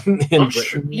 1971?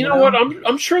 Sure, you know what?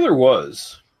 I'm sure there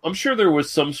was. I'm sure there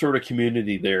was some sort of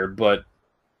community there, but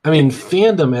I mean,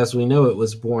 fandom, as we know it,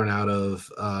 was born out of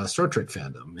Star Trek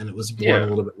fandom, and it was born a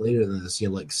little bit later than this. You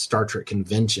know, like Star Trek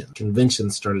Convention. Convention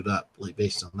started up like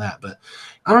based on that, but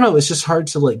I don't know. It's just hard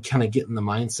to like kind of get in the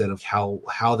mindset of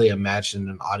how they imagined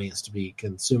an audience to be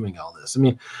consuming all this. I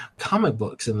mean, comic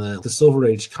books in the Silver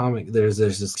Age comic. There's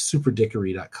this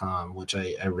superdickery.com, which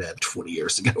I read 20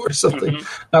 years ago or something.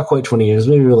 Not quite 20 years,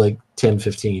 maybe like 10,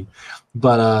 15.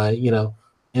 But you know.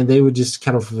 And they would just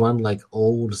kind of run like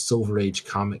old Silver Age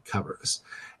comic covers,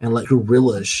 and like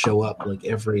gorillas show up like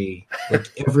every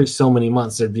so many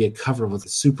months. There'd be a cover with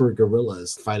super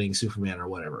gorillas fighting Superman or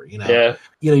whatever. You know,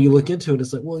 You know, you look into it,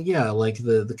 it's like, well, yeah, like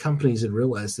the companies had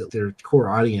realized that their core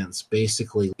audience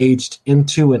basically aged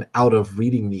into and out of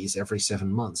reading these every 7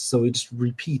 months. So we just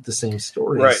repeat the same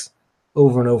stories.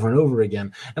 Over and over and over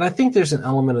again, and I think there's an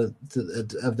element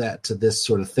of that to this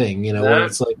sort of thing, you know, where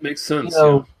it's like, makes sense. You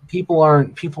know, people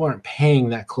aren't paying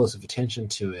that close of attention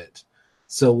to it,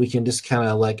 so we can just kind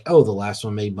of like, oh, the last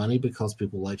one made money because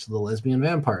people liked the lesbian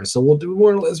vampires, so we'll do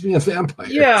more lesbian vampires.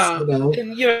 Yeah, you know?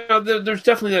 And you know, there's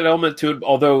definitely that element to it.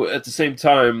 Although at the same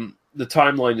time, the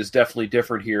timeline is definitely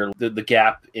different here. The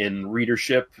gap in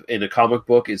readership in a comic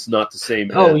book is not the same.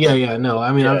 No.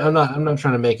 I mean, I'm not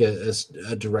trying to make a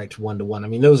direct 1-to-1. I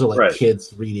mean, those are like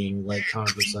kids reading like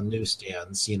comic books on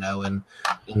newsstands, you know, in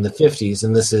the 50s,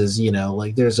 and this is, you know,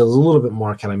 like there's a little bit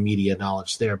more kind of media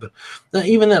knowledge there. But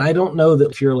even then, I don't know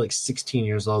that if you're like 16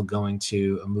 years old going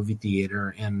to a movie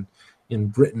theater in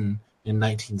Britain in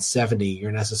 1970,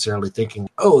 you're necessarily thinking,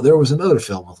 oh, there was another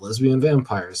film with lesbian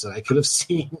vampires that I could have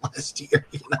seen last year.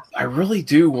 You know? I really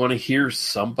do want to hear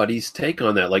somebody's take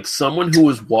on that. Like someone who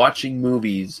was watching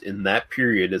movies in that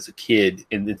period as a kid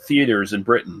in the theaters in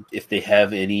Britain, if they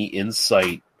have any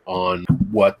insight on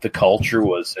what the culture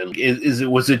was, and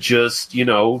was it just, you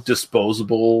know,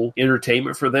 disposable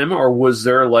entertainment for them, or was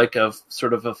there like a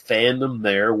sort of a fandom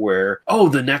there where, oh,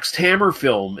 the next Hammer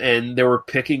film, and they were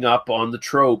picking up on the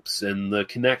tropes and the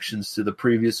connections to the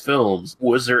previous films?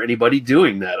 Was there anybody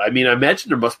doing that? I mean, I imagine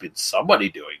there must be somebody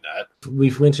doing that.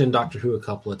 We've mentioned Doctor Who a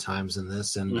couple of times in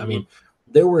this, and I mean,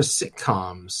 there were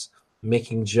sitcoms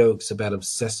making jokes about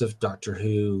obsessive Doctor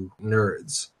Who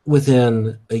nerds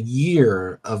within a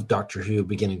year of Doctor Who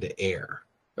beginning to air.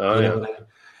 Oh, you yeah. know what I mean?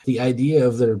 The idea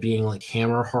of there being like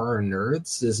Hammer horror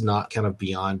nerds is not kind of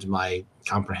beyond my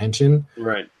comprehension,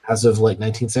 right, as of like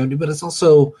 1970. But it's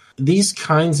also these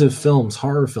kinds of films,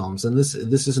 horror films, and this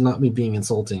is not me being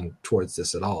insulting towards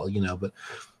this at all, you know, but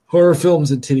horror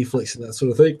films and titty flicks and that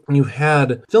sort of thing. You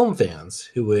had film fans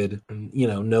who would, you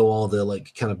know all the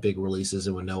like kind of big releases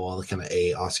and would know all the kind of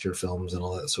Oscar films and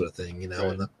all that sort of thing, you know,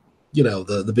 right. And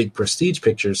the big prestige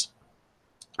pictures.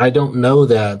 I don't know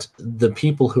that the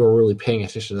people who are really paying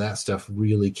attention to that stuff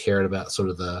really cared about sort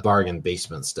of the bargain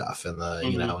basement stuff and the,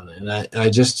 you know, and I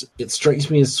just, it strikes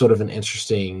me as sort of an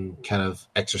interesting kind of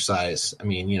exercise. I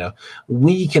mean, you know,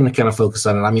 we can kind of focus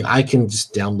on it. I mean, I can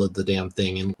just download the damn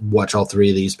thing and watch all three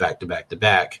of these back to back to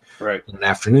back right in an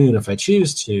afternoon if I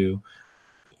choose to.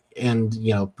 And,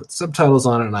 you know, put subtitles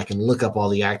on it, and I can look up all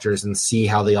the actors and see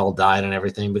how they all died and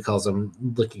everything, because I'm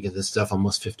looking at this stuff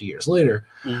almost 50 years later.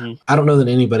 I don't know that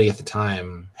anybody at the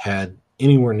time had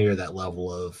anywhere near that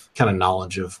level of kind of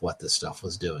knowledge of what this stuff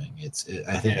was doing.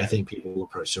 I think people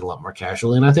approached it a lot more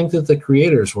casually, and I think that the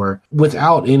creators were,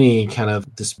 without any kind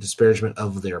of disparagement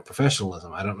of their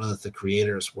professionalism, I don't know that the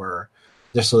creators were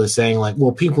necessarily saying like,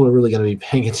 well, people are really going to be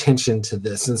paying attention to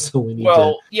this, and so we need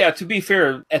yeah, to be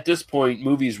fair, at this point,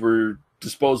 movies were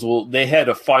disposable. They had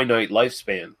a finite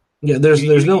lifespan. Yeah, there's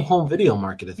no home video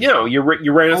market at this point. You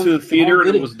ran it through the theater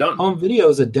and it was done. Home video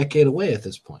is a decade away at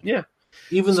this point. Yeah.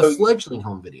 Even the fledgling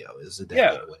home video is a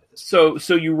decade away. So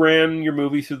you ran your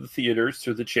movie through the theaters,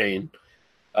 through the chain.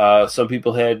 Some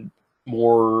people had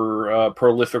more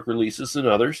prolific releases than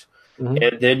others.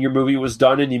 And then your movie was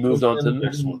done and you moved on to the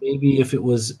next one. Maybe if it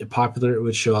was popular, it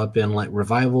would show up in like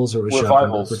revivals, or it would show up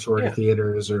in repertory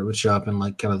theaters, or it would show up in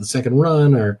like kind of the second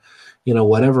run, or, you know,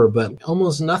 whatever. But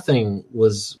almost nothing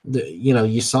was, you know,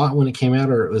 you saw it when it came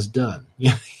out or it was done.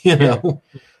 You know?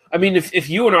 I mean, if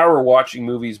you and I were watching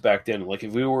movies back then, like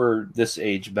if we were this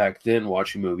age back then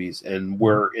watching movies, and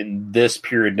we're in this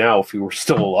period now, if we were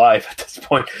still alive at this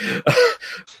point,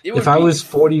 if I was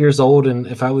 40 years old, and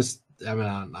if I was, I mean,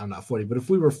 I'm not 40, but if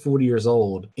we were 40 years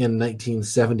old in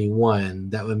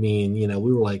 1971, that would mean, you know,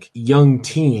 we were like young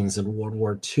teens in World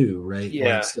War II, right?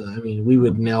 Yeah. Like, so, I mean, we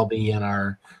would now be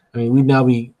we'd now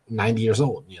be 90 years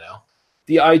old, you know?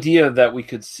 The idea that we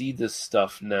could see this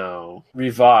stuff now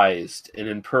revised and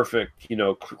in perfect, you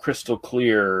know, crystal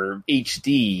clear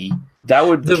HD, that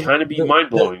would kind of be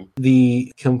mind-blowing.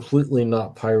 The completely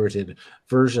not pirated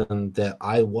version that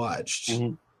I watched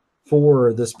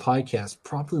for this podcast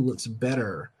probably looks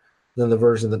better than the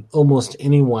version that almost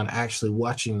anyone actually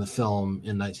watching the film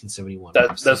in 1971.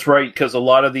 That's right, because a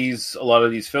lot of these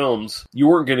films, you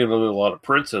weren't getting a lot of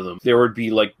prints of them. There would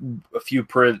be like a few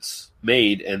prints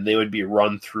made, and they would be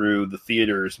run through the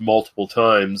theaters multiple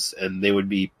times, and they would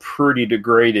be pretty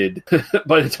degraded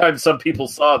by the time some people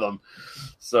saw them.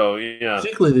 So, yeah.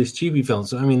 Particularly these chibi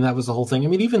films. I mean, that was the whole thing. I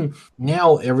mean, even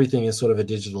now, everything is sort of a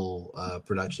digital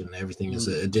production. Everything is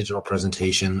a digital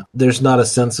presentation. There's not a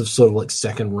sense of sort of like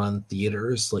second-run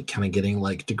theaters, like kind of getting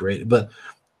like degraded. But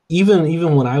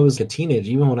even when I was a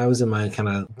teenager, even when I was in my kind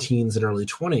of teens and early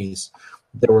 20s,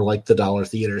 there were like the dollar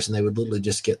theaters, and they would literally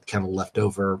just get kind of left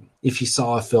over. If you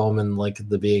saw a film in like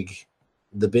the big,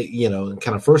 you know,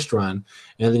 kind of first run,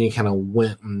 and then you kind of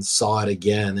went and saw it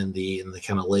again in the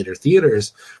kind of later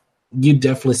theaters, you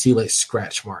definitely see like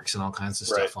scratch marks and all kinds of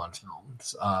stuff on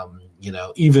films. You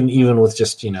know, even with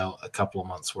just, you know, a couple of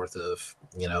months worth of,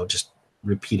 you know, just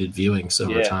repeated viewings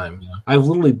over time. You know? I've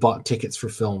literally bought tickets for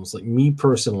films, like me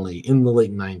personally, in the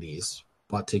late 90s,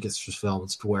 bought tickets for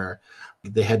films to where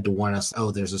they had to warn us,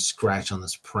 oh, there's a scratch on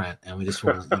this print, and we just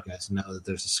want to let you guys know that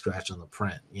there's a scratch on the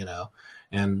print, you know.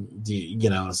 And, you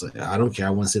know, it's like, I don't care. I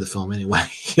want to see the film anyway,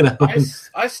 you know.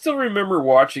 I still remember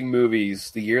watching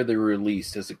movies the year they were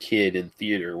released as a kid in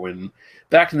theater, when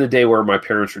back in the day where my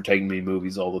parents were taking me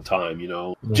movies all the time, you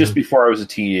know, just before I was a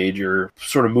teenager,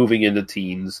 sort of moving into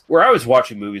teens, where I was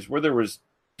watching movies where there was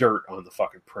dirt on the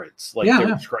fucking prints. Like, Yeah, they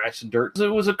yeah. were scratching dirt. It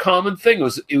was a common thing.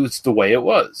 It was the way it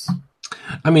was.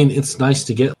 I mean, it's nice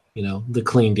to get, the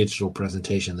clean digital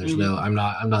presentation. There's no, I'm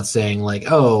not saying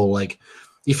like, oh, like,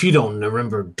 if you don't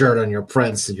remember dirt on your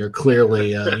prints, then you're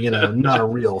clearly, not a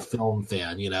real film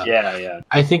fan, Yeah.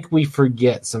 I think we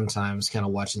forget sometimes kind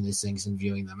of watching these things and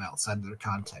viewing them outside of their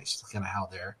context, kind of how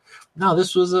they're. No,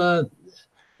 this was a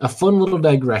fun little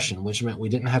digression, which meant we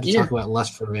didn't have to talk about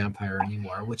Lust for Vampire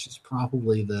anymore, which is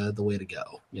probably the way to go,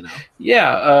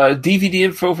 Yeah, DVD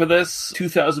info for this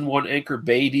 2001 Anchor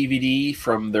Bay DVD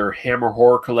from their Hammer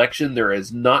Horror collection. There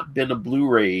has not been a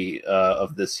Blu-ray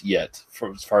of this yet,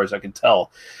 as far as I can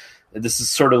tell. And this is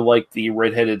sort of like the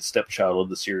redheaded stepchild of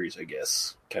the series, I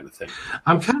guess, kind of thing.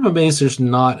 I'm kind of amazed there's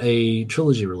not a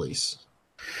trilogy release.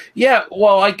 Yeah,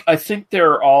 well, I think they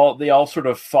all sort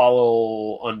of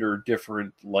follow under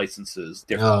different licenses.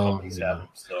 Different companies have them.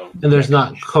 So, and there's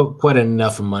not quite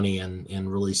enough money in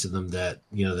releasing them that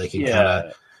they can kind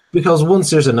of, because once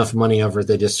there's enough money over it,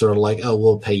 they just sort of like, oh,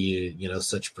 we'll pay you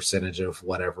such percentage of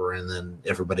whatever, and then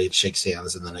everybody shakes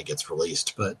hands, and then it gets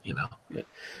released. But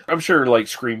I'm sure like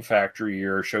Scream Factory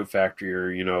or Show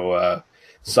Factory or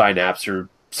Synapse or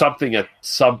something at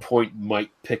some point might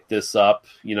pick this up,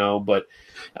 but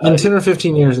in 10 or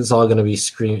 15 years, it's all going to be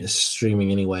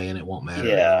streaming anyway, and it won't matter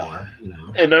anymore.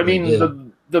 And I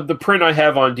mean, the print I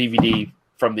have on DVD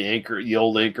from the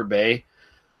old Anchor Bay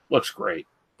looks great.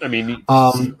 I mean,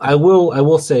 I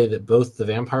will say that both The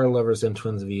Vampire Lovers and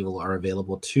Twins of Evil are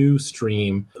available to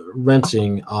stream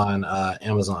renting on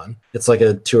Amazon. It's like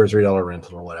a $2 or $3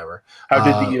 rental or whatever. How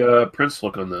did the prints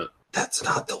look on that? That's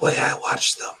not the way I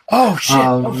watched them. Oh shit!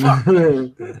 Fuck.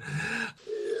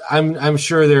 I'm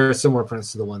sure there are similar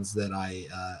prints to the ones that I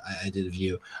did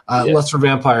view. Lust for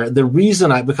Vampire. The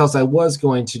reason because I was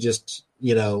going to just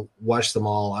watch them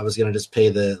all. I was going to just pay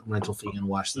the rental fee and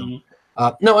watch them.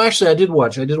 No, actually, I did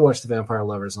watch The Vampire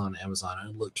Lovers on Amazon,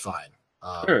 and it looked fine.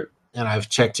 Sure. And I've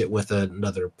checked it with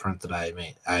another print that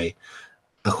I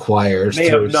acquired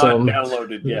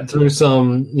downloaded yet. through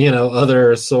some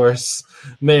other source.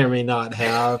 May or may not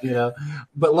have,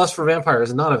 but Lust for Vampire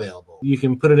is not available. You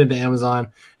can put it into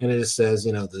Amazon and it just says,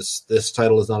 this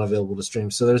title is not available to stream.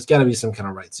 So there's got to be some kind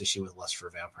of rights issue with Lust for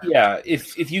Vampire. Yeah,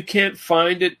 if you can't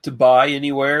find it to buy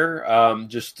anywhere,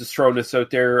 just throwing this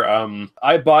out there,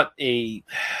 I bought a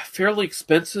fairly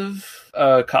expensive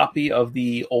copy of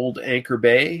the old Anchor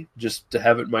Bay just to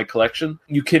have it in my collection.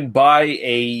 You can buy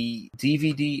a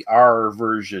DVD-R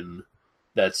version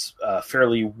that's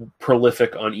fairly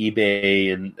prolific on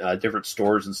eBay and different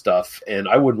stores and stuff, and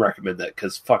I wouldn't recommend that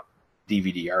because fuck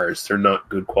DVD-Rs, they're not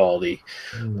good quality.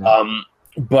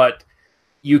 But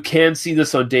you can see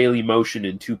this on Daily Motion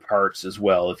in 2 parts as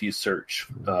well if you search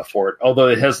for it. Although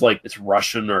it has it's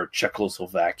Russian or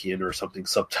Czechoslovakian or something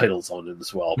subtitles on it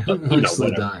as well. But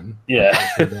done.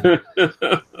 Yeah.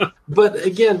 But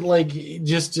again,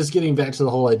 just getting back to the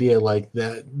whole idea,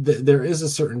 that there is a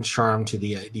certain charm to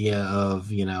the idea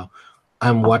of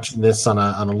I'm watching this on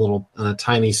a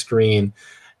tiny screen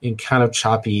in kind of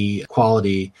choppy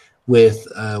quality with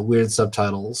weird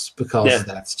subtitles because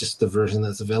that's just the version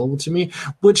that's available to me,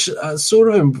 which sort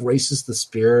of embraces the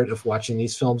spirit of watching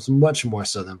these films much more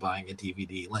so than buying a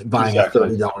DVD, like buying a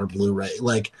 $30 Blu-ray.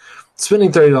 Like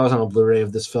spending $30 on a Blu-ray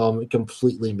of this film, it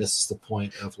completely misses the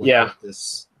point of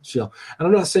this film. And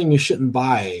I'm not saying you shouldn't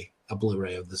buy a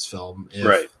Blu-ray of this film,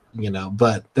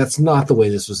 but that's not the way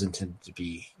this was intended to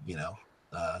be.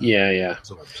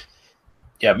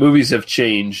 Yeah, movies have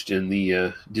changed in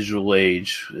the digital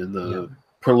age and the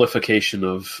proliferation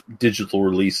of digital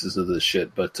releases of this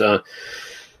shit. But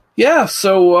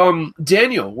so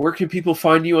Daniel, where can people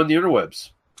find you on the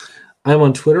interwebs? I'm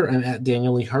on Twitter. I'm at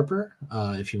Daniel Lee Harper.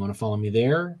 If you want to follow me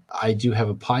there, I do have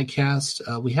a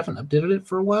podcast. We haven't updated it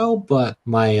for a while, but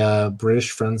my British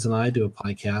friends and I do a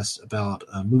podcast about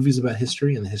movies about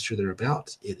history and the history they're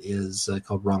about. It is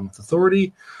called Wrong with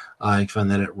Authority. You can find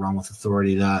that at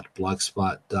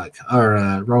wrongwithauthority.blogspot.com or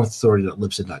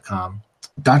wrongwithauthority.libsyn.com.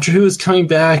 Doctor Who is coming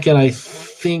back, and I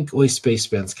think Oi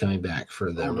Spaceman's coming back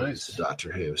for the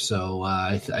Doctor Who. So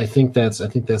I think that's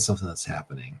something that's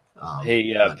happening.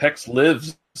 Pex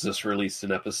Lives just released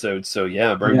an episode, so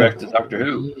bring back to Doctor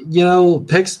Who.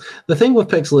 Pex. The thing with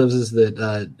Pex Lives is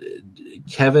that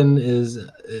Kevin is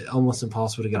almost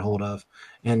impossible to get hold of,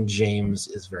 and James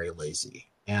is very lazy.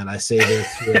 And I say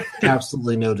this with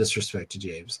absolutely no disrespect to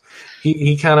James.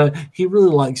 He really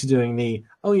likes doing we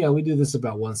do this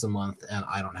about once a month, and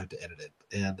I don't have to edit it.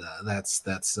 And that's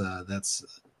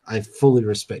I fully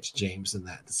respect James in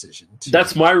that decision. Too.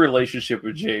 That's my relationship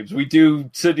with James. We do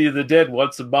City of the Dead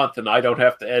once a month, and I don't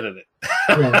have to edit it.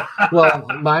 Yeah. Well,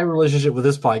 my relationship with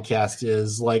this podcast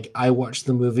is like I watch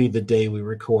the movie the day we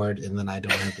record, and then I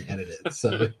don't have to edit it.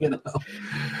 So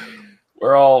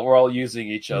we're all using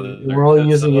each other. We're all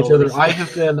using each other.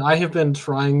 I've been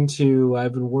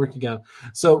working on.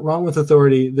 So Wrong with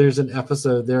Authority. There's an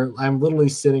episode there. I'm literally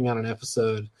sitting on an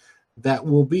episode that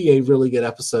will be a really good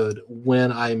episode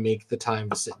when I make the time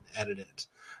to sit and edit it.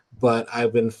 But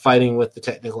I've been fighting with the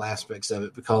technical aspects of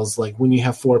it because, like, when you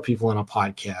have 4 people on a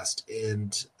podcast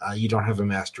and you don't have a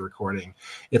master recording,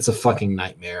 it's a fucking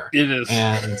nightmare. It is.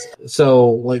 And so,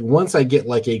 like, once I get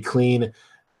like a clean,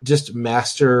 just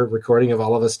master recording of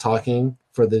all of us talking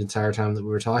for the entire time that we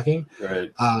were talking,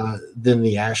 right? Then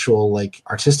the actual like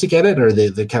artistic edit or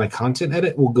the kind of content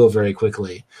edit will go very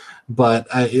quickly. But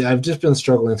I've just been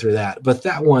struggling through that. But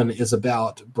that one is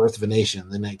about Birth of a Nation,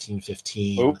 the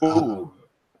 1915.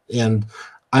 And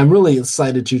I'm really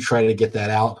excited to try to get that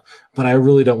out, but I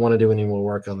really don't want to do any more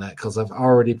work on that because I've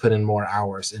already put in more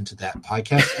hours into that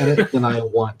podcast edit than I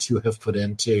want to have put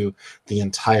into the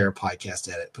entire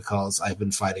podcast edit because I've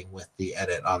been fighting with the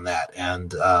edit on that.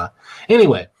 And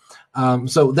anyway,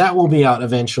 so that will be out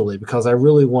eventually because I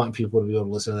really want people to be able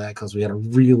to listen to that because we had a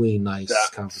really nice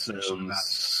conversation about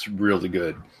it. Really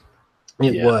good.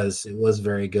 It was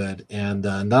very good. And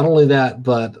not only that,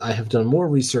 but I have done more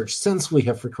research since we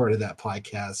have recorded that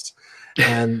podcast.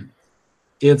 And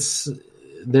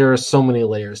there are so many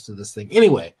layers to this thing.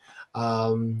 Anyway,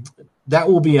 that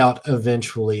will be out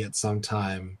eventually at some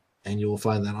time. And you will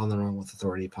find that on the Wrong with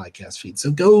Authority podcast feed. So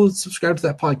go subscribe to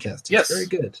that podcast. It's very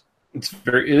good.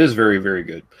 It is very, very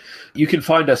good. You can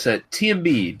find us at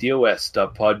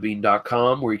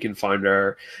tmbdos.podbean.com, where you can find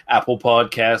our Apple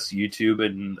Podcasts, YouTube,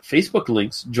 and Facebook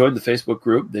links. Join the Facebook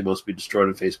group. They must be destroyed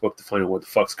on Facebook to find out what the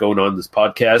fuck's going on in this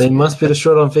podcast. They must be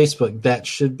destroyed on Facebook. That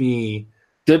should be.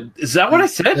 Is that what I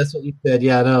said? That's what you said.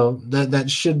 Yeah, no. That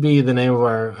should be the name of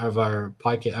our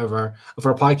podcast of our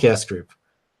podcast group.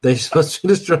 They're supposed to be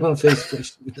destroyed on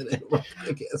Facebook.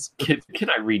 Can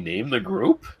I rename the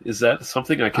group? Is that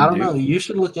something I can do? I don't know. You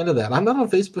should look into that. I'm not on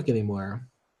Facebook anymore.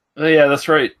 Oh, yeah, that's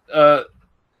right.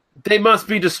 They must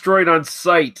be destroyed on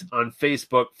sight on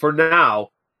Facebook for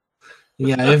now.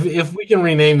 Yeah, if we can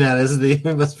rename that as they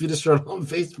must be destroyed on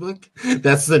Facebook,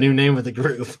 that's the new name of the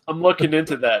group. I'm looking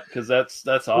into that because that's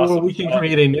awesome. Or we can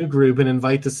create a new group and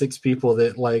invite the 6 people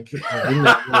that like are in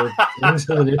that group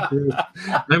into the new group.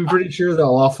 I'm pretty sure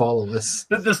they'll all follow us.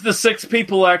 The 6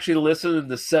 people actually listen, and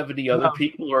the 70 other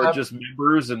people are just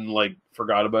members and like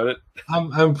forgot about it.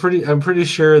 I'm pretty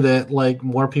sure that like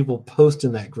more people post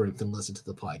in that group than listen to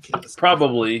the podcast.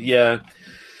 Probably, yeah.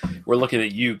 We're looking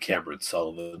at you, Cameron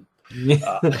Sullivan.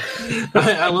 Yeah.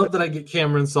 I love that I get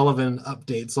Cameron Sullivan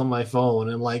updates on my phone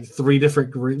and like 3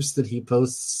 different groups that he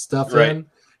posts stuff in,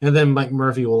 and then Mike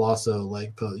Murphy will also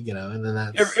like post, and then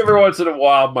that's every once in a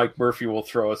while Mike Murphy will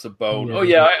throw us a bone. Yeah. Oh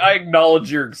yeah, I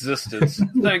acknowledge your existence.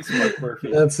 Thanks, Mike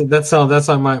Murphy. That's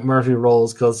how Mike Murphy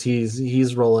rolls because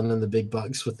he's rolling in the big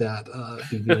bucks with that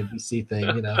BC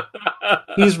thing.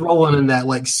 He's rolling in that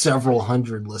like several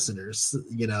hundred listeners.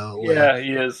 Yeah,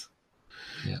 he is.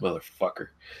 Yeah. Motherfucker.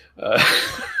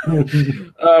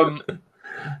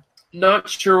 Not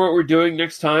sure what we're doing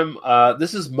next time.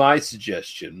 This is my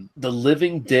suggestion. The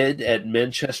Living Dead at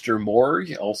Manchester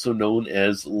Morgue, also known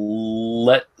as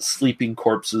Let Sleeping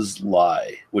Corpses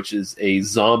Lie, which is a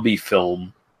zombie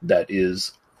film that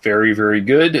is very, very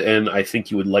good, and I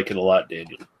think you would like it a lot,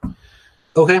 Daniel.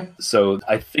 Okay. So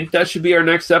I think that should be our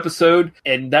next episode,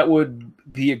 and that would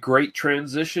be a great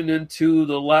transition into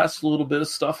the last little bit of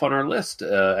stuff on our list,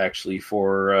 actually,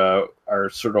 for our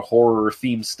sort of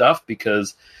horror-themed stuff,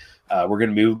 because we're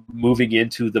going to be moving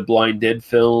into the Blind Dead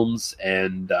films,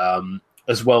 and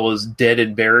as well as Dead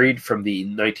and Buried from the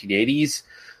 1980s.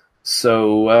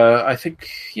 So I think,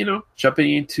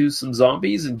 jumping into some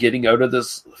zombies and getting out of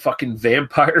this fucking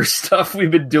vampire stuff we've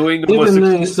been doing. We've been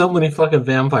doing so many fucking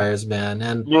vampires, man.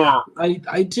 And yeah.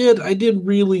 I did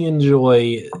really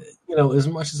enjoy, as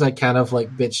much as I kind of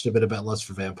like bitched a bit about Lust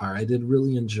for Vampire, I did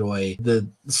really enjoy the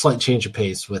slight change of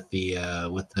pace with the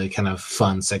kind of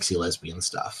fun, sexy lesbian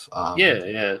stuff.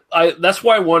 Yeah. That's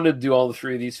why I wanted to do all the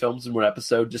 3 of these films in one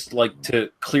episode, just like to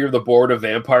clear the board of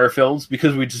vampire films,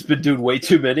 because we've just been doing way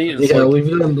too many. We've done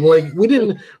we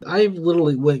didn't. I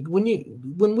literally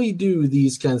when we do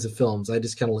these kinds of films, I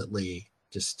just kind of let Lee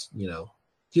you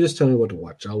just tell me what to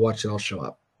watch. I'll watch it. I'll show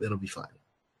up. It'll be fine.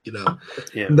 Yeah.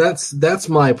 That's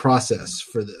my process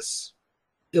for this.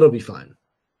 It'll be fine.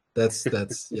 That's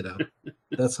that's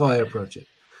how I approach it.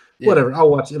 Yeah. Whatever,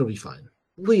 I'll watch. It'll be fine.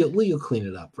 Lee will clean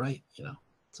it up, right?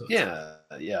 So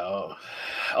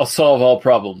I'll solve all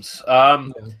problems.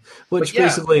 Which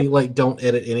basically, like, don't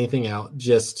edit anything out.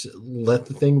 Just let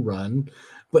the thing run.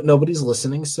 But nobody's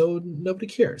listening, so nobody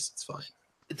cares. It's fine.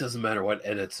 It doesn't matter what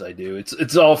edits I do.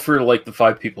 It's all for like the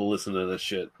 5 people listening to this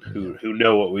shit who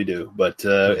know what we do. But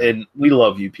and we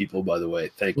love you people, by the way.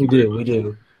 Thank you. We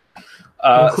do.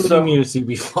 Including you,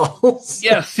 CB Falls.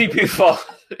 Yeah, CB Falls,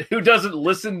 who doesn't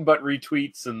listen but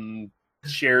retweets and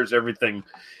shares everything.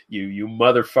 You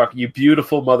motherfucker, you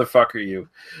beautiful motherfucker, you.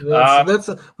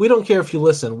 We don't care if you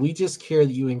listen. We just care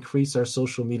that you increase our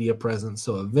social media presence,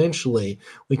 so eventually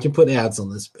we can put ads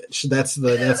on this bitch. That's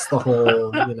the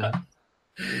whole, you know.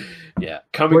 Yeah,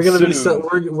 we're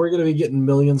gonna be getting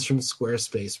millions from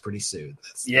Squarespace pretty soon.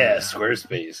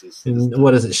 Squarespace is.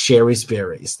 What is it? Sherry's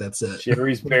Berries. That's it.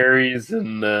 Sherry's Berries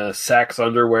and Saks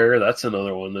Underwear. That's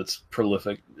another one that's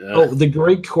prolific. The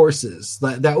Great Courses.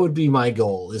 That would be my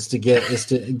goal. Is to get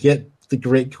the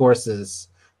Great Courses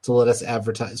to let us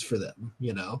advertise for them.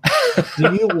 You know,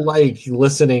 do you like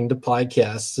listening to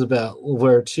podcasts about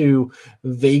where 2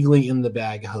 vaguely in the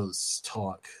bag hosts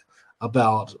talk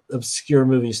about obscure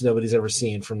movies nobody's ever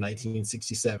seen from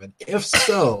 1967? If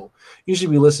so, you should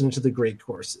be listening to the Great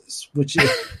Courses, which is...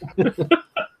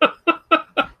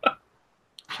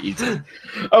 Jesus.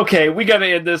 Okay, we got to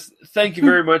end this. Thank you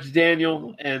very much,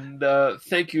 Daniel, and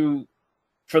thank you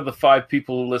for the 5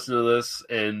 people who listen to this,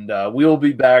 and we will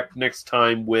be back next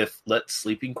time with Let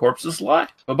Sleeping Corpses Lie.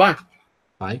 Bye-bye.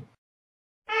 Bye.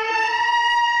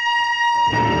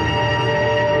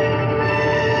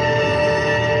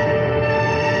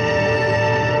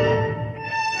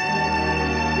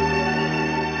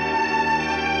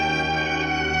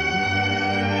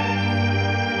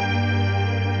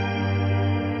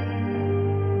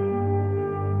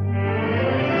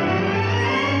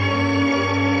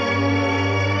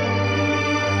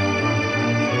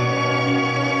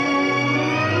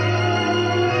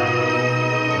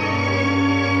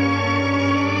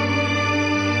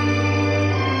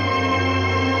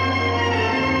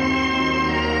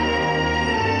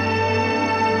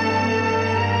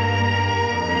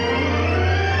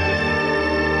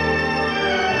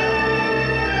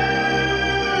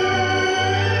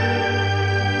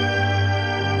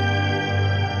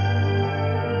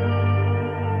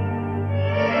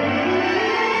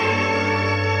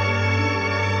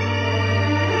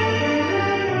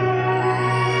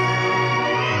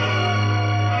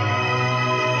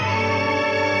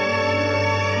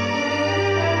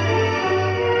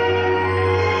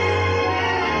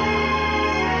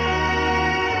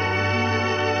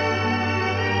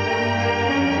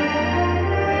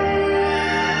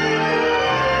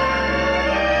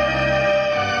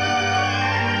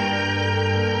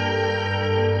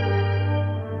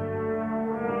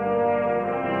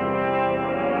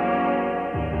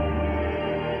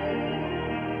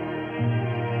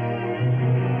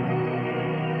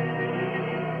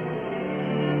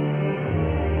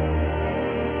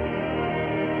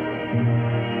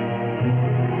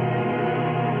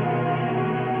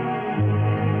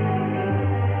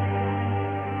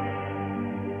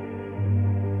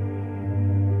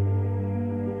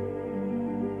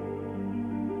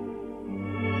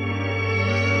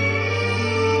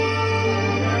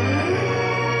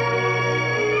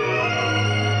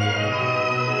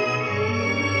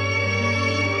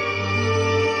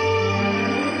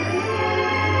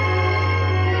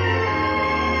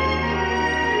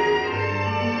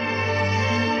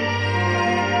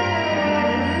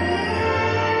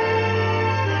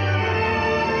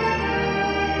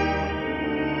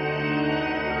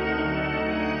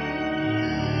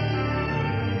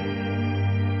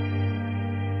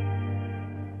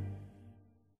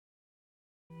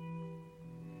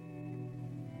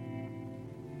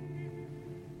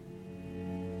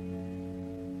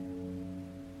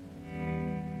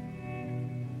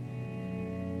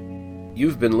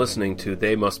 You've been listening to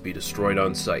They Must Be Destroyed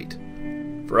on Sight.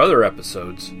 For other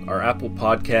episodes, our Apple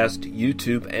Podcast,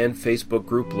 YouTube, and Facebook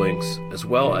group links, as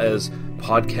well as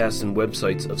podcasts and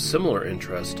websites of similar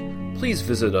interest, please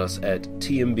visit us at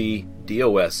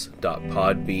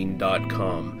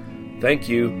tmbdos.podbean.com. Thank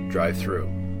you. Drive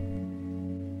through.